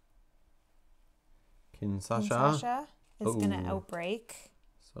 Kinshasa. Kinshasa is gonna Ooh. outbreak.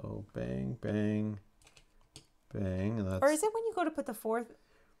 So bang, bang, bang, and that's. Or is it when you go to put the fourth?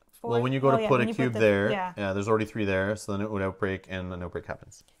 Well, when you go to put when a you cube there, Yeah. there's already 3 there, so then it would outbreak, and an outbreak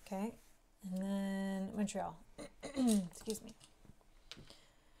happens. Okay. And then Montreal. Excuse me.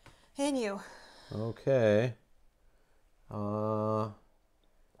 And you. Okay. 40%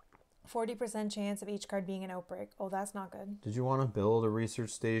 chance of each card being an outbreak. Oh, that's not good. Did you want to build a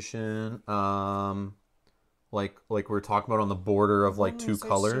research station? Like we're talking about on the border of like 2 Research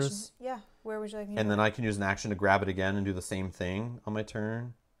colors, station. Yeah. Where would you like me to and put then it? I can use an action to grab it again and do the same thing on my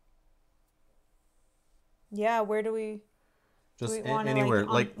turn. Yeah, where do we Just want anywhere, on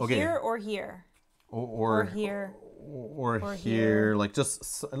like okay, here or here? or here. or Or here, here. like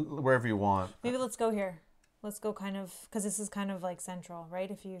just wherever you want. Maybe let's go here. Let's go kind of, because this is kind of like central, right?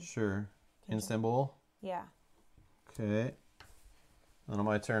 If you, Sure, in Okay. symbol. yeah. Okay. Then on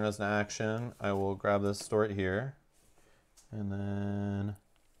my turn as an action, I will grab this, store it here, and then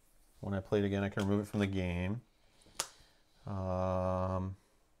when I play it again, I can remove it from the game.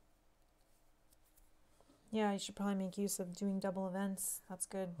 Yeah, you should probably make use of doing double events. That's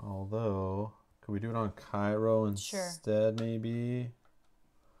good. Although, could we do it on Cairo Sure. instead, maybe?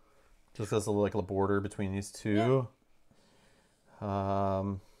 Just as a, like a border between these two. Yeah.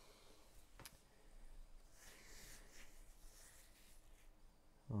 Let's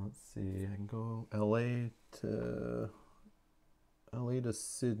see. I can go LA to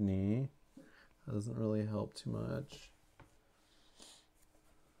Sydney. That doesn't really help too much.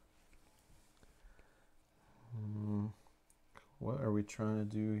 What are we trying to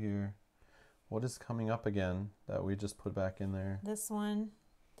do here? What is coming up again that we just put back in there? This one,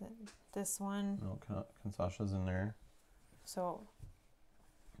 this one. No, Kansasha's in there. So,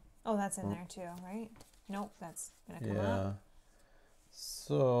 oh, that's in there too, right? Nope, that's gonna come up. Yeah.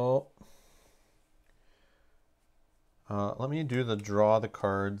 So, let me do the draw the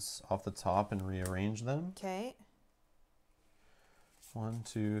cards off the top and rearrange them. Okay. 1,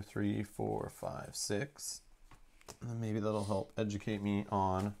 2, 3, 4, 5, 6. And maybe that'll help educate me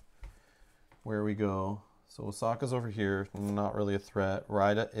on where we go. So Osaka's over here, not really a threat.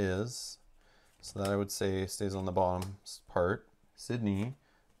 Raida is, so that I would say stays on the bottom part. Sydney,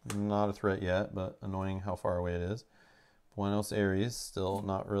 not a threat yet, but annoying how far away it is. Buenos Aires, still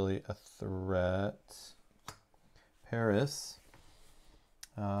not really a threat. Paris,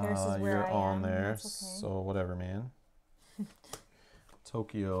 Paris is where you're I on am. there, That's okay. so whatever, man.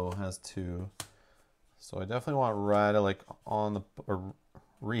 Tokyo has 2. So I definitely want Raida like on the, or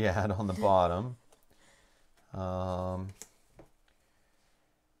Riyadh on the bottom. And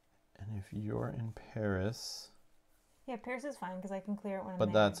if you're in Paris, Yeah, Paris is fine because I can clear it when I'm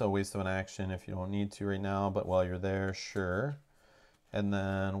but there. that's a waste of an action if you don't need to right now, but while you're there, sure. And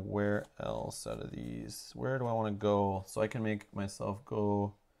then where else out of these? Where do I want to go? So I can make myself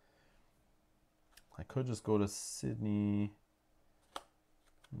go, I could just go to Sydney.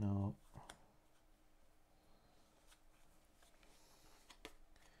 No.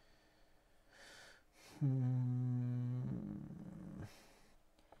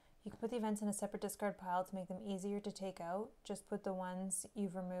 You can put the events in a separate discard pile to make them easier to take out. Just put the ones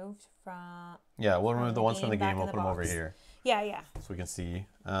you've removed from... Yeah, we'll from remove the the ones from the game game. back We'll in put the them over box. here Yeah, yeah. so we can see.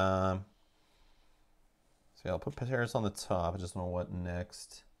 So yeah, I'll put Paris on the top. I just don't know what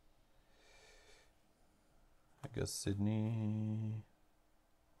next. I guess Sydney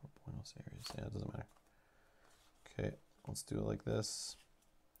or Buenos Aires. Yeah, it doesn't matter. Okay, let's do it like this.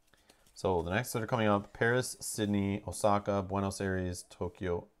 So the next that are coming up: Paris, Sydney, Osaka, Buenos Aires,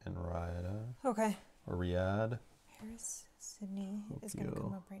 Tokyo, and Raida. Okay. Or Riyadh. Paris, Sydney is going to Tokyo.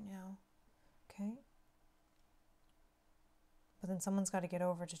 come up right now. Okay. But then someone's got to get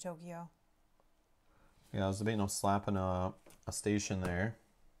over to Tokyo. Yeah, I was debating on slapping a station there.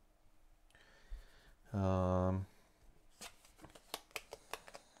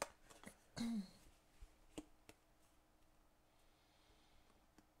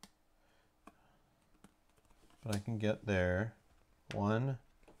 But I can get there. 1,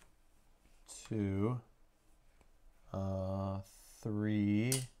 2,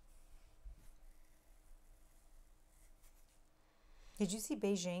 3. Did you see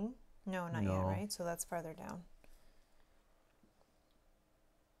Beijing? No, not No. yet, right? So that's farther down.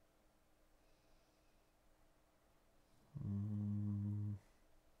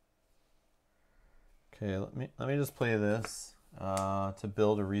 Okay, let me just play this to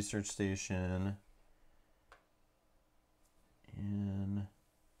build a research station in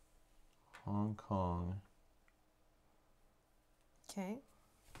Hong Kong. Okay.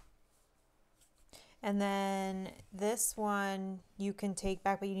 And then this one you can take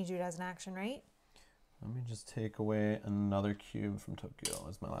back, but you need to do it as an action, right? Let me just take away another cube from Tokyo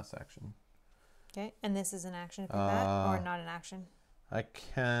as my last action. Okay. And this is an action to pick that, or not an action? I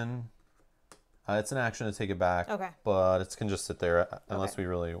can. It's an action to take it back. Okay. But it can just sit there unless Okay. we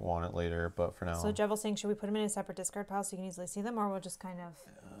really want it later. But for now. So Jevel's saying, should we put them in a separate discard pile so you can easily see them, or we'll just kind of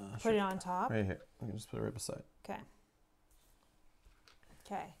put sure. it on top? Right here. We can just put it right beside. Okay.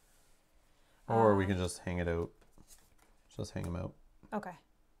 Okay. Or we can just hang it out. Just hang them out. Okay.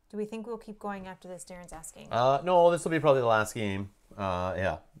 Do we think we'll keep going after this? Darren's asking. No, this will be probably the last game.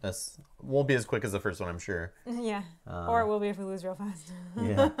 Yeah, this won't be as quick as the first one, I'm sure. Yeah. Or it will be if we lose real fast.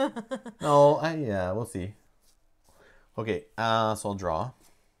 Yeah. No, yeah, we'll see. Okay, so I'll draw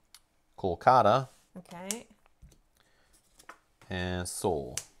Kolkata Okay. and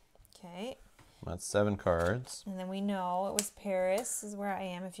Seoul. Okay. That's 7 cards. And then we know it was Paris is where I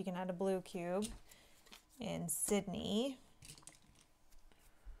am, if you can add a blue cube. In Sydney.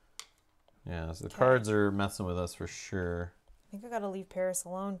 Yeah, so the cards are messing with us for sure. I think I got to leave Paris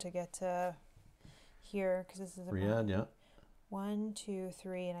alone to get to here, because this is a Riyadh, yeah. 1, 2,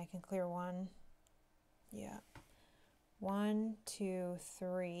 3, and I can clear 1. Yeah. 1, 2,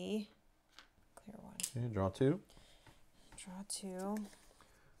 3. Clear 1. Okay, draw 2. Draw 2.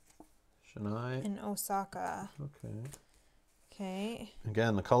 Chennai. In Osaka. Okay. Okay.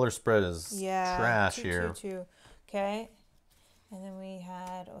 Again, the color spread is Yeah. trash 2, here. 2, 2. Okay. And then we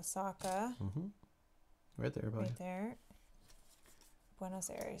had Osaka. Right there, buddy. Right there. Buenos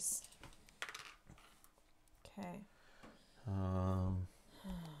Aires. Okay. Oh,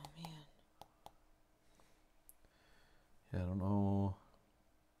 man. Yeah, I don't know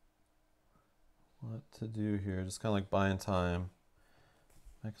what to do here. Just kind of like buying time.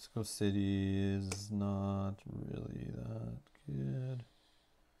 Mexico City is not really that good.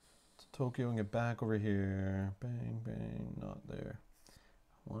 So Tokyo and get back over here. Bang, bang, not there.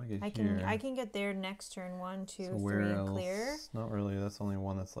 I want to get here. I can get there next turn. 1, 2, So 3, where and else? clear. Not really. That's only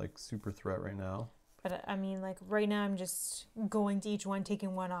one that's like super threat right now. But I mean, like right now, I'm just going to each one,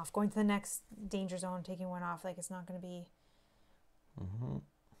 taking one off. Going to the next danger zone, taking one off. Like it's not going to be.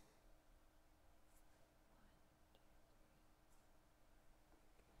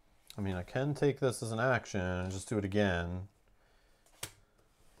 I mean, I can take this as an action and just do it again.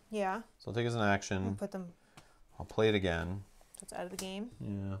 Yeah. So I'll take it as an action. We'll put them. I'll play it again. So it's out of the game.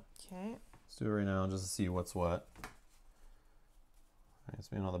 Yeah. Okay. Let's do it right now just to see what's what.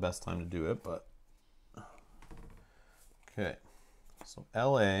 It's maybe not the best time to do it, but okay. So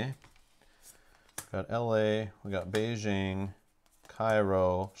LA. We got LA. We got Beijing,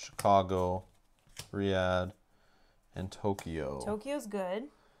 Cairo, Chicago, Riyadh, and Tokyo. Tokyo's good.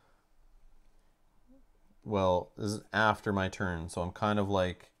 Well, this is after my turn, so I'm kind of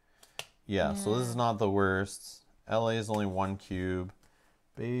like, yeah, so this is not the worst. LA is only 1 cube.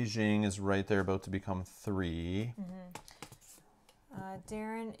 Beijing is right there, about to become 3.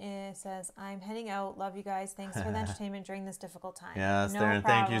 Darren says, I'm heading out. Love you guys. Thanks for the entertainment during this difficult time. Yes, No Darren,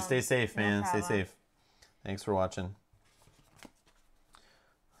 thank you. Stay safe, No man. Stay problem. safe. Thanks for watching.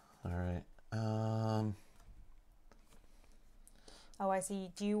 All right. Oh, I see.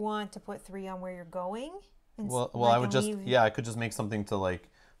 Do you want to put 3 on where you're going? Well, like, I would and just, leave- yeah, I could just make something to like,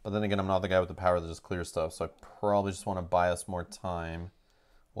 but then again, I'm not the guy with the power to just clear stuff, so I probably just want to buy us more time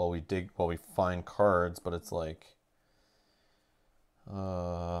while we find cards, but it's like,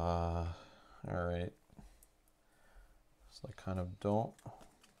 all right. So I kind of don't,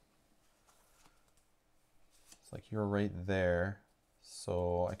 it's like you're right there,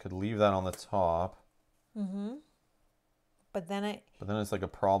 so I could leave that on the top. But then it's like a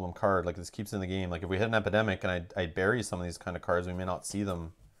problem card. Like this keeps in the game. Like if we hit an epidemic and I bury some of these kind of cards, we may not see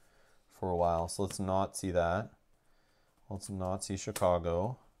them for a while. So let's not see that. Let's not see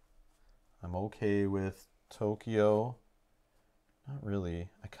Chicago. I'm okay with Tokyo. Not really.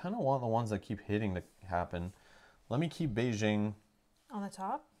 I kind of want the ones that keep hitting to happen. Let me keep Beijing. on the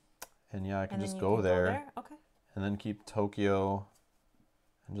top. And yeah, I can And just then you go can there. Okay. And then keep Tokyo.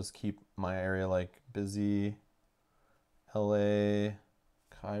 And just keep my area like busy. LA,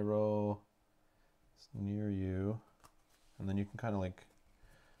 Cairo, it's near you. And then you can kind of like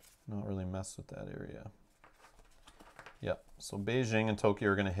not really mess with that area. Yep. So Beijing and Tokyo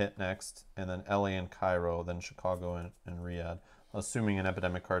are going to hit next, and then LA and Cairo, then Chicago and Riyadh. Assuming an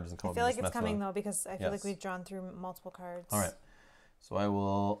epidemic card doesn't come I up. feel like it's coming though because I feel like Yes. we've drawn through multiple cards. All right. So I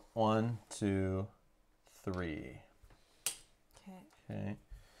will 1, 2, 3. Okay. Okay.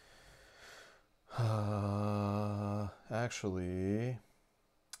 Actually,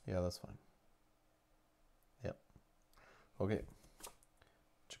 yeah, that's fine. Yep. Okay.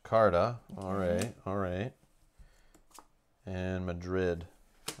 Jakarta. All right. All right. And Madrid.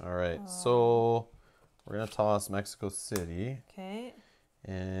 All right. So we're going to toss Mexico City. Okay.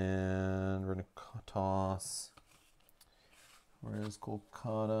 And we're going to toss. Where's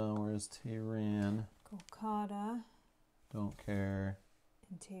Kolkata? Where's Tehran? Kolkata Don't care.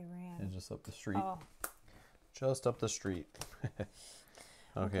 and Tehran. It's just up the street. Oh, Just up the street.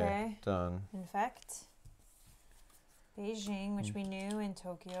 Okay, done. Infect. Beijing, which we knew, and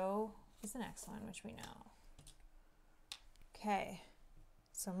Tokyo is the next one, which we know. Okay.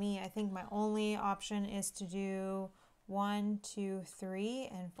 So I think my only option is to do 1, 2, 3,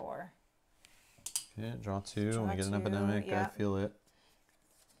 and 4. Okay, draw 2. Draw When we get an 2, epidemic, yeah. I feel it.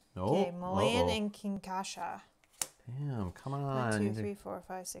 No. Okay, Malayan Uh-oh. and Kinkasha. Damn, come 1, on. 2, You 3, 4,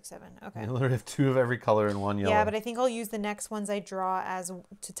 5, 6, 7. Okay. literally have 2 of every color and 1 yellow. Yeah, but I think I'll use the next ones I draw as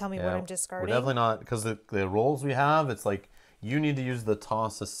to tell me what I'm We're discarding. definitely not, because the rolls we have, it's like you need to use the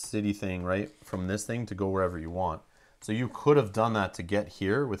toss a city thing, right, from this thing to go wherever you want. So you could have done that to get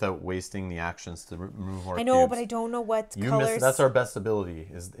here without wasting the actions to remove more I know, cubes. but I don't know what You colors. miss, that's our best ability,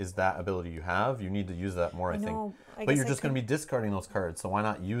 is that ability you have. You need to use that more, I think. know. I But guess you're I just going to could- be discarding those cards, so why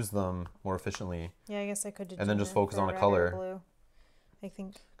not use them more efficiently? Yeah, I guess I could. And then just focus on a red or color. Blue. I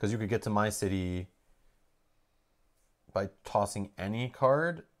think. Because you could get to my city by tossing any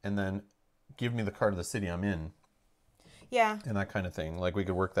card and then give me the card of the city I'm in. Yeah. and that kind of thing. Like we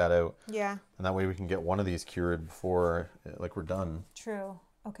could work that out, Yeah. and that way we can get one of these cured before like we're done. True.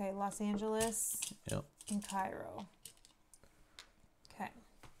 Okay, Los Angeles Yep. and Cairo. Okay.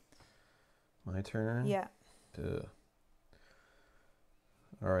 My turn. Yeah. Ugh.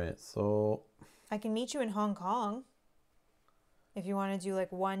 All right, so I can meet you in Hong Kong. If you want to do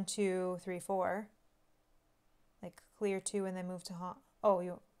like 1, 2, 3, 4. Like clear 2 and then move to Hong. Oh,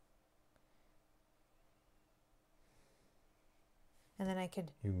 you. And then I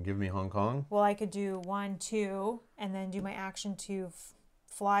could. you can give me Hong Kong. Well, I could do 1, 2, and then do my action to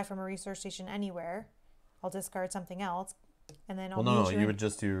fly from a research station anywhere. I'll discard something else, and then I'll. Well, no, meet you in- would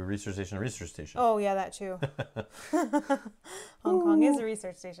just do research station to research station. Oh yeah, that too. Hong Kong is a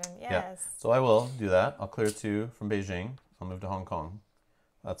research station. Yes. Yeah. So I will do that. I'll clear 2 from Beijing. I'll move to Hong Kong.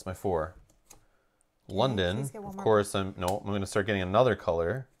 That's my 4. London, please get one of more. course. I'm going to start getting another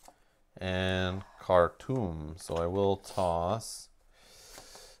color, and Khartoum. So I will toss.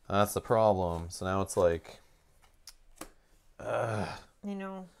 That's the problem. So now it's like, I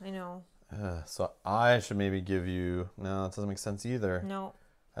know. so I should maybe give you. No, that doesn't make sense either. No.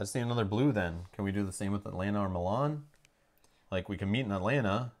 I just need another blue. Then can we do the same with Atlanta or Milan? Like we can meet in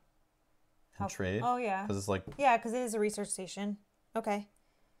Atlanta and trade. Oh yeah. Because it's like Yeah, because it is a research station. Okay.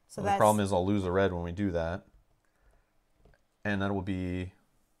 So the that's problem is I'll lose a red when we do that, and that will be,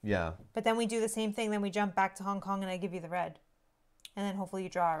 yeah. But then we do the same thing. Then we jump back to Hong Kong, and I give you the red, and then hopefully you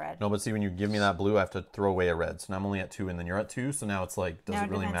draw a red. No, but see, when you give me that blue, I have to throw away a red. So now I'm only at 2, and then you're at 2. So now it's like, does Now it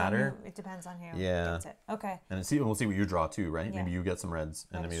really depends on matter? it depends on who Yeah. gets it. Okay. And see, we'll see what you draw too, right? Yeah. Maybe you get some reds,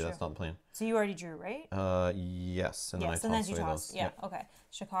 and That then is maybe that's true. not the plan. So you already drew, right? Yes, and Yes, then and I then toss you away toss. those. Yeah. Okay.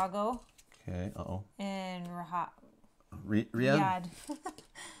 Chicago Okay. and Riyadh. Riyadh.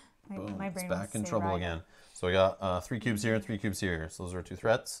 Boom. My It's brain back wants to in say trouble Riyadh. again. So we got 3 cubes here and 3 cubes here. So those are 2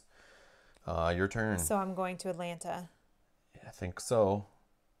 threats. Your turn. So I'm going to Atlanta. I think so.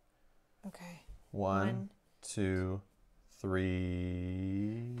 Okay. 1, 2,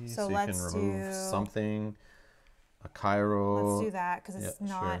 3. So you can let's remove do- something. A Cairo. Let's do that because it's yeah,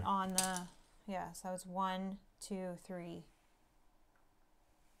 not sure. on the. Yeah. So it's 1, 2, 3,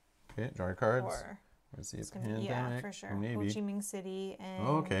 Okay, draw your cards. 4. Where's the It's gonna, pandemic? yeah, for sure. Ho Maybe. Chi Minh City and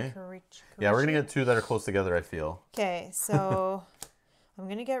Okay. Karachi. Yeah, we're gonna get 2 that are close together, I feel. Okay, so I'm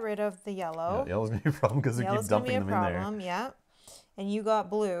gonna get rid of the yellow. Yeah, yellow's gonna be a problem because we keep Yellow's gonna be dumping a them in there. problem, yeah. And you got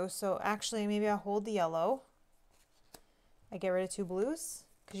blue, so actually maybe I'll hold the yellow. I get rid of 2 blues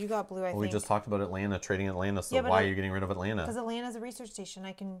because you got blue. I Well, we think just talked about Atlanta, trading Atlanta, so Yeah, but why I- are you getting rid of Atlanta? because Atlanta's a research station.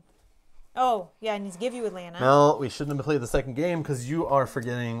 I can. Oh yeah, I need to give you Atlanta. No, we shouldn't have played the second game because you are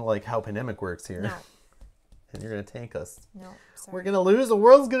forgetting like how pandemic works here. No, And you're gonna tank us. no, sorry. We're gonna lose. The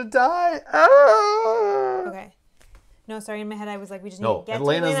world's gonna die. Ah! Okay. No, sorry. In my head, I was like, we just need No, to get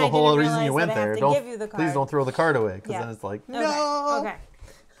Atlanta's to the Atlanta. I whole didn't reason you realize went that I have there. to Don't give you the please card. don't throw the card away because Yeah. then it's like Okay. no.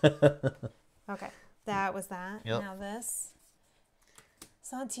 Okay. Okay. That was that. Yep. Now this.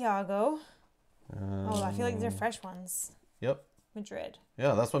 Santiago. Oh, I feel like they're fresh ones. Yep. Madrid.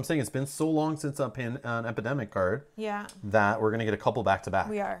 Yeah, that's what I'm saying. It's been so long since an epidemic card Yeah, that we're gonna get a couple back to back.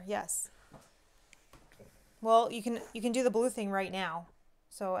 we are. Yes. Well, you can do the blue thing right now.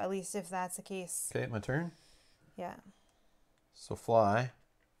 So at least if that's the case, Okay, my turn. yeah. So fly,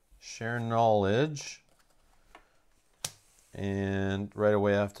 share knowledge, and right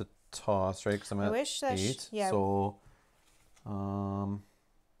away I have to toss, right? Because I'm I at wish that 8. yeah. So,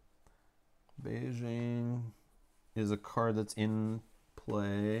 Beijing is a card that's in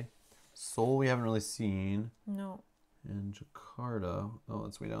play. Seoul we haven't really seen, No. and Jakarta. Oh,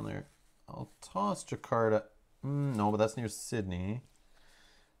 that's way down there. I'll toss Jakarta. No, but that's near Sydney.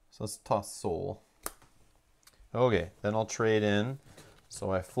 So let's toss Seoul. Okay, then I'll trade in.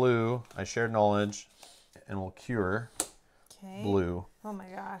 So I flew, I shared knowledge, and we'll cure Okay. blue. Oh my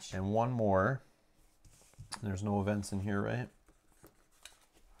gosh. And one more. There's no events in here, right?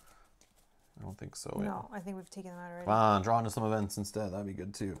 I don't think so. No, I think we've taken them out already. Come on, draw into some events instead. That'd be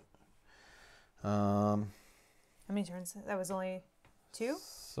good too. How many turns? That was only 2?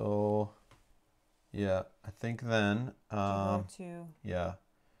 So, yeah, I think then, Go to yeah,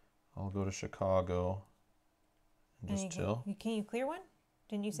 I'll go to Chicago and and just chill. Can you clear one?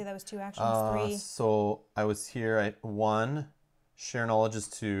 Didn't you say that was 2 actions? 3. So I was here. I 1, share knowledge is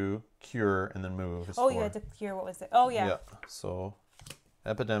 2, cure, and then move is Oh, 4. you had to clear what was it? Oh yeah. So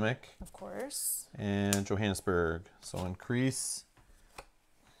epidemic Of course. and Johannesburg. So increase.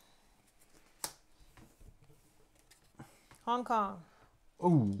 Hong Kong.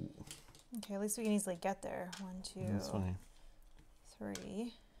 Ooh, Okay, at least we can easily get there. 1, 2, that's funny.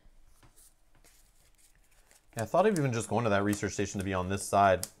 3. Yeah, I thought of even just going to that research station to be on this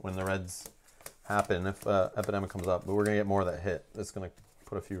side when the Reds happen if epidemic comes up. But we're gonna get more of that hit. It's gonna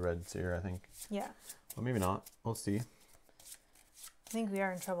put a few reds here, I think. Yeah. Well, maybe not. We'll see. I think we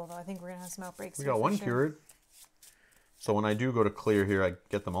are in trouble though. I think we're gonna have some outbreaks. We here got for one sure. cured. So when I do go to clear here, I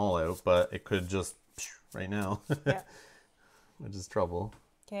get them all out, but it could just right now, Yeah. which is trouble.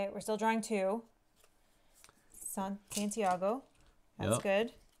 Okay, we're still drawing 2. Santiago. That's Yep.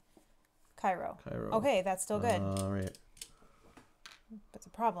 good. Cairo. Cairo. Okay, that's still good. All right. It's a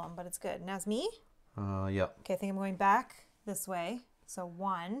problem, but it's good. Now it's me. Yep. Okay, I think I'm going back this way. So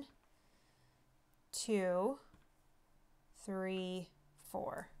 1, 2, 3,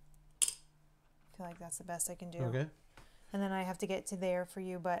 4. I feel like that's the best I can do. Okay. And then I have to get to there for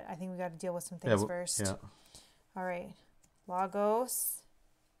you, but I think we got to deal with some things first. Yeah. All right. Lagos,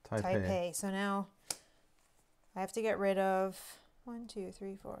 Taipei. So now I have to get rid of 1, 2,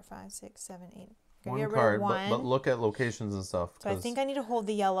 3, 4, 5, 6, 7, 8. One get rid card, of 1. but look at locations and stuff. So I think I need to hold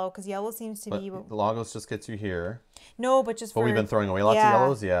the yellow because yellow seems to but be. Lagos just gets you here. No, but just But for. we've been throwing away lots of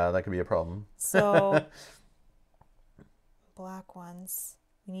yellows. Yeah, that could be a problem. So black ones.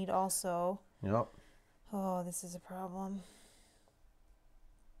 We need also. Yep. Oh, this is a problem.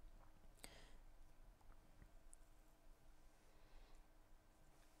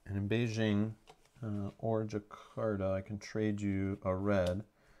 And in Beijing or Jakarta, I can trade you a red.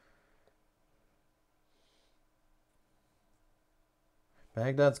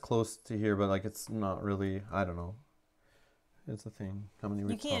 Baghdad's close to here, but like it's not really. I don't know. It's a thing. How many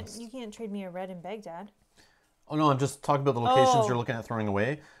You can't. cost? You can't trade me a red in Baghdad. Oh no, I'm just talking about the locations Oh. you're looking at throwing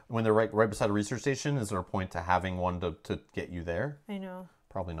away. When they're right beside a research station, is there a point to having one to get you there? I know.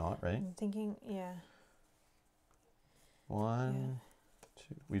 Probably not, right? I'm thinking. Yeah. One,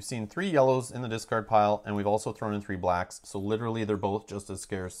 two. We've seen 3 yellows in the discard pile, and we've also thrown in 3 blacks. So literally, they're both just as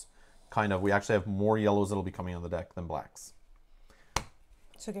scarce. Kind of. We actually have more yellows that'll be coming on the deck than blacks.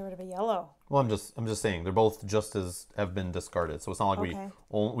 So get rid of a yellow. Well, I'm just saying they're both just as have been discarded. So it's not like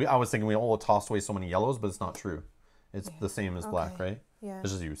Okay. I was thinking we all tossed away so many yellows, but it's not true. It's the same as black, Okay. right? Yeah.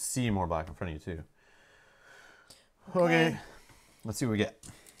 It's just you see more black in front of you too. Okay. Let's see what we get.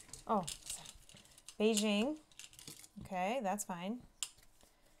 Oh, Beijing. Okay, that's fine.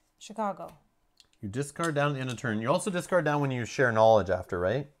 Chicago. You discard down in a turn. You also discard down when you share knowledge after,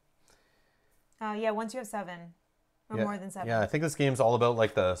 right? Yeah, once you have 7 or Yeah. more than 7. Yeah, I think this game's all about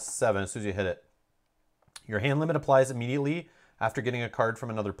like the 7 as soon as you hit it. Your hand limit applies immediately after getting a card from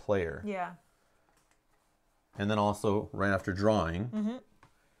another player. Yeah. And then also right after drawing. Mm-hmm.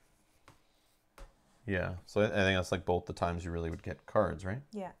 Yeah, so I think that's like both the times you really would get cards, right?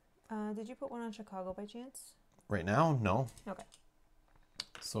 Yeah. Did you put one on Chicago by chance? Right now, no. Okay.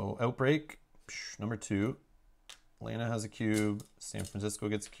 So Outbreak, number 2. Lena has a cube, San Francisco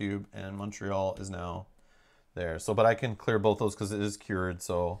gets a cube, and Montreal is now there. So, but I can clear both those because it is cured,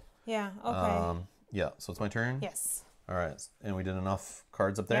 so... Yeah, okay. Yeah, so it's my turn? Yes. All right, and we did enough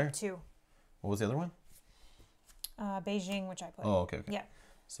cards up there? Yep, 2. What was the other one? Beijing, which I put. Oh, okay. Yeah.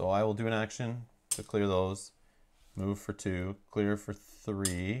 So I will do an action to clear those. Move for 2, clear for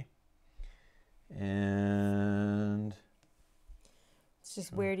 3. And... It's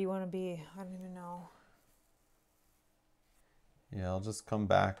just where do you want to be? I don't even know. yeah, I'll just come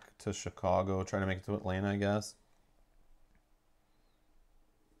back to Chicago, try to make it to Atlanta, I guess.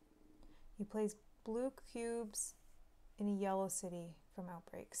 He plays blue cubes in a yellow city from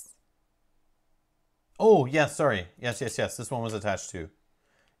Outbreaks. Oh, yes, sorry. Yes. This one was attached to.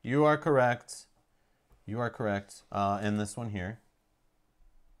 You are correct. You are correct. And this one here.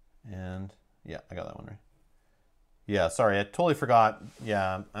 And yeah, I got that one right. Yeah, sorry, I totally forgot.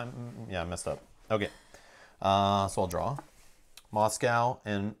 Yeah, I messed up. Okay. So I'll draw. Moscow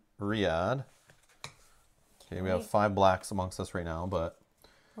and Riyadh. Okay, we have 5 blacks amongst us right now, but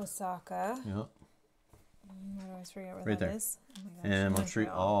Osaka. yeah. I always forget where Right that there. is. Oh my gosh, And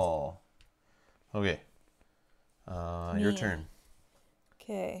Montreal. Okay. Your Me. turn.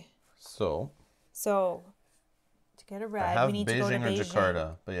 Okay. So So to get a I red, have we need to go to Beijing or Beijing.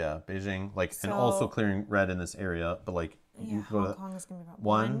 Jakarta, but yeah, Beijing, like, and also So- clearing red in this area, but like Yeah, you go Hong to Kong is gonna be about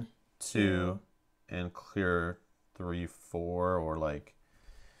 1, 2, and clear 3, 4, or like,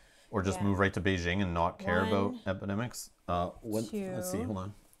 or just Yeah. move right to Beijing and not care about 1, epidemics. Let's see, 2. hold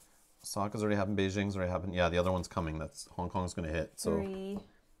on. Osaka's already happened, Beijing's already happened. Yeah, the other one's coming. That's Hong Kong's going to hit. So 3.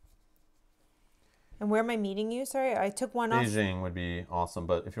 And where am I meeting you? Sorry, I took one off. Beijing would be awesome,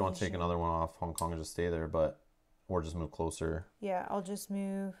 but if you want to take Beijing. another one off, Hong Kong and just stay there, but or just move closer. Yeah, I'll just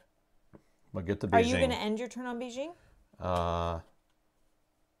move. But get to Beijing. Are you gonna end your turn on Beijing? Well,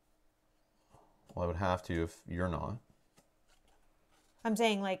 I would have to if you're not. I'm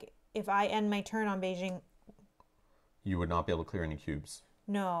saying like if I end my turn on Beijing. You would not be able to clear any cubes.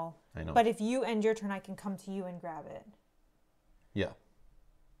 No. I know. But if you end your turn, I can come to you and grab it. Yeah.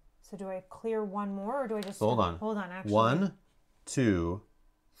 So do I clear one more or do I just... So hold on. Hold on, actually. 1, 2,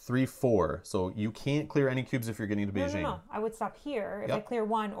 3, 4. So you can't clear any cubes if you're getting to Beijing. No. I would stop here if Yep. I clear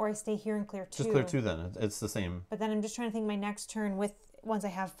one, or I stay here and clear 2. Just clear 2 then. It's the same. But then I'm just trying to think my next turn with... Once I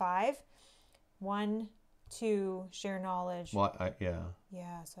have 5. 1, 2, share knowledge. Well, yeah.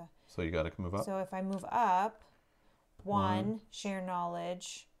 Yeah, So you got to move up. so if I move up, 1, share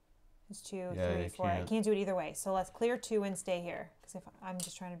knowledge. It's 2, Yeah, 3, you 4. I can't. can't do it either way. So let's clear 2 and stay here. Because if I'm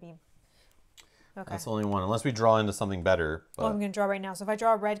just trying to be... Okay. That's only one, unless we draw into something better. But Well, I'm going to draw right now. So if I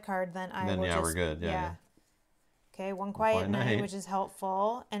draw a red card, then I then will yeah, just... we're good. Yeah. Okay, one quiet night, night. which is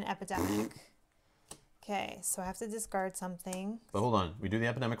helpful, and epidemic. Okay, so I have to discard something. But hold on, we do the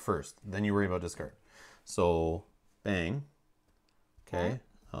epidemic first, then you worry about discard. So, bang. Okay,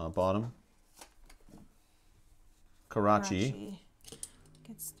 bottom. Karachi.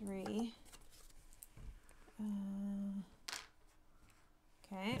 Gets 3.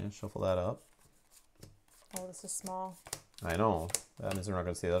 Okay. And shuffle that up. Oh, this is small. I know. That means we're not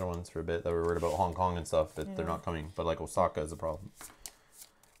going to see the other ones for a bit that we're worried about Hong Kong and stuff, that they're not coming. But like Osaka is a problem.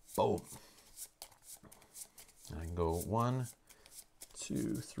 Boom. I can go 1,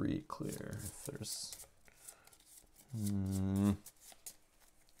 2, 3, clear. If there's...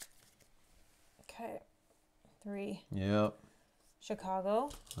 Okay. 3. Yep. Chicago.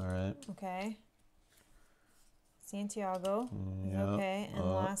 All right. Okay. Santiago. Is Yep. okay. And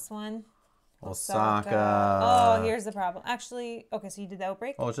last one. Osaka. Oh, here's the problem. Actually, okay, so you did the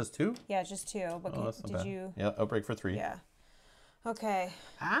outbreak? Oh, it's just 2? Yeah, just 2. But Oh, that's not did bad. you... Yeah, outbreak for 3. Yeah. Okay.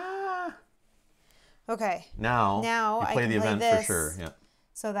 Ah. Okay. Now Now you I play can the play event this. for sure. Yeah.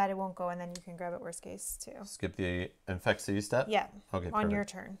 So that it won't go, and then you can grab it worst case too. Skip the infect city step. Yeah. Okay. On perfect. your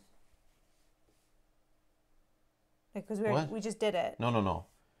turn. Because What? we just did it. No.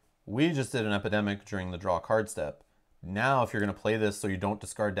 We just did an epidemic during the draw card step. Now, if you're going to play this so you don't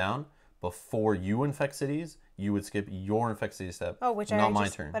discard down, before you infect cities, you would skip your infect city step. Oh, which not I my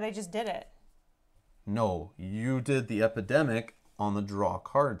just, turn. But I just did it. No, you did the epidemic on the draw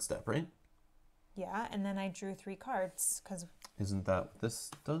card step, right? Yeah, and then I drew 3 cards because... Isn't that what this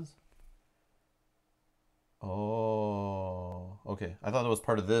does? Oh, okay. I thought it was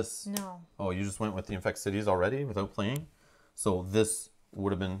part of this. No. Oh, you just went with the infect cities already without playing? So this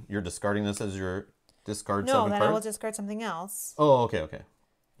would have been, you're discarding this as your discard 7 No, cards? then I will discard something else. Oh, okay.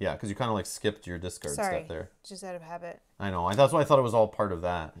 Yeah, because you kind of like skipped your discard Sorry, step there. just out of habit. I know. That's why I thought it was all part of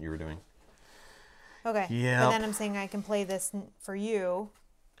that you were doing. Okay. Yeah. But then I'm saying I can play this for you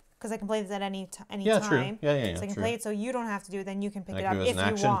because I can play this at any Yeah, time. true. Yeah, So I can true. play it so you don't have to do it. Then you can pick And it I up can do it if as an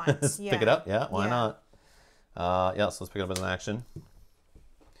you action. want. Yeah. Pick it up? Yeah, why Yeah. not? Yeah, so let's pick it up as an action.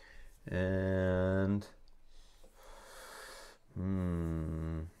 And...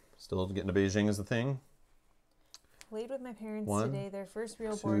 Still getting to Beijing is the thing. Played with my parents 1, today, their first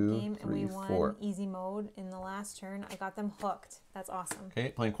real board 2, game, and we 3, won 4. easy mode in the last turn. I got them hooked. That's awesome. Okay,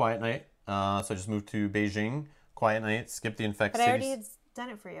 playing Quiet Night. So I just moved to Beijing. Quiet Night, skip the infect But I cities. already had done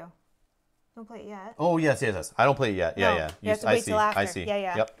it for you. Don't play it yet. Oh, yes. I don't play it yet. No, Yeah. you have to wait till after. I see.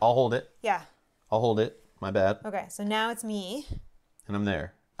 Yeah. Yep, I'll hold it. Yeah. I'll hold it. My bad. Okay, so now it's me. And I'm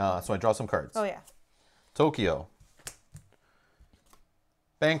there. So I draw some cards. Oh, yeah. Tokyo.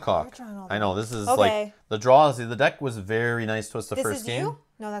 Bangkok. You're drawing all I know, this is Okay. like, the draws, the deck was very nice to us the This first is game. you?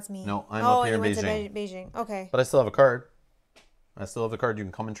 No, that's me. No, I'm up here in you went Beijing. to Beijing. Okay. But I still have a card. I still have the card. You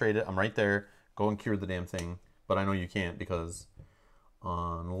can come and trade it. I'm right there. Go and cure the damn thing. But I know you can't because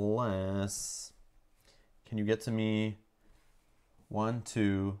unless... Can you get to me? 1,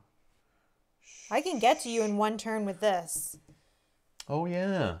 2... I can get to you in one turn with this. Oh,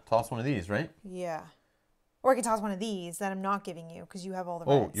 yeah. Toss one of these, right? Yeah. Or I can toss one of these that I'm not giving you because you have all the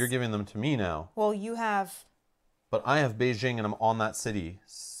Oh, reds. you're giving them to me now. Well, you have... But I have Beijing and I'm on that city.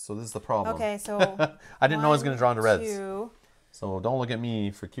 So this is the problem. Okay, so... I didn't know I was going to draw into reds. 2. So don't look at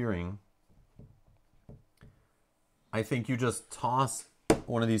me for curing. I think you just toss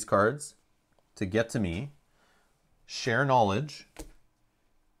one of these cards to get to me, share knowledge,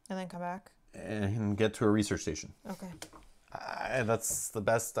 And then come back. and get to a research station. Okay. That's the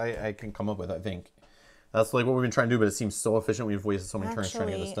best I can come up with, I think. That's like what we've been trying to do, but it seems so efficient. We've wasted so many turns trying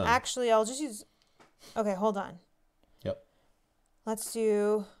to get this done. Actually, I'll just use... Okay, hold on. Yep. Let's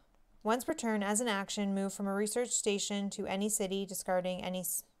do... Once per turn, as an action, move from a research station to any city, discarding any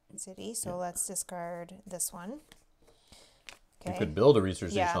city. So let's discard this one. You could build a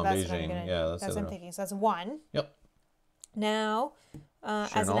research Yeah, station on that's what I'm Beijing. gonna. Yeah, That's the what I'm other one. thinking. So that's 1. Yep. Now, Share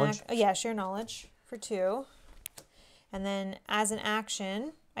as knowledge? share knowledge for 2, and then as an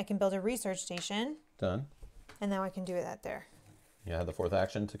action, I can build a research station, Done. and now I can do that there. You had the 4th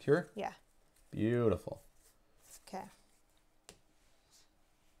action to cure? Yeah. Beautiful. Okay.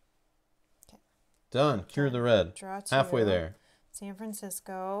 Done. Cure the red. Draw 2. Halfway there. San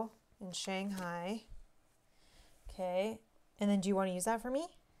Francisco and Shanghai. Okay. And then do you want to use that for me?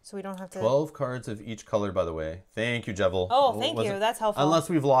 So we don't have to... 12 cards of each color, by the way. Thank you, Jevil. Oh, thank you. That's helpful. Unless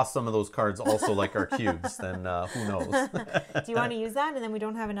we've lost some of those cards also like our cubes, then who knows? Do you want to use that and then we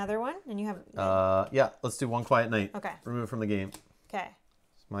don't have another one? And you have... Yeah, let's do one quiet night. Okay. Remove it from the game. Okay.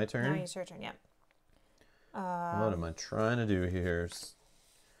 It's my turn. Now it's your turn, yep. What am I trying to do here?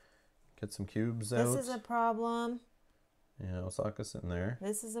 Get some cubes out. This is a problem. Yeah, Osaka's sitting there.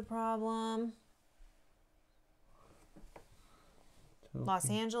 This is a problem. Los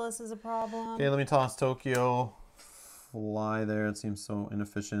Angeles is a problem. Okay, let me toss Tokyo. Fly there. It seems so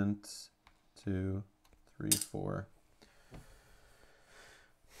inefficient. 2, 3, 4.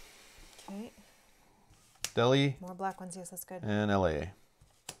 Okay. Delhi. More black ones. Yes, that's good. And LA.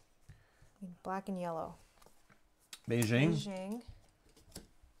 Black and yellow. Beijing. Beijing.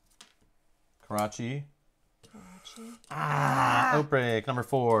 Karachi. Karachi. Outbreak number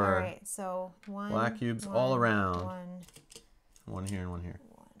 4. All right, so one. Black cubes all around. One. One here and one here.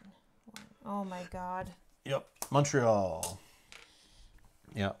 One. Oh my God. Yep. Montreal.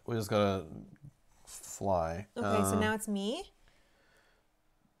 Yeah, we just gotta fly. Okay, so now it's me.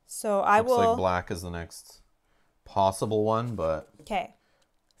 So I looks will. like black is the next possible one, but Okay.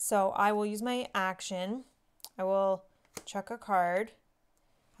 So I will use my action. I will chuck a card.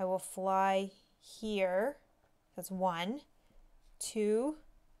 I will fly here. That's 1, 2,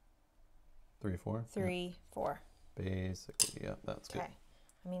 3, 4. 3, 4. Basically, yeah, that's good. Okay.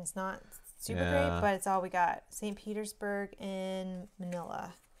 I mean, it's not super Yeah. great, but it's all we got. St. Petersburg and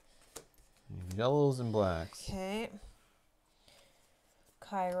Manila. Yellows and blacks. Okay.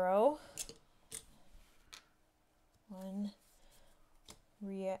 Cairo. 1.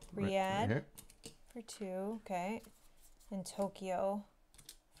 Riyadh Right here. for 2. Okay. And Tokyo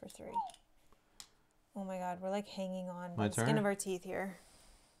for 3. Oh my God, we're like hanging on by My the skin turn? of our teeth here.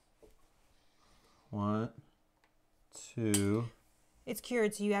 1, 2. It's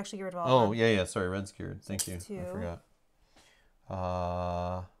cured, so you actually get rid of all of Oh, them. yeah. Sorry, red's cured. Thank you. 2. I forgot.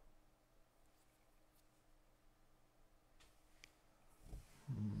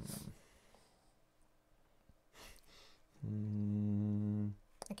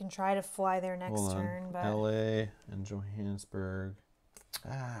 I can try to fly there next Hold on. turn, but LA and Johannesburg.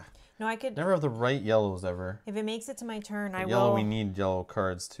 no, I could. Never have the right yellows ever. If it makes it to my turn, I Yellow, will. we need yellow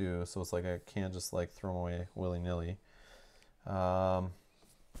cards too, so it's like I can't just like throw them away willy nilly. So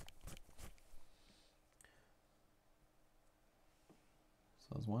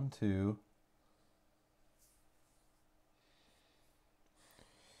it's 1, 2.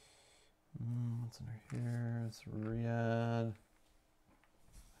 What's under here? It's Riyadh.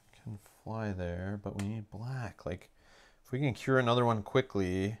 I can fly there, but we need black. Like, if we can cure another one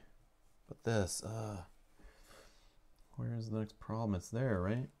quickly, but this, where's the next problem? It's there,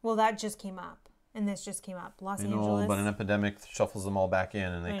 right? Well, that just came up, and this just came up. Los I know, Angeles. but an epidemic shuffles them all back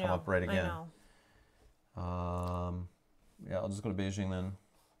in, and they I come know, up right again. I know. Yeah, I'll just go to Beijing then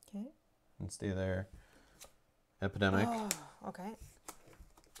Okay. and stay there. Epidemic Oh, okay.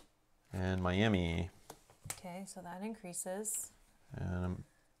 and Miami, Okay, so that increases. and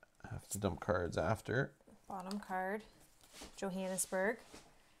I have to dump cards after. Bottom card. Johannesburg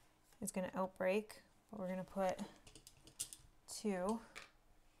is going to outbreak, but we're going to put 2.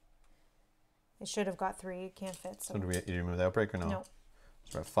 It should have got 3. It can't fit. So So do you remove the outbreak or no? No.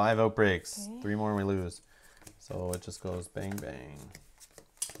 So we're at 5 outbreaks. Okay. 3 more and we lose. So it just goes bang bang.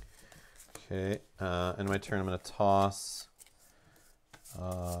 Okay, in my turn I'm going to toss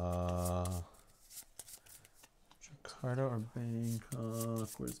Jakarta or Bangkok.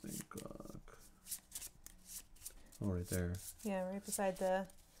 Where's Bangkok? Oh, right there. Yeah, right beside the.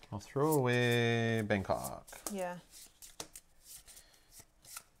 I'll throw away Bangkok. Yeah.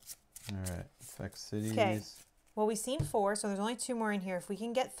 All right, affect cities. Okay. Well, we've seen 4, so there's only 2 more in here. If we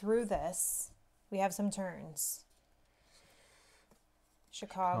can get through this, we have some turns.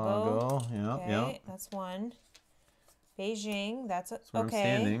 Chicago. Yeah, Okay, yeah. that's 1. Beijing, that's That's where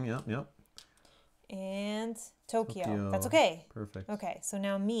okay. I'm standing. Yep, yep. And Tokyo. Tokyo. That's okay. Perfect. Okay, so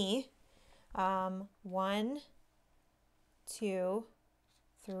now me. 1, 2,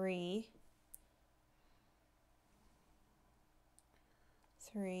 3.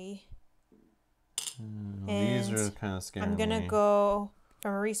 3. These And are kind of scaring I'm gonna me. go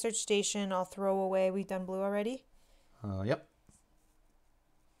from a research station. I'll throw away. We've done blue already. Yep.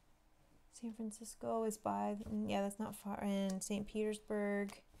 San Francisco is by. Yeah, that's not far. And St.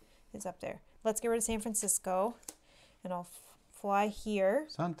 Petersburg is up there. Let's get rid of San Francisco, and I'll fly here.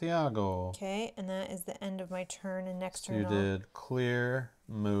 Santiago. Okay, and that is the end of my turn, and next So turn you I'll did clear,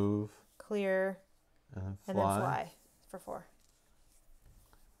 move, clear, and and fly. then fly for 4.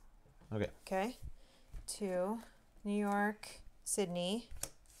 Okay. Okay. 2, New York, Sydney.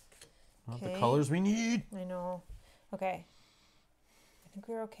 Not the Okay. colors we need. I know. Okay. I think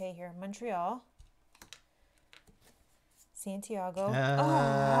we're okay here. Montreal. Santiago.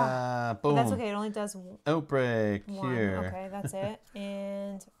 Ah, But boom. that's okay. It only does Outbreak 1. here. Okay, that's it.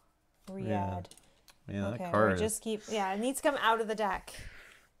 And Riyadh. Yeah, Okay, that card we just keep. Yeah, it needs to come out of the deck.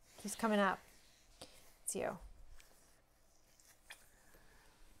 Keeps coming up. It's you.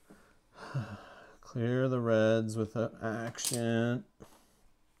 Clear the reds with an action.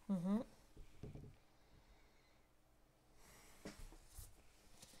 Mm-hmm.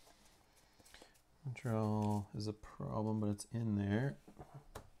 Montreal is a problem, but it's in there.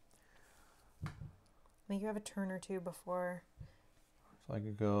 I think you have a turn or two before. So I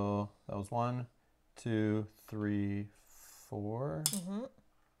could go, that was 1, 2, 3, 4. Mm-hmm.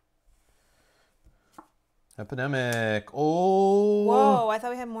 Epidemic. Oh. Whoa, I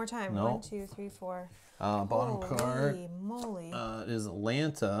thought we had more time. No. 1, 2, 3, 4. Bottom card Holy moly. is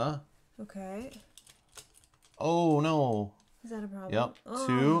Atlanta. Okay. Oh, no. Is that a problem? Yep. Oh.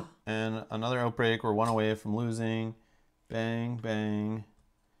 2 and another outbreak. We're 1 away from losing. Bang, bang,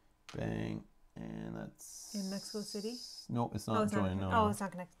 bang. And that's... In Mexico City? Nope, it's not joined. No. Oh, it's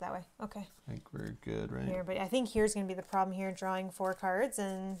not connected that way. Okay. I think we're good, right? Here, but I think here's going to be the problem here, drawing 4 cards,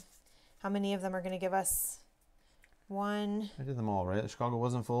 and how many of them are going to give us 1, I did them all, right? Chicago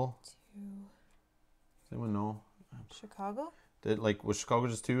wasn't full. 2. Does anyone know? Chicago? Was Chicago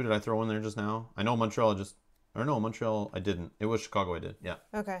just 2? Did I throw in there just now? I know Montreal just... Or no, Montreal I didn't. It was Chicago I did. Yeah.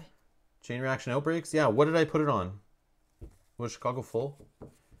 Okay. Chain reaction outbreaks? Yeah, what did I put it on? Was Chicago full?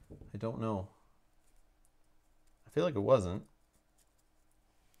 I don't know. I feel like it wasn't.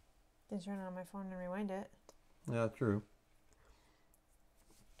 Didn't turn it on my phone and rewind it. Yeah, true.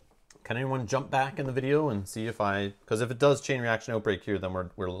 Can anyone jump back in the video and see if I... Because if it does chain reaction outbreak here, then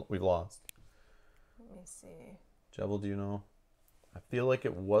we've lost. Let me see. Jebel, do you know? I feel like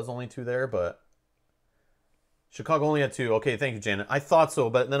it was only 2 there, but... Chicago only had 2. Okay, thank you, Janet. I thought so,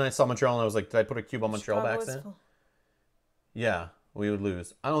 but then I saw Montreal and I was like, did I put a cube on Montreal by accident? Yeah, we would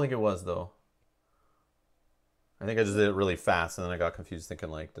lose. I don't think it was, though. I think I just did it really fast and then I got confused thinking,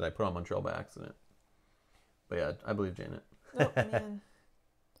 like, did I put on Montreal by accident? But yeah, I believe Janet. Oh, man.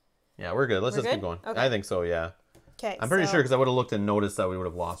 Yeah, we're good. Let's We're just keep good? going. Okay. I think so, yeah. Okay. I'm pretty sure because I would have looked and noticed that we would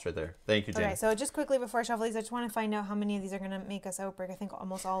have lost right there. Thank you, Janet. Okay, so just quickly before I shuffle these, I just want to find out how many of these are going to make us outbreak. I think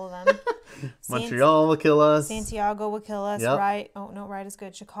almost all of them. Montreal will kill us. Santiago will kill us. Yep. Right. Oh, no, right is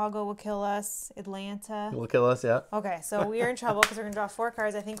good. Chicago will kill us. Atlanta. Will kill us, yeah. Okay, so we are in trouble because we're going to draw 4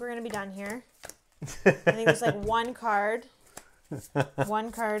 cards. I think we're going to be done here. I think there's like 1 card.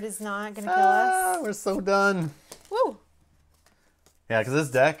 1 card is not going to kill us. We're so done. Woo! Yeah, because this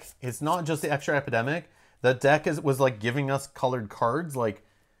deck, it's not just the extra epidemic. The deck was like giving us colored cards. Like,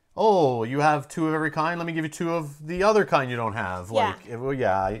 oh, you have 2 of every kind. Let me give you 2 of the other kind you don't have. Yeah. Like,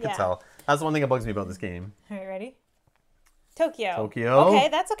 yeah, you can Yeah. tell. That's the one thing that bugs me about this game. All right, ready? Tokyo. Tokyo. Okay,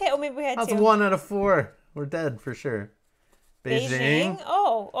 that's okay. Oh, maybe we had That's 2. 1 out of 4. We're dead for sure. Beijing.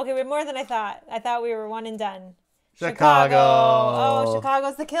 Oh, okay, we have more than I thought. I thought we were 1 and done. Chicago. Oh,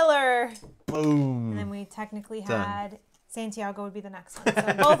 Chicago's the killer. Boom. And then we technically Done. had Santiago would be the next one.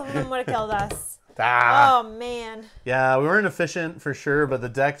 So both of them would have killed us. Ah. Oh, man. Yeah, we weren't efficient for sure, but the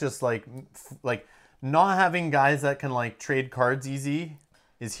deck just like not having guys that can like trade cards easy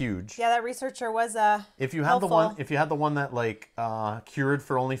is huge. Yeah, that researcher was If you had helpful. if you had the one that like cured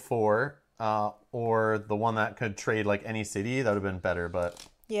for only 4, or the one that could trade like any city, that would have been better. But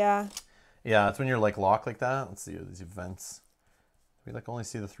Yeah. yeah, it's when you're like locked like that. Let's see these events. We like only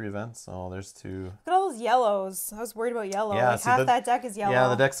see the 3 events. Oh, there's 2. Look at all those yellows. I was worried about yellow. Yeah, like see, half that deck is yellow. Yeah,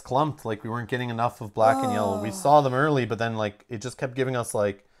 the deck's clumped. Like we weren't getting enough of black and yellow. We saw them early, but then like it just kept giving us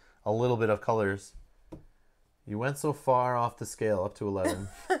like a little bit of colors. You went so far off the scale, up to 11.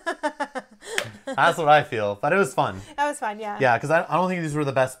 That's what I feel, but it was fun. That was fun, yeah. Yeah, because I don't think these were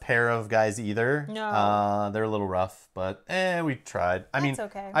the best pair of guys either. No. They're a little rough, but we tried. I mean,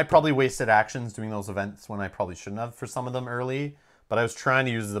 okay. I probably wasted actions doing those events when I probably shouldn't have for some of them early, but I was trying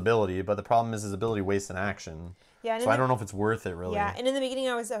to use his ability, but the problem is his ability wastes an action. Yeah, and So I don't know if it's worth it, really. Yeah, and in the beginning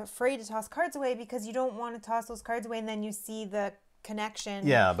I was afraid to toss cards away because you don't want to toss those cards away and then you see the connection.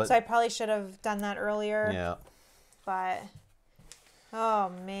 Yeah, but... So I probably should have done that earlier. Yeah. But... Oh,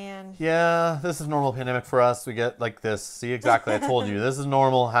 man. Yeah, this is normal pandemic for us. We get like this. See, exactly. I told you. This is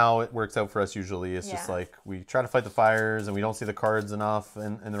normal how it works out for us usually. It's just Yeah. like we try to fight the fires and we don't see the cards enough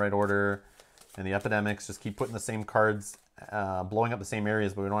in the right order. And the epidemics just keep putting the same cards blowing up the same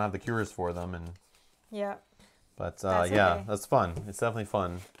areas, but we don't have the cures for them. Yeah. But That's yeah, okay. that's fun. It's definitely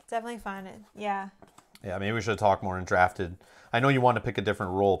fun. It's definitely fun. Yeah. Yeah, maybe we should have talked more and drafted. I know you want to pick a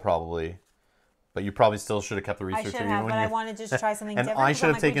different role probably, but you probably still should have kept the I researcher. should have, but I wanted to just try something and different. I should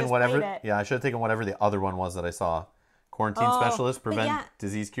have because I'm like, we taken just whatever. played it. Yeah, I should have taken whatever the other one was that I saw. Quarantine Oh, specialist, but prevent yeah.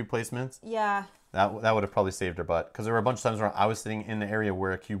 disease cube placements. Yeah. That would have probably saved our butt because there were a bunch of times where I was sitting in the area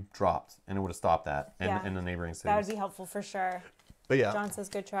where a cube dropped, and it would have stopped that in the neighboring cities. That would be helpful for sure. But yeah, John says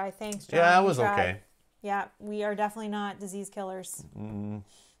good try. Thanks, John. yeah, it We was tried. okay. Yeah, we are definitely not disease killers.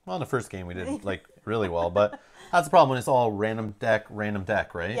 Well, in the first game we did like really well, but that's the problem when it's all random deck,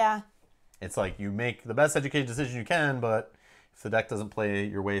 right? Yeah. It's like you make the best educated decision you can, but if the deck doesn't play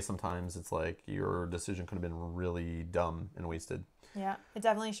your way, sometimes it's like your decision could have been really dumb and wasted. Yeah. It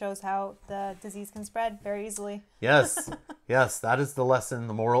definitely shows how the disease can spread very easily. Yes, yes, that is the lesson.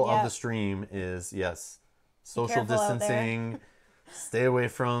 The moral of Yeah. the stream is yes, social careful out there. distancing, stay away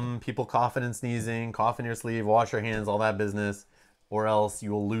from people coughing and sneezing, cough in your sleeve, wash your hands, all that business, or else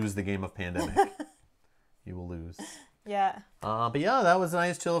you will lose the game of Pandemic. You will lose. Yeah. But yeah, that was a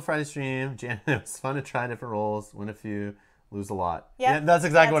nice chill Friday stream. Janet, it was fun to try different roles, win a few, lose a lot. Yeah, Yeah, that's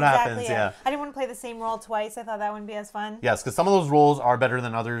exactly what happens. it. Yeah. I didn't want to play the same role twice. I thought that wouldn't be as fun. Yes, because some of those roles are better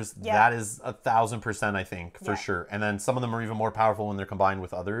than others. Yeah. That is 1,000%, I think, for Yeah. sure. And then some of them are even more powerful when they're combined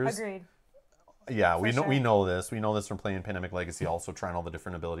with others. Agreed. Yeah, we know sure. we know this. We know this from playing Pandemic Legacy. Also trying all the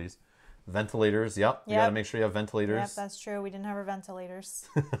different abilities. Ventilators. Yep. You got to Yep. make sure you have ventilators. Yep, that's true. We didn't have our ventilators.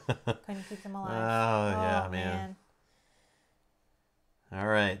 Couldn't keep them alive. Oh, yeah, man. All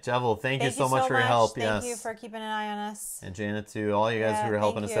right, Jevil, thank you so much for your help. Thank yes. you for keeping an eye on us. And Janet too, all you guys Yeah, who are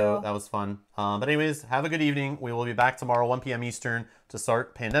helping thank us out. you. That was fun. But anyways, have a good evening. We will be back tomorrow, 1 p.m. Eastern, to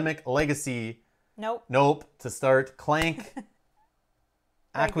start Pandemic Legacy. Nope. To start Clank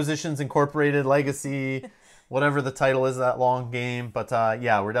Acquisitions Incorporated Legacy, whatever the title is of that long game. But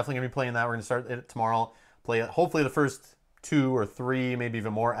yeah, we're definitely going to be playing that. We're going to start it tomorrow. Play hopefully the first 2 or 3, maybe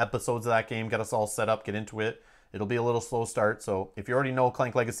even more episodes of that game. Get us all set up, get into it. It'll be a little slow start. So if you already know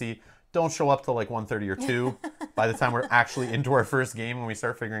Clank Legacy, don't show up till like 1:30 or 2 by the time we're actually into our first game when we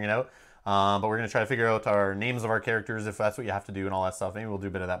start figuring it out. But we're going to try to figure out our names of our characters if that's what you have to do and all that stuff. Maybe we'll do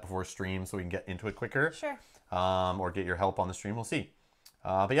a bit of that before stream so we can get into it quicker. Sure. Or get your help on the stream. We'll see.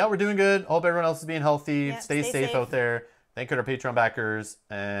 But yeah, we're doing good. Hope everyone else is being healthy. Yeah, stay stay safe safe. out there. Thank you to our Patreon backers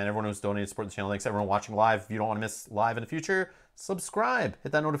and everyone who's donated to support the channel. Thanks everyone watching live. If you don't want to miss live in the future, subscribe.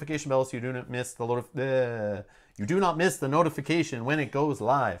 Hit that notification bell so you do not miss the notification when it goes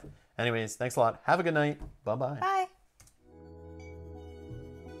live. Anyways, thanks a lot. Have a good night. Bye-bye. Bye.